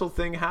special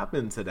thing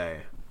happen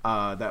today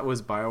that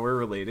was BioWare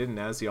related, and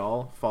as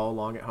y'all follow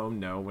along at home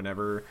know,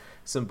 whenever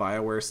some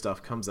BioWare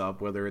stuff comes up,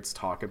 whether it's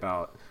talk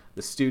about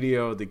the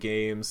studio, the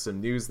games,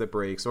 some news that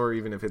breaks, or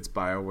even if it's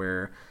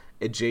BioWare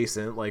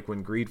adjacent, like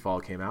when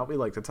Greedfall came out, we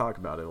like to talk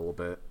about it a little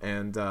bit.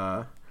 And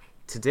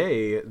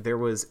today there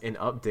was an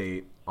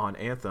update on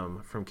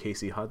Anthem from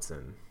Casey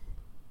Hudson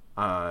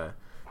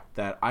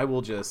that I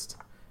will just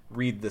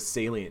read the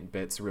salient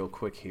bits real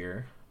quick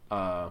here.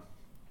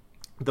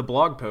 The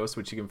blog post,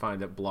 which you can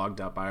find at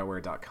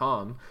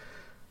blog.bioware.com,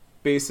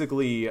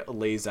 basically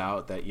lays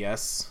out that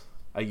yes,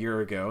 a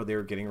year ago they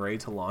were getting ready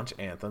to launch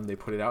Anthem. They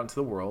put it out into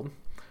the world.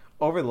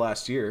 Over the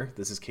last year,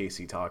 this is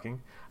Casey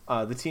talking,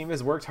 the team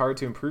has worked hard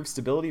to improve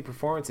stability,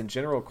 performance, and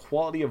general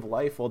quality of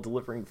life while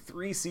delivering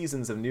 3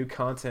 seasons of new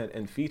content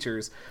and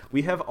features.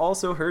 We have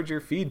also heard your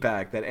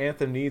feedback that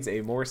Anthem needs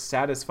a more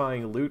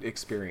satisfying loot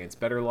experience,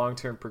 better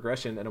long-term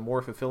progression, and a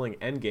more fulfilling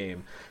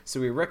endgame. So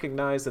we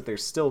recognize that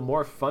there's still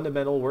more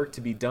fundamental work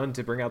to be done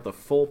to bring out the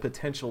full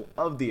potential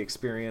of the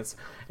experience,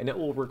 and it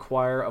will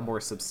require a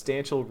more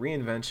substantial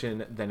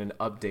reinvention than an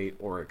update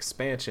or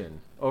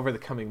expansion. Over the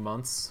coming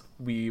months,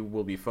 we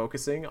will be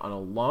focusing on a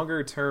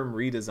longer-term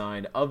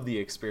redesign of the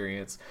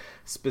experience,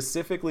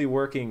 specifically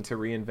working to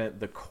reinvent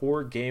the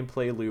core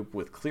gameplay loop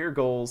with clear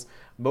goals,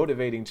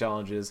 motivating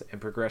challenges, and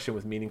progression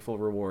with meaningful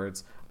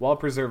rewards, while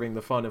preserving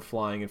the fun of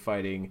flying and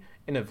fighting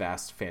in a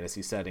vast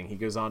fantasy setting. He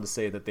goes on to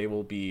say that they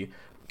will be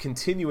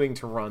continuing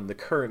to run the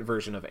current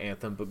version of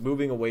Anthem, but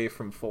moving away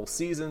from full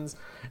seasons.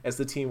 As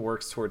the team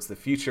works towards the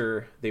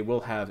future, they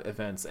will have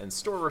events and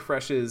store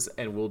refreshes,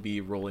 and will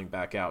be rolling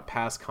back out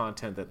past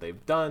content that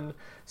they've done,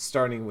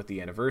 starting with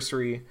the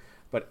anniversary.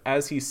 But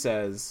as he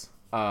says,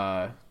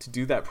 to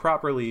do that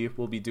properly,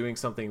 we'll be doing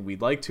something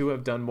we'd like to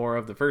have done more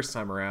of the first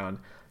time around,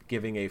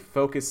 giving a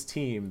focused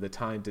team the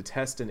time to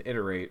test and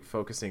iterate,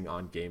 focusing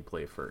on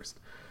gameplay first.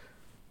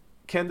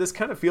 Ken, this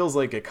kind of feels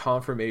like a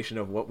confirmation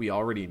of what we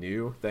already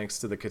knew, thanks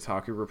to the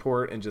Kotaku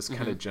report and just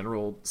kind of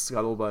general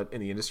scuttlebutt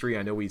in the industry.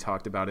 I know we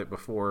talked about it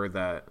before,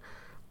 that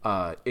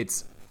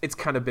it's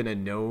kind of been a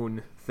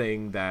known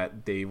thing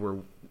that they were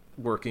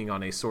working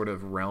on a sort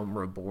of Realm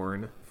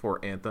Reborn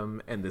for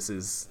Anthem, and this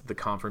is the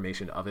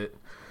confirmation of it.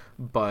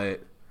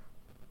 But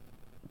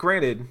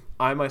granted,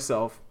 I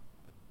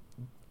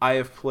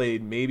have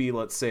played maybe,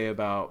 let's say,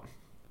 about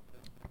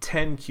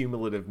 10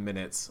 cumulative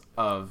minutes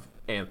of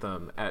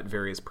Anthem at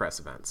various press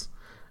events,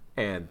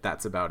 and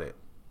that's about it.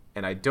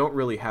 And I don't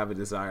really have a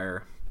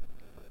desire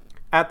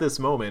at this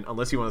moment,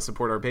 unless you want to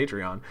support our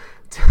Patreon,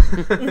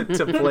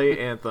 to play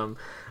Anthem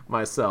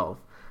myself.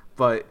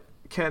 But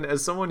Ken,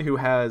 as someone who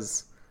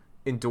has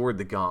endured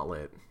the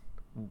gauntlet,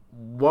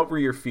 what were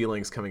your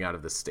feelings coming out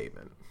of this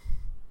statement?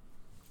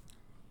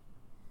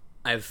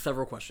 I have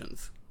several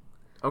questions.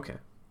 Okay.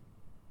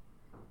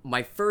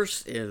 My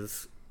first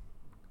is,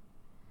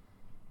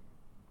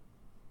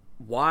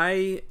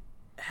 why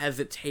has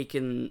it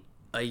taken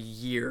a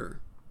year,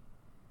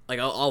 like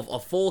a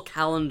full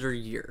calendar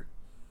year,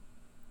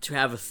 to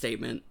have a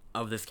statement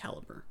of this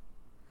caliber?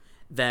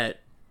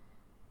 That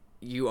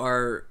you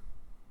are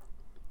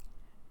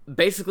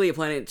basically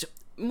planning to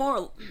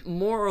more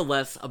or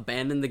less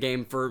abandon the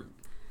game for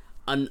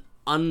an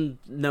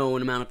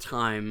unknown amount of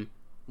time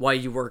while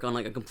you work on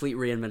like a complete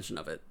reinvention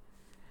of it.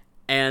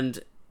 And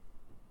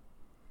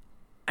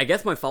I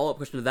guess my follow-up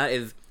question to that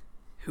is,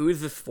 who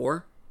is this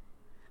for?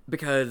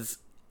 Because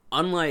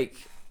unlike,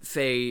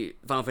 say,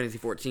 Final Fantasy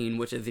XIV,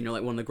 which is,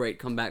 like one of the great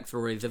comeback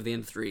stories of the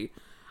industry,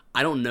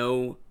 I don't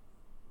know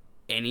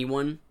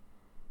anyone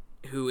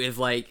who is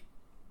like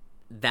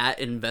that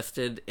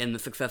invested in the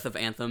success of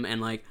Anthem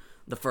and like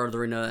the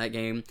furthering of that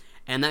game.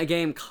 And that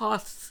game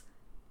costs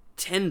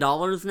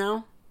 $10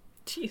 now.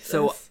 Jesus.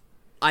 So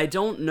I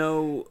don't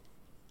know,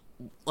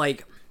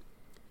 like,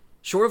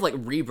 short of like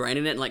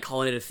rebranding it and like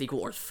calling it a sequel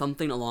or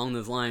something along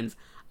those lines,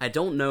 I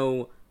don't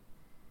know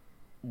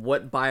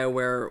what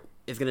BioWare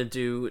is going to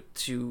do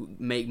to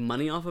make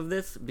money off of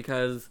this,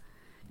 because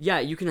yeah,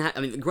 you can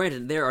I mean,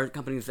 granted, there are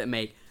companies that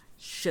make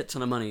shit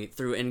ton of money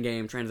through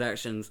in-game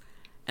transactions,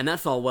 and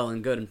that's all well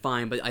and good and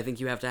fine, but I think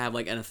you have to have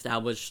like an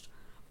established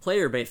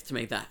player base to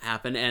make that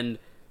happen. And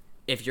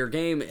if your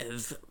game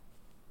is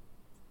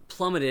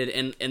plummeted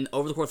and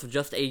over the course of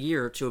just a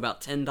year to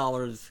about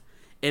 $10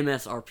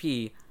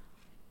 MSRP,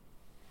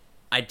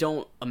 I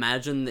don't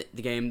imagine that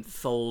the game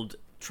sold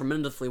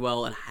tremendously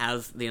well and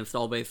has the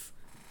install base,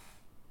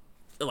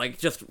 like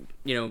just,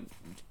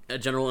 a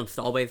general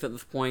install base at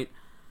this point.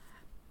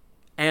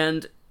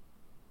 And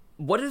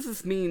what does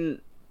this mean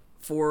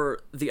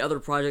for the other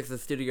projects the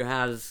studio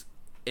has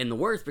in the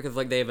works? Because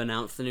like they've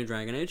announced the new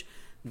Dragon Age.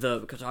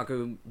 The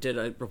Kotaku did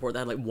a report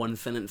that had like one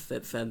sentence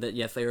that said that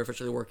yes, they are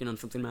officially working on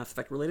something Mass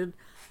Effect related.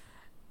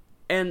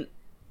 And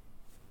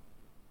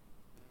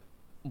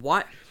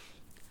why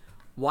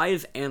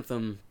is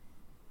Anthem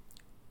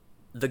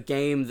the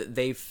game that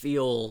they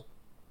feel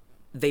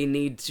they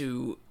need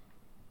to,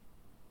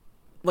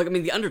 like, I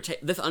mean,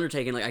 this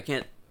undertaking, like, I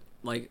can't,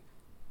 like,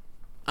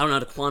 I don't know how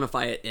to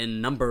quantify it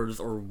in numbers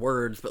or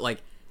words, but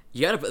like,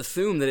 you gotta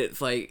assume that it's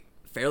like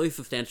fairly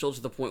substantial to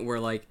the point where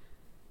like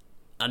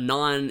a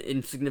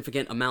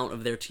non-insignificant amount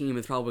of their team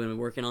is probably going to be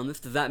working on this.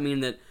 Does that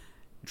mean that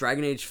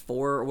Dragon Age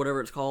 4, or whatever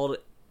it's called,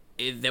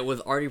 that was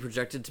already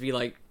projected to be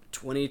like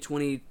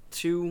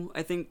 2022,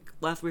 I think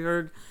last we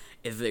heard,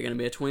 is it going to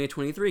be a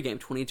 2023 game,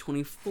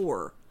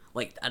 2024?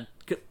 Like,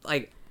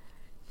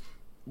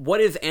 what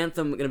is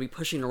Anthem going to be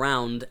pushing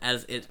around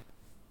as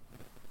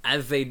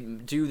they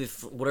do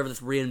this, whatever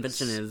this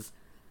reinvention is?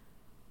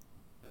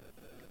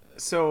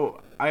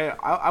 So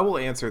I will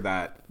answer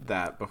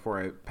that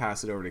before I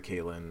pass it over to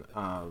Caitlin.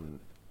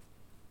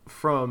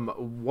 From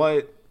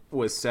what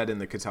was said in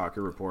the Kotaku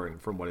report and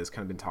from what has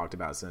kind of been talked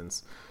about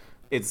since,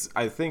 it's,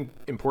 I think,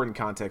 important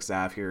context to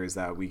have here is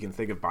that we can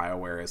think of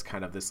BioWare as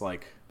kind of this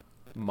like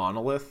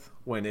monolith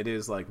when it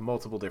is like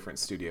multiple different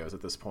studios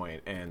at this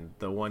point, and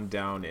the one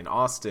down in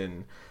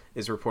Austin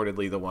is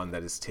reportedly the one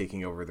that is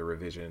taking over the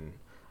revision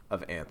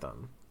of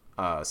Anthem.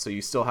 So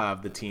you still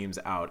have the teams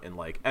out in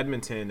like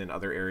Edmonton and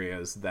other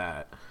areas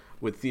that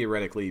would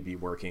theoretically be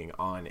working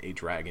on a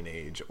Dragon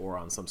Age or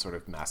on some sort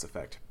of Mass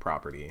Effect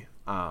property.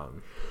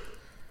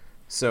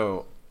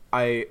 So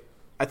I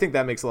think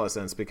that makes a lot of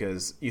sense,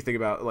 because you think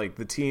about like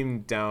the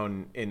team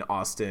down in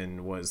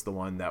Austin was the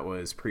one that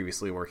was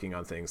previously working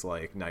on things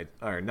like not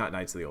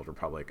Knights of the Old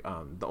Republic,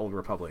 the Old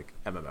Republic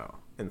MMO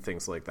and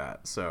things like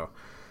that. So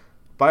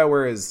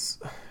BioWare is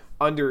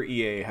under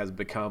EA has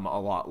become a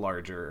lot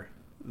larger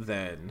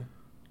than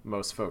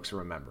most folks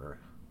remember,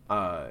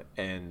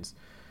 and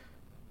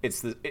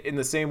it's in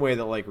the same way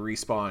that like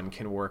Respawn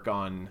can work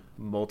on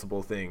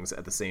multiple things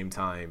at the same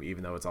time,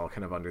 even though it's all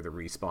kind of under the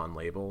Respawn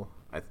label.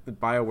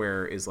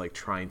 BioWare is like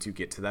trying to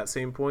get to that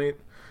same point,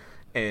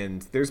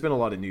 and there's been a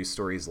lot of news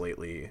stories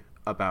lately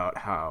about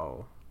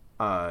how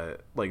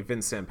like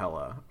Vince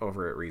Zampella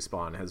over at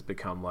Respawn has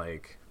become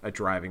like a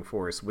driving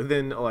force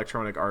within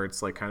Electronic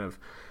Arts, like kind of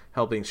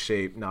helping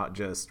shape not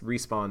just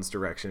Respawn's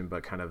direction,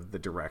 but kind of the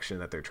direction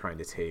that they're trying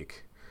to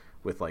take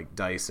with like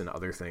DICE and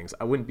other things.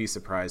 I wouldn't be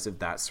surprised if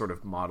that sort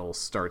of model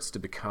starts to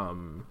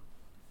become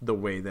the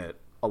way that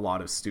a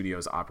lot of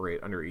studios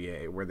operate under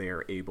EA, where they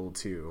are able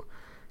to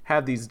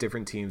have these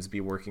different teams be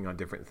working on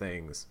different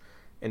things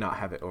and not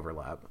have it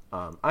overlap.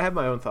 I have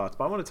my own thoughts,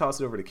 but I want to toss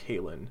it over to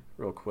Caitlin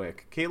real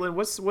quick. Caitlin,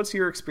 what's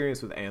your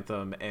experience with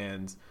Anthem,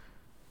 and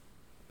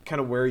kind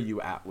of where are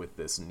you at with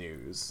this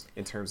news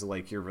in terms of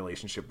like your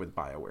relationship with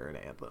BioWare and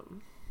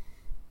Anthem?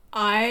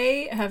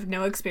 I have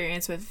no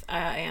experience with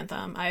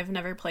Anthem. I've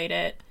never played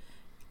it.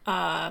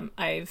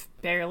 I've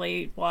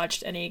barely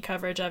watched any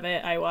coverage of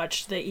it. I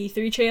watched the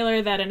E3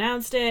 trailer that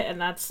announced it, and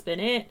that's been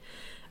it.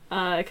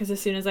 because as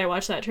soon as I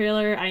watched that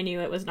trailer, I knew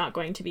it was not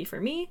going to be for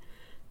me.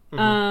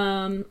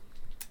 And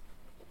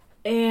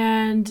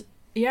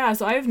yeah,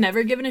 so I've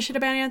never given a shit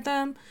about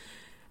Anthem.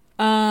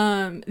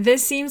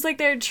 This seems like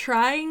they're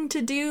trying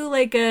to do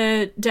like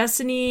a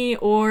Destiny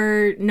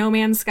or No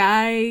Man's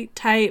Sky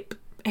type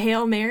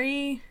Hail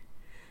Mary.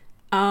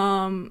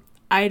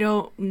 I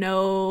don't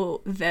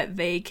know that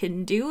they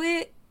can do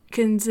it,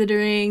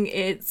 considering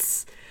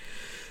it's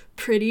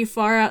pretty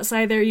far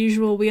outside their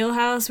usual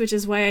wheelhouse, which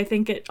is why I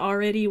think it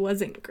already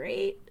wasn't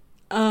great.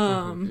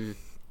 But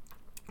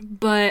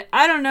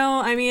I don't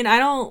know. I mean, I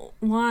don't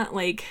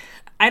like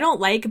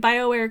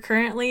BioWare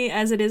currently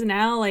as it is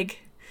now. Like,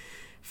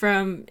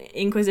 from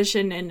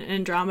Inquisition and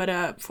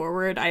Andromeda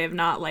forward, I have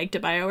not liked a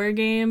BioWare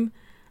game.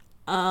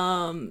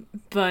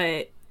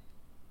 But,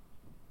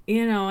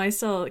 you know, I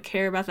still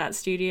care about that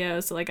studio,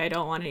 so, like, I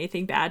don't want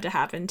anything bad to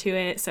happen to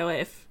it. So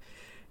if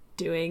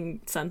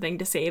doing something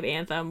to save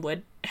Anthem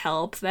would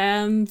help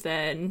them,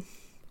 then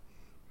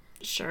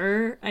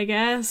sure, I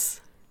guess.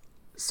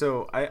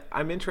 So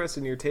I'm interested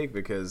in your take,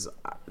 because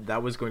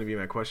that was going to be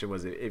my question,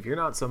 was if you're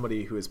not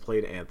somebody who has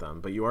played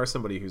Anthem, but you are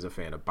somebody who's a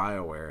fan of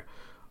BioWare,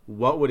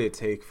 what would it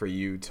take for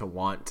you to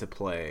want to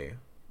play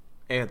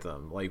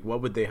Anthem? Like,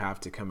 what would they have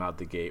to come out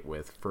the gate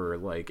with for,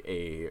 like,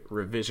 a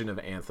revision of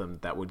Anthem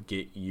that would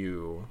get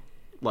you,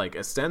 like,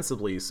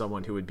 ostensibly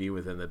someone who would be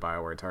within the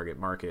BioWare target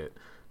market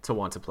to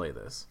want to play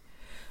this?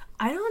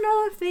 I don't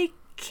know if they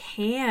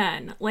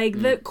can.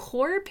 Like, the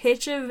core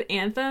pitch of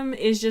Anthem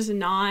is just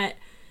not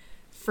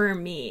for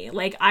me.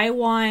 Like, I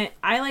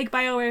like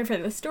BioWare for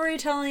the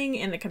storytelling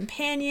and the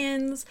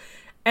companions,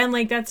 and,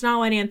 like, that's not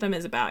what Anthem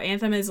is about.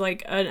 Anthem is,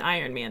 like, an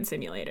Iron Man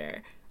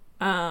simulator.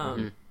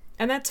 And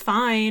that's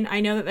fine.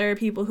 I know that there are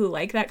people who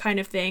like that kind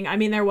of thing. I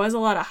mean, there was a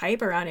lot of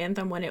hype around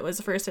Anthem when it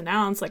was first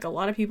announced. Like, a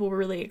lot of people were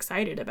really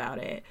excited about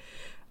it.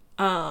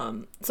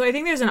 So I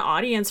think there's an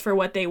audience for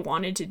what they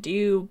wanted to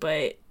do,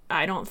 but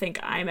I don't think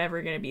I'm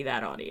ever going to be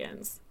that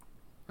audience.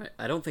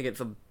 I don't think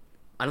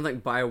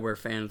BioWare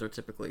fans are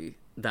typically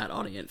that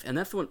audience. And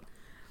that's what...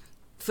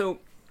 So,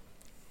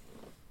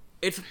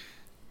 it's...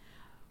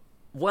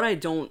 What I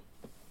don't...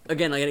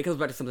 Again, like, it comes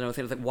back to something I was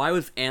saying. It's like, why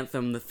was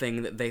Anthem the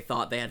thing that they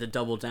thought they had to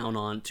double down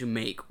on to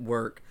make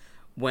work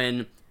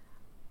when...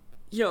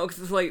 You know,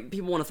 because it's like,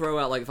 people want to throw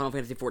out, like, Final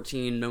Fantasy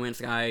XIV, No Man's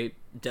Sky,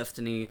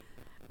 Destiny,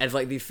 as,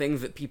 like, these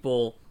things that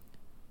people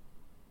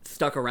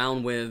stuck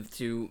around with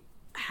to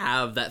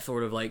have that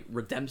sort of, like,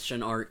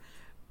 redemption arc.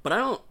 But I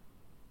don't...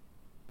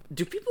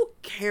 Do people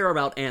care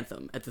about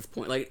Anthem at this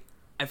point? Like,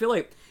 I feel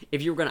like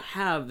if you were going to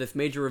have this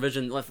major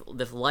revision,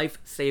 this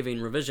life-saving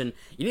revision,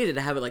 you needed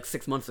to have it, like,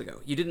 6 months ago.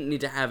 You didn't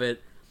need to have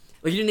it...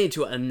 Like, you didn't need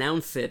to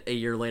announce it a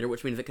year later,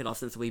 which means it could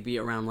ostensibly be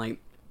around, like,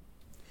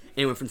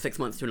 anywhere from 6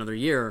 months to another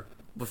year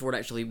before it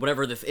actually,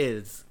 whatever this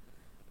is,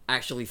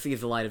 actually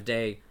sees the light of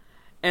day.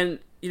 And,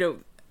 you know,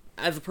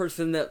 as a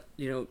person that,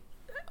 you know,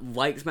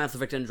 likes Mass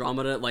Effect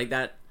Andromeda, like,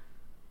 that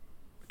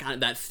kind of,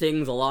 that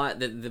stings a lot.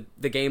 That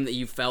the game that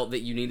you felt that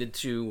you needed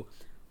to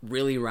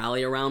really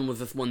rally around was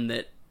this one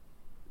that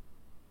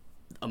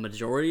a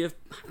majority of,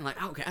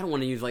 like, okay, I don't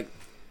want to use, like,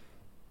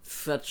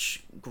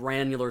 such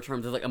granular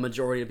terms as, like, a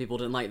majority of people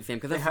didn't like the game,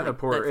 because it had a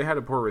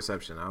poor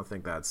reception. I don't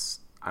think that's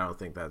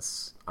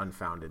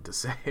unfounded to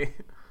say.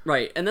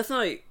 Right, and that's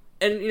not,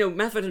 and, you know,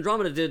 Mass Effect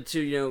Andromeda did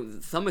to, you know,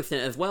 some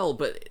extent as well,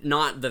 but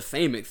not the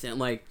same extent.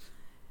 Like,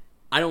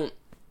 I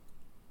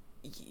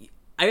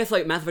guess,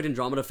 like, Mass Effect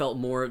Andromeda felt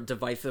more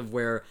divisive,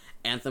 where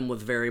Anthem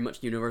was very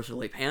much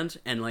universally panned,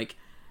 and, like,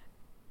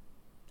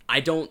 I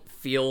don't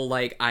feel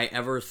like I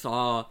ever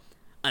saw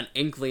an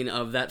inkling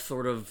of that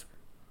sort of,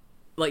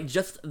 like,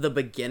 just the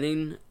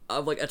beginning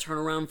of, like, a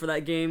turnaround for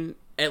that game,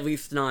 at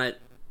least not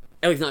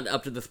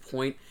up to this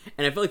point.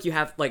 And I feel like you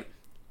have, like,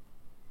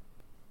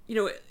 you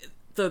know,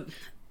 the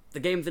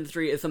games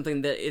industry is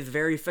something that is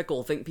very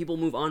fickle. People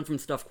move on from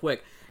stuff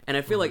quick, and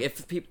I feel like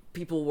if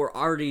people were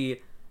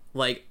already,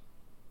 like,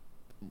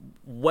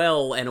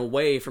 well and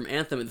away from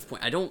Anthem at this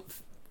point, I don't,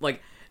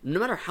 like,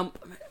 no matter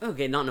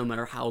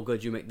how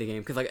good you make the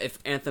game, because, like, if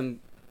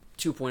Anthem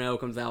 2.0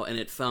 comes out and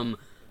it's some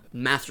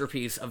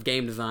masterpiece of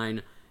game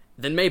design,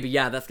 then maybe,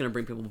 yeah, that's going to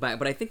bring people back.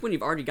 But I think when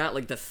you've already got,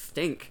 like, the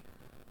stink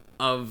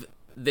of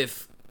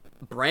this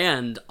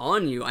brand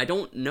on you, I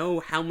don't know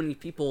how many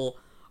people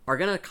are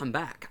going to come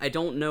back. I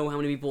don't know how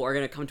many people are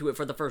going to come to it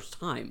for the first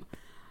time.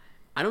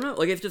 I don't know.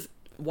 Like, it's just,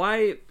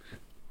 why...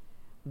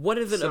 What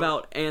is it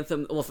about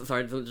Anthem... Well,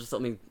 sorry, just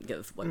let me get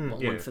this, like,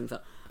 one sentence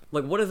out.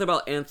 Like, what is it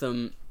about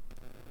Anthem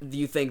do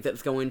you think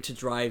that's going to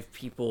drive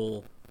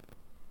people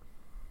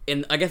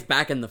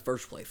back in the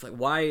first place? Like,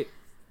 why...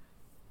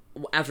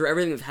 After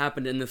everything that's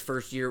happened in this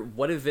first year,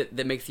 what is it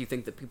that makes you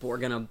think that people are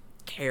going to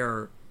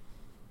care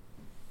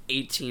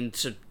 18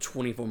 to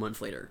 24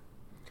 months later?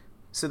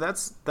 So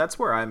that's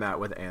where I'm at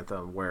with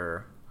Anthem,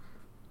 where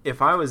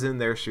if I was in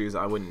their shoes,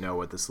 I wouldn't know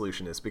what the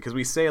solution is, because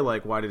we say,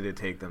 like, why did it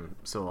take them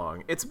so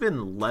long? It's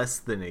been less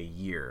than a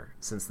year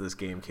since this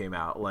game came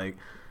out. Like,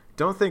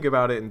 don't think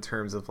about it in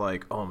terms of,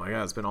 like, oh my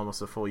god, it's been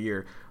almost a full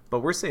year. But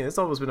we're saying it's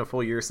almost been a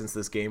full year since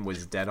this game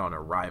was dead on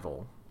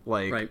arrival.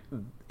 Like Right.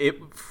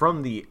 it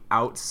from the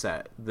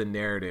outset, the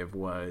narrative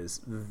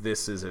was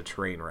this is a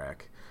train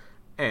wreck,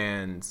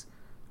 and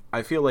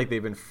I feel like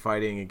they've been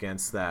fighting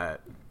against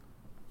that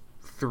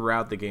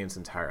throughout the game's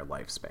entire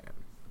lifespan.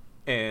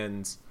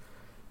 And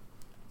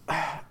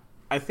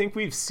I think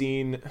we've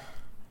seen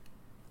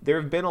there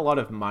have been a lot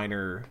of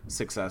minor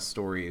success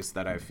stories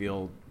that I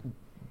feel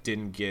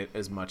didn't get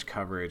as much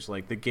coverage.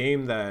 Like the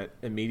game that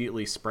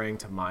immediately sprang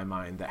to my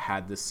mind that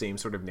had the same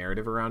sort of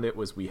narrative around it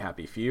was We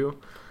Happy Few.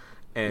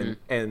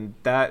 And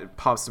that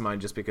pops to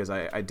mind just because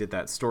I did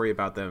that story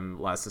about them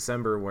last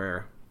December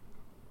where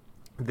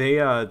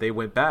they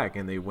went back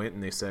and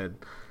they said,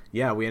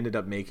 yeah, we ended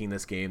up making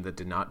this game that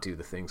did not do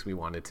the things we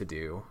wanted to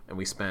do, and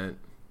we spent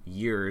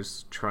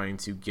years trying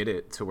to get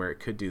it to where it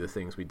could do the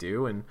things we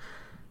do. And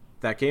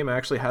that game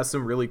actually has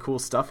some really cool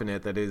stuff in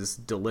it that is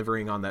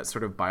delivering on that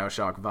sort of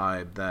BioShock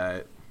vibe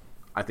that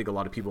I think a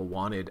lot of people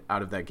wanted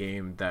out of that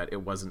game that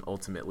it wasn't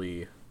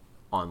ultimately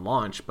on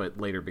launch, but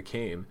later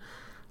became.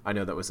 I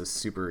know that was a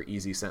super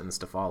easy sentence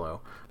to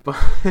follow, but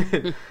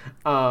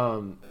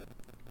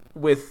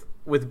with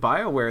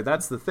BioWare,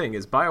 that's the thing,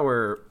 is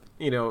BioWare,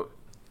 you know,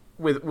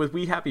 with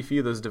We Happy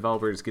Few, those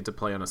developers get to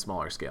play on a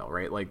smaller scale,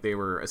 right? Like they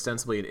were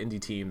ostensibly an indie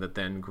team that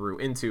then grew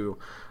into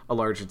a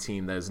larger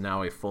team that is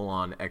now a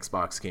full-on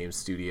Xbox game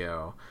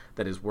studio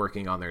that is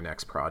working on their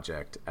next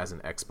project as an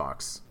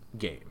Xbox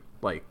game.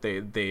 Like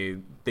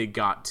they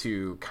got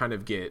to kind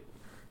of get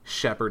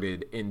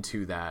shepherded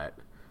into that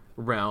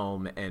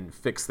realm and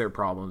fix their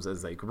problems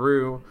as they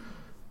grew.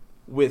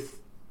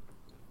 With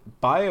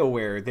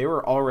BioWare, they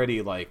were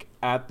already like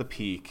at the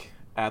peak,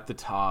 at the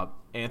top.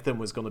 Anthem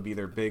was going to be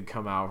their big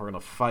come out. We're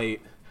going to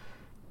fight.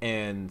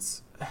 And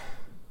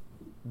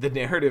the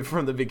narrative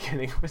from the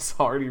beginning was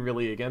already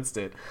really against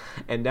it.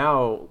 And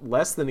now,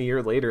 less than a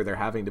year later, they're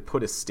having to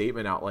put a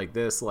statement out like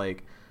this.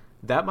 Like,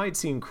 that might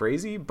seem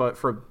crazy, but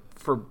for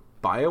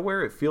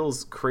BioWare, it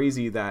feels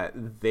crazy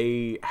that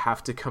they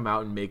have to come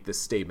out and make this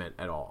statement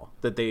at all.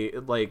 That they,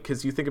 like,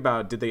 because you think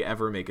about, did they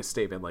ever make a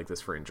statement like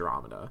this for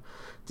Andromeda?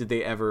 Did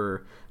they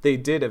ever, they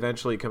did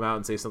eventually come out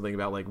and say something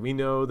about, like, we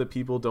know that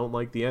people don't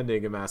like the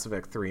ending of Mass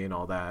Effect 3 and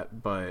all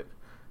that, but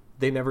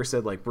they never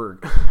said, like, we're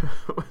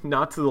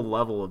not to the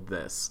level of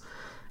this.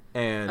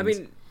 And I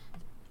mean,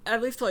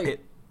 at least, like,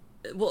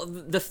 well,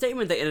 the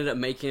statement they ended up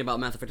making about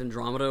Mass Effect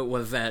Andromeda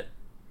was that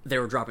they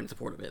were dropping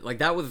support of it. Like,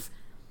 that was,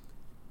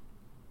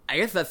 I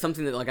guess that's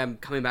something that, like, I'm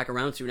coming back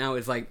around to now,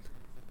 is, like,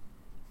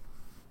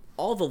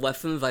 all the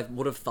lessons I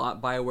would have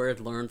thought BioWare had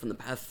learned from the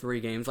past 3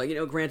 games. Like, you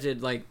know,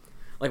 granted, like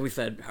we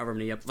said, however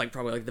many, like,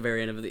 probably, like, the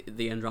very end of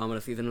the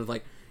Andromeda season was,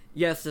 like,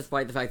 yes,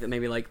 despite the fact that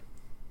maybe, like,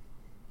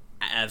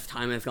 as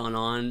time has gone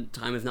on,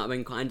 time has not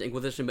been kind to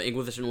Inquisition, but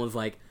Inquisition was,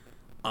 like,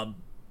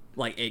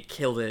 it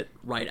killed it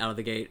right out of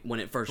the gate when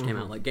it first came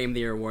out. Like, Game of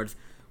the Year Awards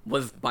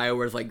was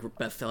BioWare's, like,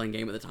 best-selling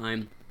game at the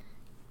time.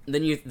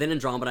 Then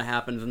Andromeda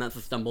happens, and that's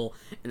a stumble,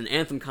 and then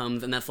Anthem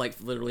comes, and that's, like,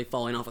 literally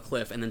falling off a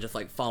cliff, and then just,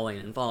 like, falling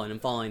and falling and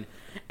falling.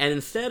 And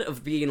instead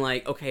of being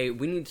like, okay,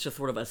 we need to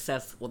sort of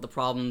assess what the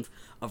problems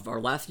of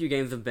our last few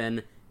games have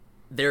been,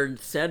 they're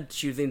instead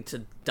choosing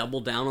to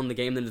double down on the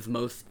game that is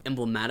most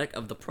emblematic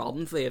of the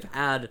problems they have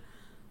had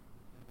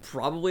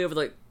probably over,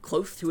 like,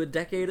 close to a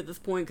decade at this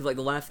point, because, like,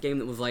 the last game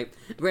that was, like,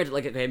 granted,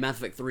 like, okay, Mass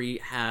Effect 3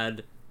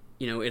 had,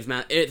 you know, its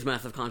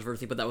massive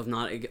controversy, but that was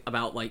not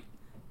about, like,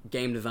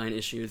 game design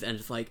issues and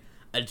just, like,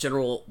 a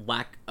general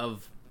lack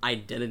of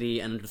identity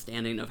and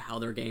understanding of how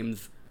their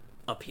games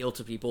appeal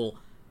to people.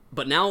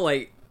 But now,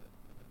 like,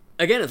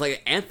 again, it's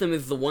like Anthem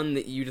is the one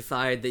that you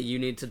decide that you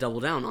need to double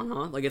down on,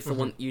 huh? Like, it's the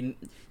one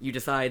you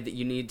decide that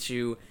you need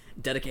to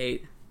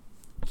dedicate,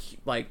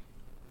 like,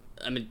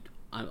 I mean,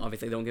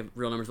 obviously they don't give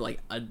real numbers, but, like,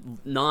 a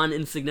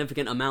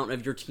non-insignificant amount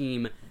of your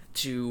team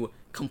to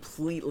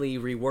completely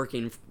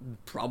reworking,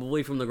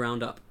 probably from the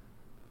ground up.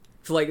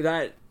 So, like,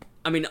 that,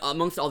 I mean,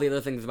 amongst all the other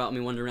things about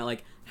me wondering,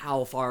 like,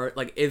 how far,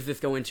 like, is this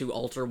going to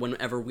alter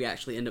whenever we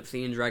actually end up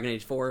seeing Dragon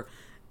Age 4?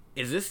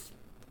 Is this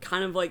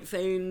kind of, like,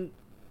 saying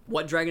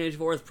what Dragon Age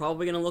 4 is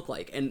probably going to look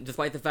like? And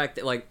despite the fact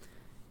that, like,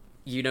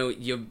 you know,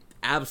 you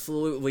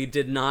absolutely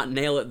did not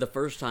nail it the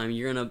first time,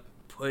 you're going to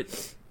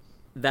put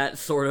that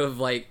sort of,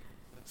 like,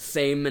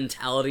 same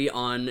mentality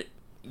on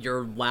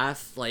your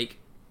last, like,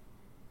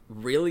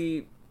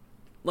 really,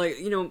 like,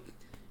 you know,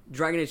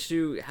 Dragon Age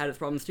 2 had its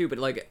problems too, but,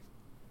 like,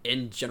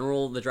 in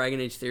general, the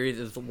Dragon Age series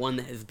is the one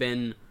that has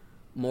been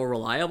more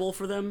reliable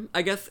for them,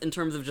 I guess, in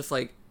terms of just,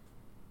 like,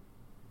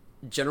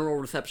 general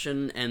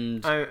reception.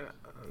 And I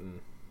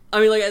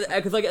mean, like,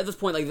 because, like, at this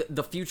point, like,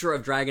 the future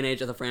of Dragon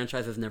Age as a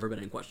franchise has never been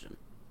in question.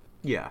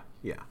 Yeah,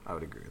 I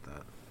would agree with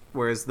that.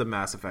 Whereas the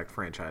Mass Effect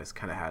franchise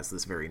kind of has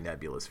this very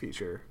nebulous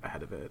future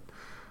ahead of it.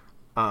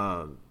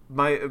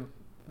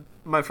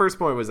 My first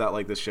point was that,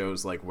 like, this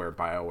shows, like, where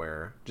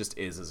BioWare just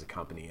is as a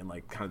company and,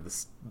 like, kind of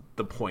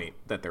the point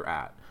that they're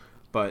at.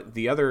 But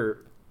the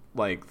other,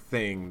 like,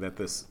 thing that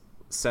this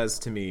says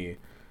to me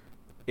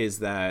is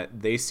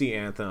that they see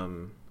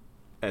Anthem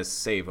as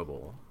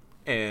savable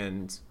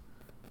and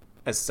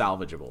as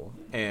salvageable.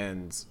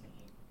 And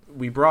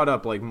we brought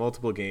up, like,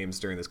 multiple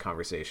games during this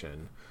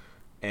conversation,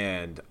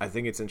 And I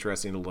think it's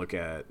interesting to look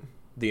at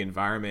the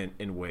environment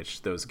in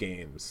which those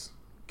games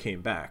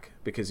came back,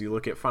 because you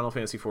look at Final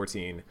Fantasy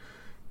XIV,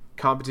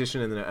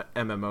 competition in the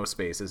MMO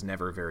space is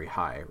never very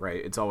high,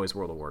 right? It's always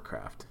World of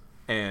Warcraft.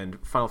 And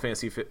Final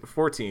Fantasy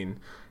XIV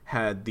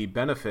had the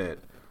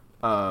benefit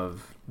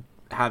of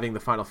having the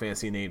Final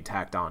Fantasy name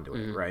tacked onto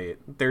it, right?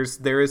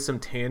 There is some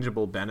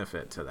tangible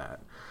benefit to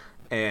that.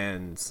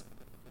 And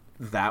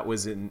that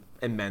was an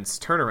immense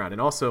turnaround.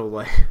 And also,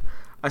 like,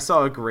 I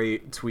saw a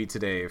great tweet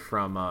today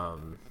from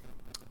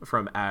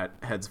at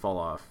Heads Fall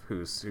Off,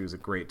 who's a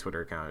great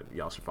Twitter account.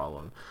 Y'all should follow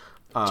him.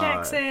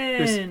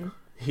 Jackson.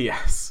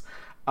 Yes.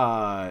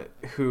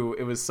 Who,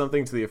 it was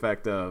something to the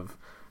effect of,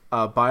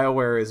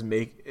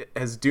 BioWare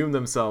has doomed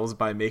themselves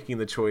by making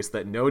the choice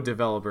that no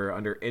developer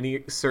under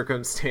any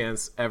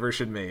circumstance ever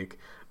should make,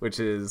 which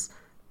is,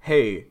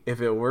 hey,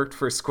 if it worked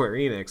for Square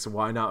Enix,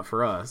 why not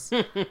for us?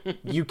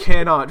 You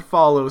cannot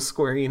follow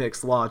Square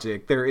Enix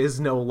logic. There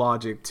is no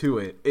logic to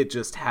it. It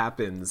just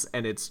happens,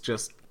 and it's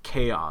just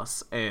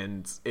chaos,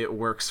 and it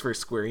works for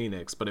Square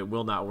Enix, but it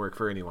will not work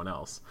for anyone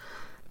else.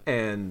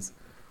 And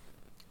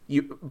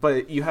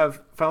you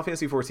have Final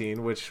Fantasy XIV,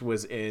 which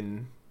was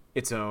in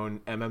its own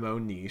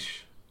MMO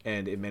niche,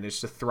 and it managed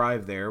to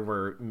thrive there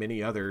where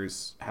many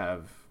others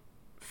have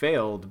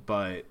failed,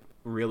 but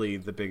really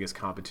the biggest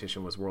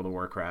competition was World of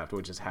Warcraft,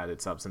 which has had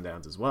its ups and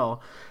downs as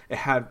well. It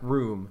had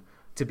room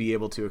to be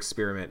able to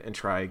experiment and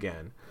try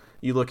again.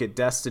 You look at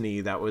Destiny,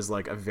 that was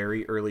like a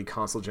very early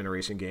console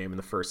generation game and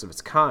the first of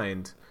its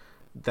kind,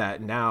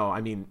 that now, I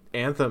mean,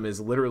 Anthem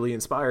is literally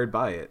inspired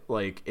by it.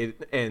 Like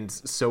it, and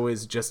so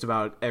is just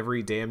about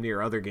every damn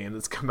near other game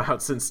that's come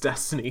out since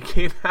Destiny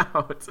came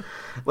out.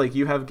 Like,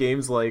 you have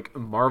games like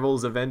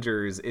Marvel's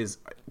Avengers is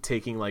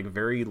taking like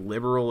very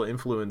liberal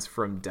influence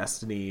from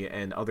Destiny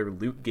and other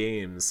loot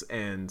games,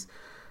 and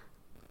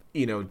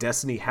you know,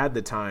 Destiny had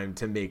the time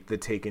to make the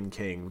Taken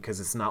King,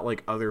 because it's not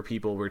like other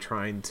people were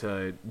trying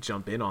to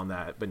jump in on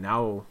that, but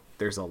now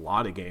there's a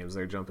lot of games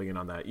that are jumping in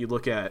on that. You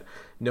look at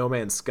No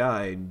Man's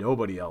Sky,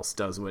 nobody else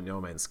does what No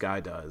Man's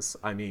Sky does.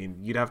 I mean,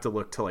 you'd have to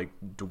look to like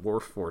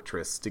Dwarf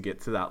Fortress to get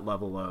to that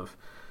level of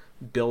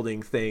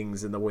building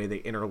things and the way they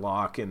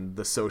interlock and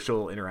the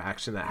social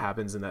interaction that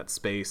happens in that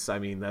space. I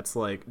mean, that's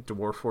like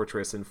Dwarf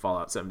Fortress and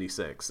Fallout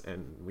 76,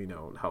 and we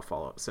know how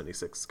Fallout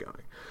 76 is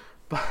going.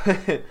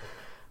 But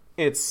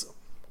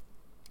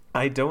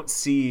I don't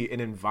see an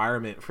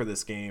environment for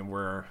this game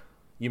where,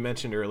 you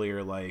mentioned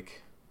earlier,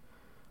 like,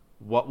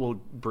 what will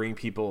bring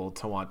people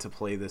to want to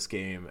play this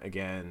game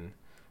again?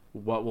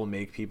 What will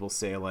make people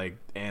say, like,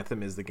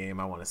 Anthem is the game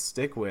I want to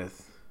stick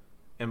with?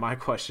 And my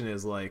question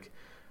is, like,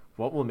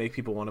 what will make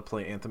people want to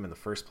play Anthem in the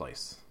first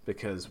place?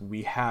 Because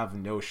we have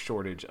no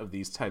shortage of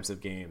these types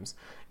of games.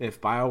 And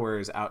if BioWare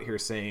is out here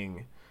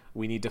saying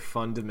we need to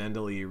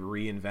fundamentally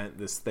reinvent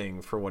this thing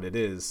for what it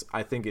is,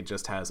 I think it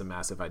just has a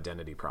massive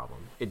identity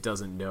problem. It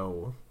doesn't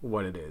know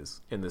what it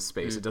is in this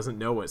space. It doesn't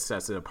know what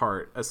sets it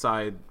apart,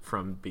 aside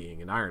from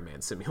being an Iron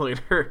Man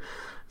simulator.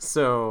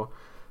 So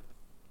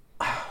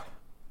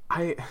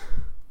I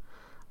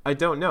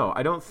don't know.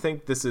 I don't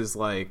think this is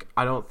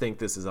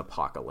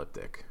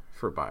apocalyptic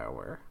for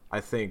BioWare. I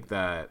think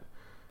that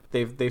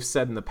they've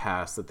said in the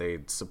past that they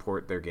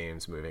support their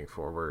games moving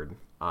forward.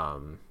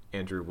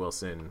 Andrew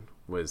Wilson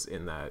was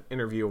in that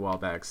interview a while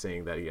back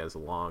saying that he has a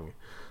long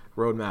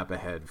roadmap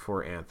ahead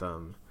for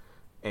Anthem,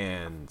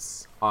 and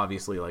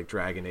obviously, like,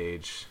 Dragon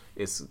Age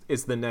is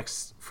the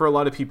next, for a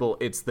lot of people,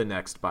 it's the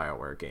next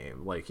BioWare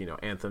game. Like, you know,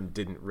 Anthem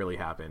didn't really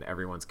happen.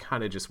 Everyone's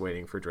kind of just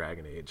waiting for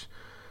Dragon Age,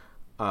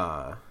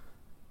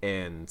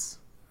 and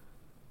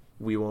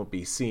we won't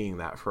be seeing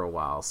that for a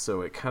while.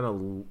 So it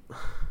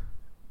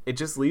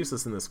just leaves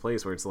us in this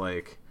place where it's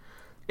like,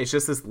 it's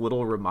just this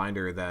little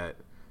reminder that,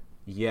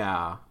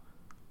 yeah,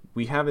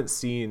 we haven't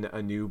seen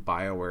a new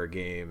BioWare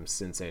game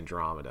since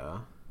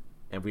Andromeda,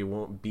 and we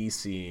won't be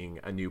seeing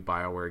a new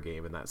BioWare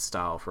game in that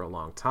style for a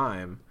long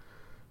time.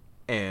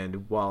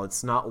 And while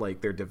it's not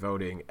like they're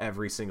devoting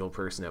every single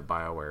person at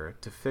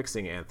BioWare to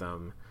fixing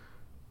Anthem,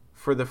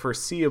 for the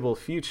foreseeable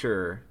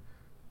future,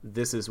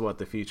 this is what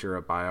the future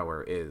of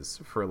BioWare is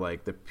for,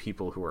 like, the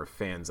people who are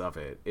fans of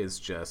it, is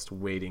just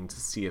waiting to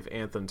see if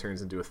Anthem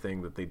turns into a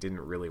thing that they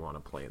didn't really want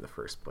to play in the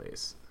first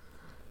place.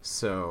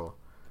 So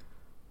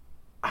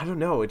I don't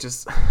know, it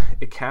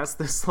casts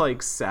this,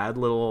 like, sad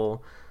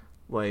little,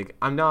 like,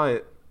 I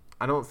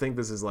don't think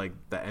this is, like,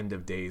 the end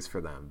of days for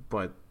them,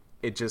 but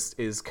it just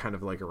is kind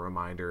of like a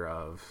reminder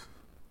of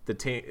the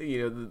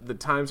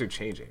times are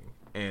changing,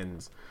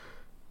 and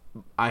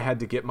I had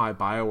to get my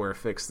BioWare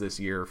fix this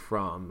year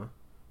from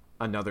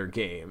another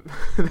game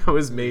that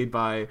was made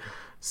by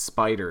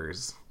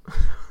spiders,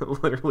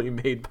 literally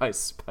made by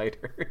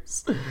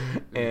spiders.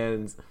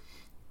 And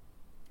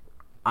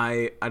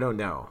I don't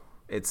know.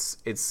 It's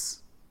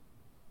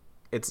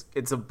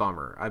a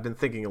bummer. I've been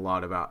thinking a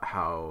lot about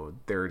how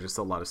there are just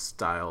a lot of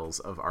styles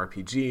of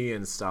RPG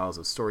and styles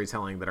of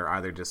storytelling that are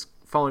either just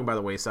falling by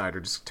the wayside or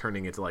just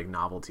turning into, like,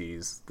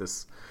 novelties.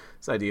 This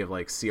idea of,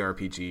 like,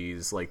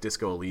 CRPGs, like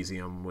Disco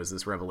Elysium was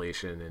this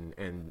revelation,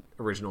 and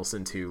Original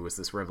Sin 2 was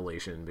this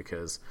revelation,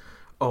 because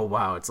oh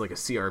wow, it's like a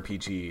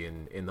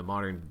CRPG in the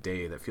modern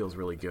day that feels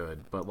really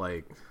good. But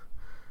like,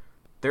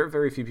 there are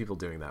very few people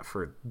doing that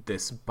for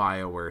this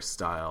BioWare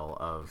style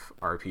of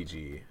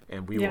RPG,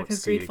 and we won't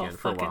see it again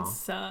for a while.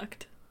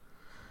 Sucked.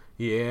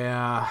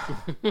 Yeah,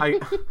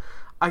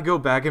 I go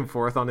back and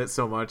forth on it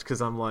so much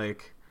because I'm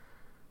like,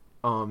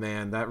 oh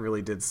man, that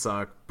really did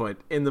suck. But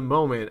in the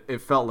moment,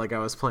 it felt like I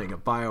was playing a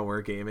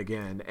BioWare game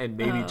again, and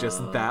maybe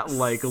just that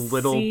like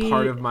little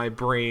part of my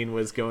brain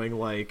was going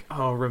like,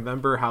 oh,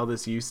 remember how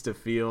this used to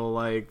feel?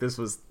 Like this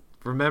was.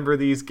 Remember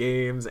these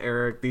games,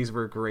 Eric? These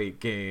were great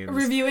games.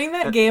 Reviewing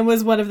that game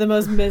was one of the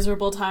most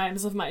miserable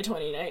times of my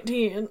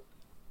 2019.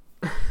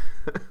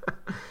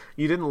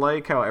 You didn't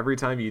like how every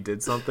time you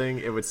did something,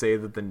 it would say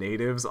that the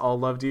natives all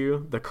loved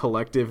you? The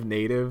collective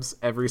natives,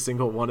 every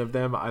single one of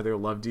them either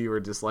loved you or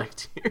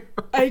disliked you.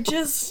 I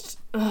just...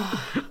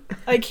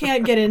 I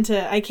can't get into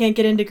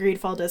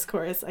Greedfall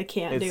discourse. I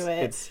can't do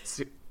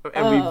it.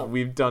 And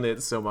we've done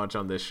it so much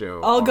on this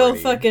show I'll already.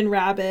 go fucking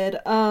rabid.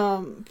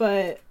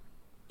 But...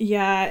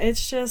 yeah,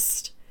 it's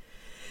just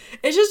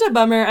a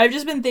bummer. I've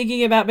just been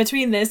thinking about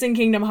between this and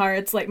Kingdom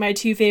Hearts, like my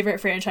two favorite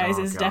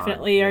franchises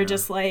are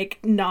just like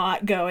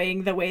not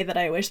going the way that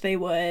I wish they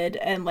would,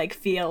 and like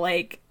feel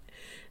like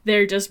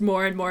they're just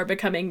more and more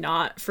becoming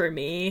not for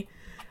me,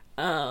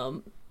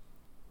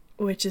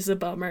 which is a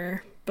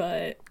bummer.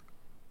 But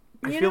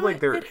I feel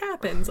like it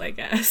happens, I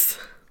guess.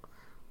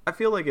 I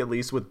feel like at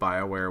least with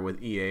BioWare, with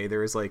EA,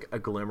 there is like a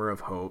glimmer of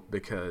hope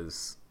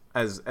because.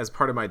 As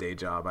part of my day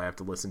job, I have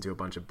to listen to a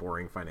bunch of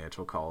boring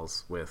financial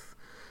calls with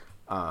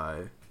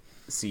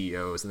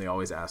CEOs, and they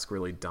always ask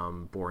really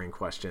dumb, boring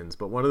questions.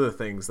 But one of the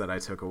things that I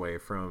took away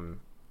from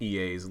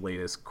EA's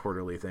latest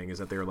quarterly thing is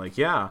that they were like,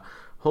 yeah,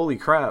 holy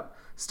crap,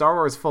 Star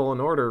Wars Fallen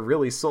Order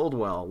really sold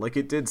well. Like,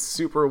 it did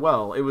super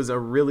well. It was a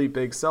really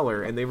big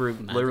seller, and they were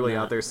literally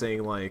out there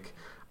saying, like,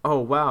 oh,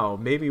 wow,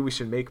 maybe we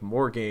should make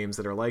more games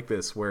that are like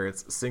this, where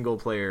it's single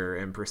player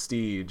and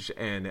prestige,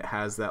 and it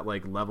has that,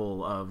 like,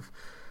 level of...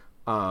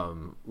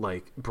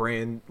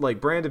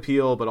 brand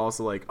appeal, but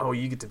also like, oh,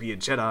 you get to be a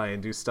Jedi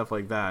and do stuff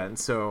like that. And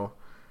so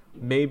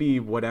maybe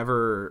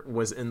whatever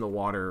was in the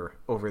water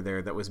over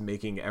there that was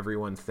making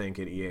everyone think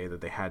at EA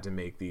that they had to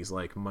make these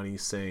like money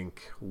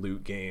sink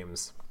loot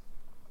games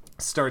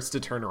starts to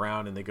turn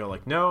around, and they go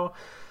like, no,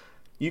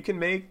 you can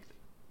make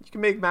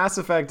Mass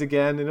Effect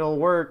again and it'll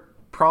work,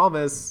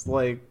 promise.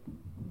 Like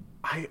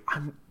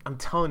I'm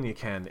telling you,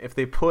 Ken, if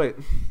they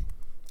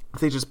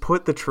just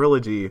put the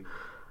trilogy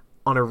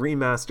on a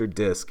remastered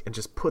disc and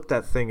just put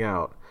that thing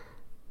out,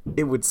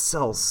 it would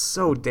sell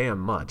so damn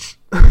much.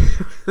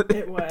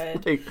 It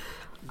would. Like,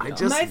 I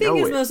just my thing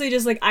is mostly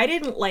just like, I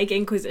didn't like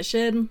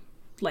Inquisition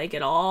like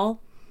at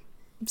all,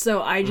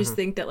 so I just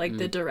think that like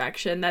the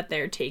direction that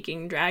they're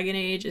taking Dragon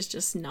Age is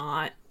just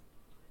not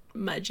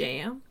my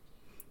jam.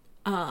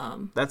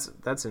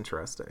 That's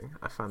interesting.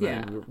 I find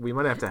that we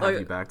might have to have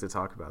you back to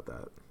talk about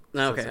that.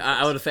 Okay,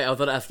 I would say I was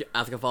going to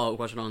ask a follow-up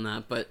question on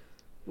that, but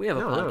we have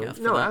a podcast.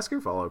 No, ask your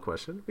follow-up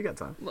question. We got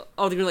time.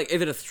 Oh, like,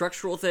 is it a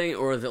structural thing,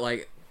 or is it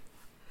like,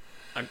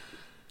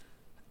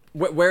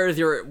 where is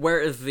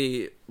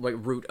the like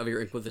root of your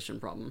Inquisition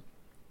problem?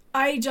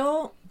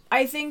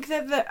 I think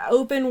that the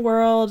open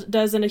world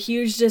does a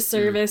huge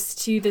disservice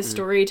to the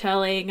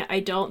storytelling. I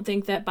don't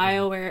think that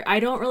BioWare... I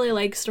don't really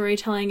like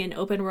storytelling in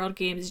open world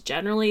games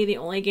generally. The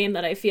only game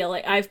that I feel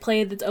like I've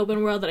played that's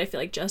open world that I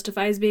feel like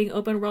justifies being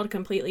open world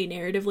completely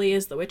narratively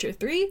is The Witcher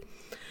 3.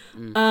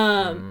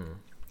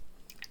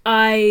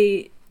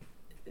 I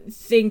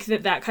think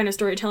that kind of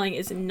storytelling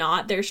is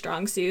not their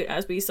strong suit,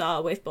 as we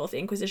saw with both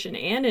Inquisition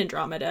and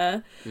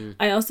Andromeda.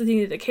 I also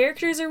think that the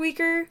characters are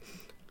weaker.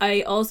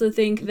 I also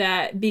think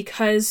that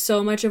because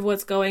so much of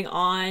what's going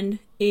on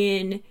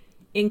in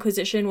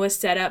Inquisition was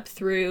set up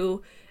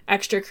through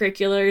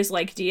extracurriculars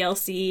like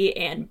DLC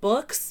and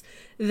books,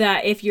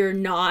 that if you're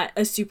not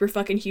a super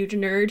fucking huge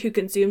nerd who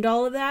consumed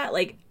all of that,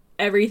 like,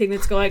 everything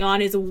that's going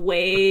on is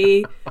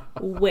way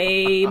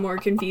more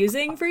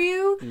confusing for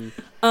you.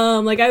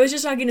 Like, I was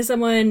just talking to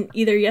someone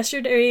either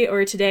yesterday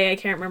or today, I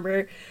can't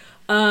remember,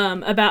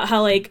 about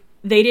how, like,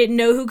 they didn't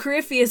know who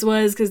Corypheus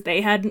was because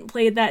they hadn't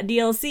played that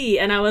DLC,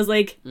 and I was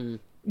like,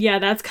 yeah,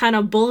 that's kind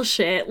of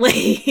bullshit.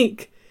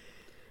 Like,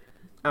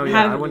 oh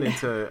yeah,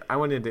 I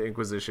went into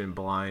Inquisition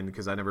blind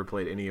because I never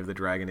played any of the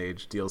Dragon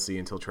Age DLC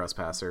until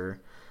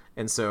Trespasser.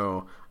 And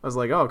so I was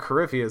like, oh,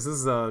 Corypheus,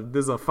 this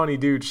is a funny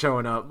dude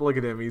showing up. Look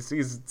at him.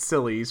 He's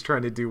silly. He's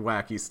trying to do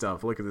wacky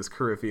stuff. Look at this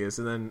Corypheus.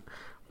 And then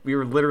we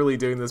were literally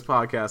doing this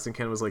podcast, and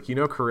Ken was like,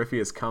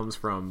 Corypheus comes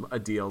from a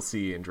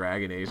DLC in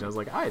Dragon Age. And I was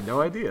like, I had no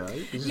idea.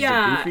 He's just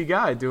a goofy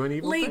guy doing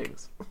evil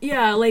things.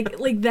 Yeah, like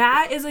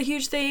that is a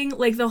huge thing.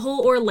 Like, the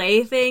whole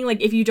Orlais thing,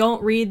 like, if you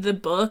don't read the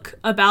book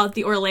about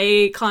the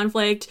Orlais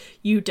conflict,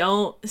 you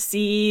don't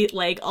see,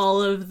 like,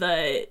 all of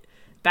the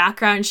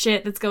background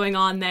shit that's going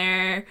on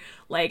there.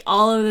 Like,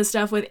 all of the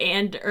stuff with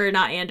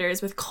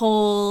with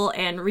Cole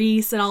and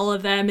Reese and all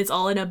of them, it's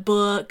all in a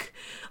book.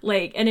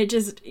 Like, and it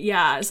just,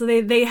 yeah. So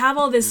they have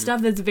all this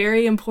stuff that's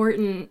very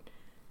important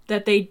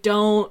that they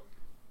don't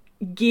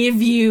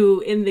give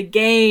you in the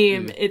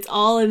game. It's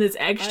all in this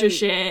extra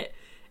shit.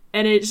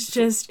 And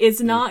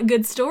it's not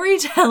good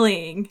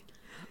storytelling.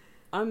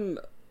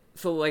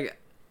 So, like,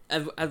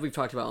 as we've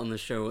talked about on the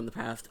show in the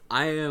past,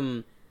 I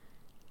am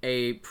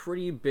a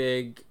pretty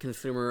big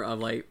consumer of,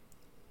 like,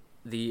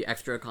 the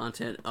extra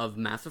content of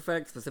Mass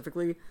Effect,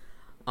 specifically.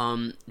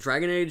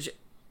 Dragon Age,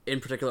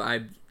 in particular,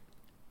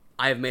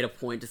 I have made a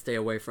point to stay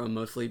away from,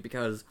 mostly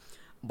because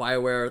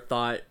BioWare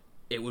thought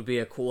it would be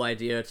a cool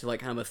idea to, like,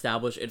 kind of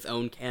establish its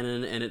own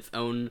canon and its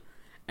own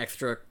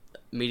extra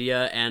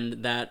media,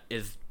 and that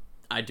is...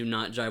 I do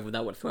not jive with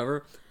that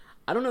whatsoever.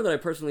 I don't know that I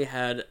personally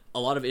had a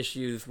lot of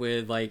issues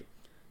with, like,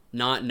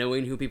 not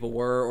knowing who people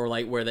were or,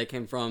 like, where they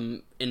came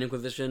from in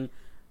Inquisition.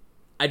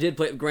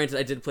 Granted,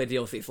 I did play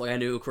DLC, so, like, I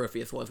knew who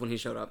Corypheus was when he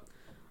showed up.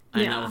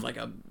 And that was, like,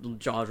 a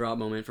jaw-drop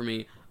moment for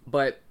me.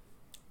 But,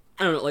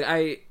 I don't know,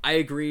 like, I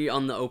agree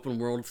on the open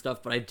world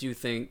stuff, but I do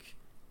think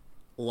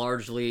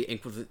largely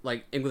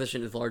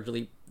Inquisition is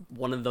largely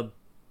one of the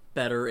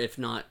better, if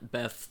not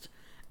best,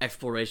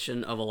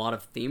 exploration of a lot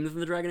of themes in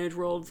the Dragon Age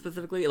world,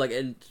 specifically. Like,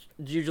 and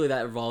usually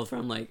that revolves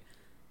around, like,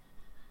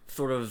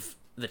 sort of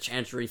the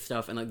Chantry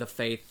stuff and, like, the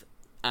faith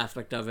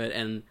aspect of it,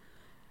 and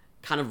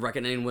kind of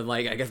reckoning with,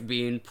 like, I guess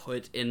being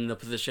put in the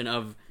position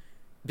of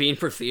being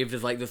perceived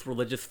as, like, this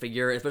religious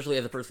figure, especially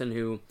as a person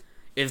who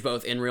is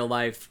both in real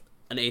life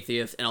an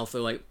atheist and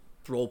also, like,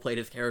 role-played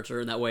his character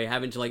in that way,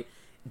 having to, like,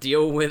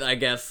 deal with, I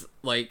guess,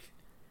 like,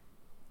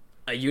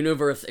 a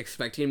universe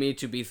expecting me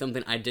to be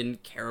something I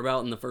didn't care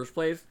about in the first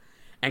place.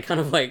 And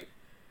kind of, like,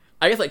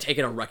 I guess, like,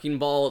 taking a wrecking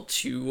ball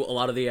to a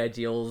lot of the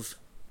ideals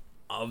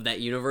of that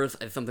universe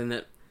is something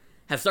that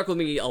has stuck with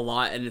me a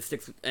lot, and it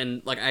sticks,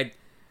 and, like,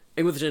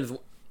 Inquisition is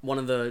one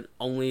of the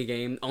only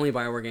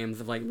BioWare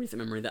games of, like,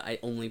 recent memory that I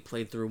only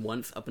played through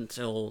once up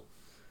until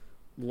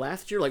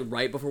last year, like,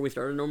 right before we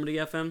started Normandy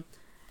FM,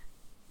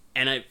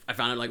 and I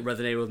found it, like,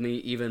 resonated with me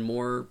even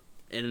more,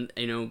 and,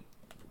 you know,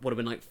 would have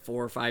been, like,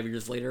 4 or 5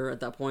 years later at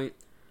that point.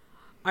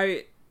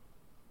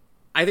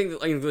 I think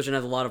that, like, Inquisition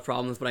has a lot of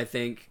problems, but I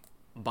think,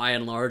 by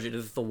and large, it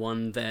is the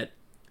one that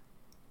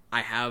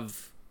I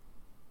have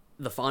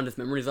the fondest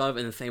memories of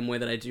in the same way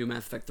that I do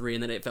Mass Effect 3,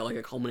 and that it felt like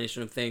a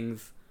culmination of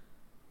things.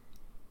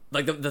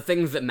 Like, the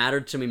things that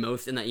mattered to me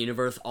most in that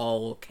universe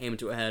all came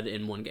to a head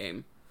in one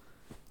game.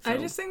 So. I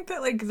just think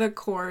that, like, the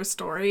core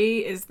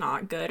story is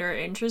not good or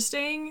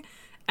interesting,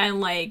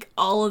 and, like,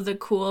 all of the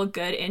cool,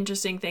 good,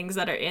 interesting things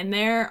that are in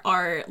there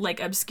are,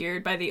 like,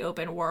 obscured by the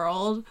open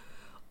world,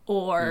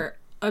 or...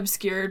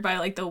 obscured by,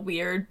 like, the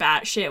weird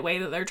batshit way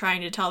that they're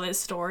trying to tell this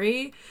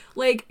story.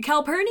 Like,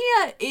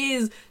 Calpurnia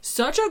is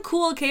such a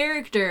cool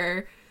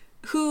character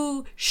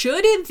who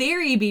should, in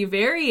theory, be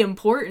very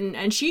important,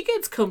 and she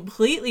gets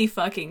completely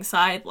fucking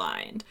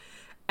sidelined.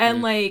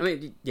 And, like... I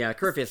mean, yeah,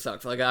 Corypheus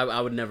sucks. Like,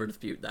 I would never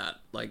dispute that.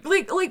 Like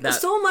that...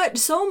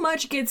 so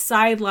much gets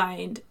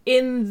sidelined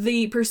in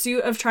the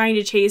pursuit of trying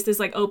to chase this,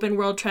 like, open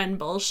world trend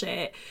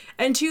bullshit.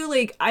 And two,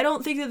 like, I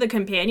don't think that the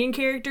companion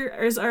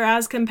characters are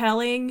as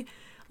compelling.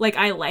 Like,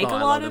 I like a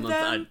lot of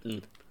them.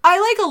 I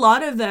like a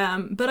lot of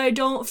them, but I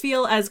don't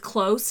feel as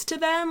close to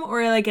them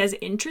or, like, as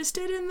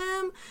interested in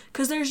them,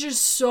 because there's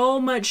just so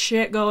much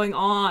shit going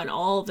on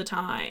all the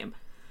time.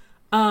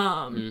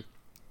 And,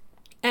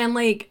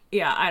 like,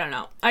 yeah, I don't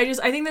know. I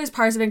think there's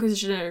parts of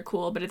Inquisition that are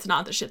cool, but it's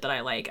not the shit that I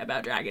like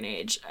about Dragon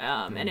Age,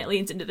 and it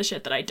leans into the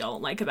shit that I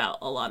don't like about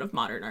a lot of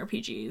modern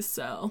RPGs,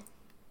 so...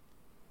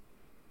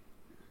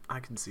 I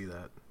can see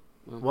that.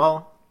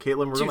 Well...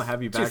 Caitlin, we're going to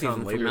have you back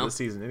on later this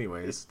season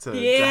anyways to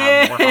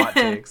have more hot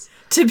takes.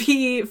 To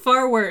be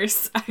far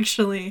worse,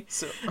 actually.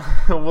 So,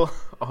 well,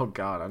 oh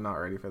god, I'm not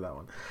ready for that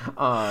one.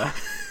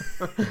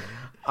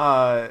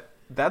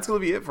 That's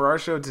going to be it for our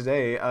show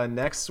today.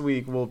 Next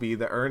week will be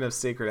the Urn of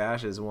Sacred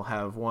Ashes, and we'll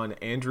have one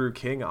Andrew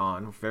King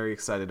on. Very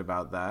excited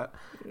about that.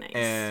 Nice.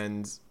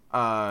 And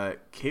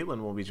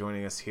Caitlin will be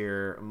joining us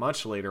here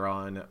much later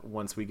on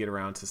once we get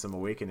around to some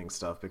Awakening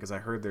stuff, because I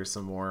heard there's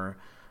some more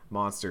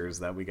monsters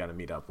that we got to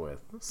meet up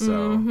with,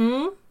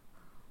 so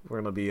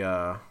we're gonna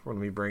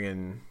be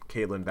bringing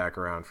Caitlin back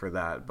around for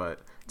that.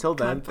 But till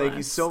then, thank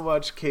you so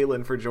much,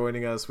 Caitlin, for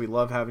joining us. We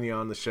love having you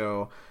on the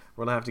show.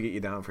 We're gonna have to get you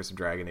down for some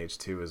Dragon Age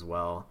 2 as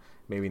well.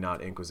 Maybe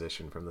not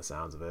Inquisition from the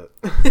sounds of it.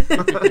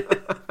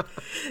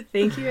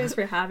 Thank you guys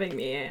for having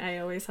me. I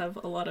always have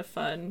a lot of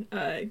fun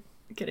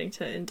getting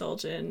to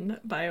indulge in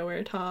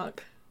BioWare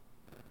talk.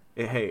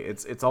 Hey,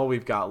 it's all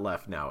we've got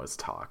left now is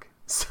talk.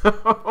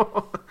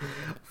 So,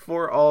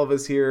 for all of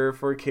us here,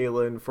 for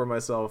Caitlin, for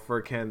myself,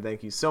 for Ken,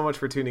 thank you so much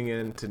for tuning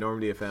in to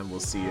Normandy FM. We'll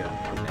see you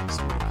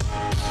next week.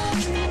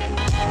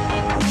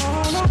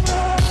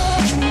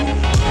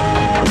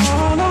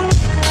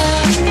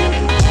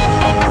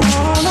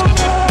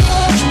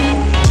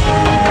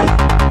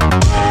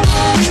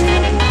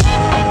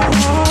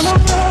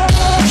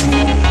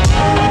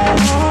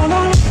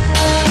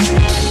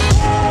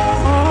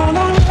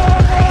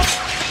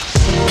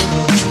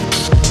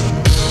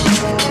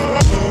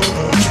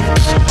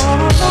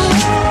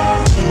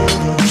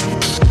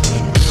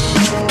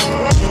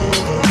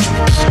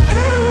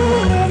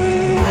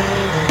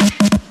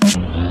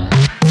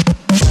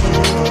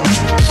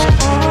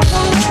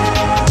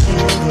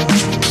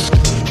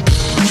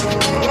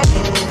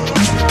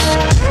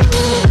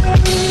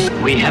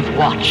 have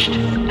watched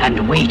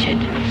and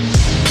waited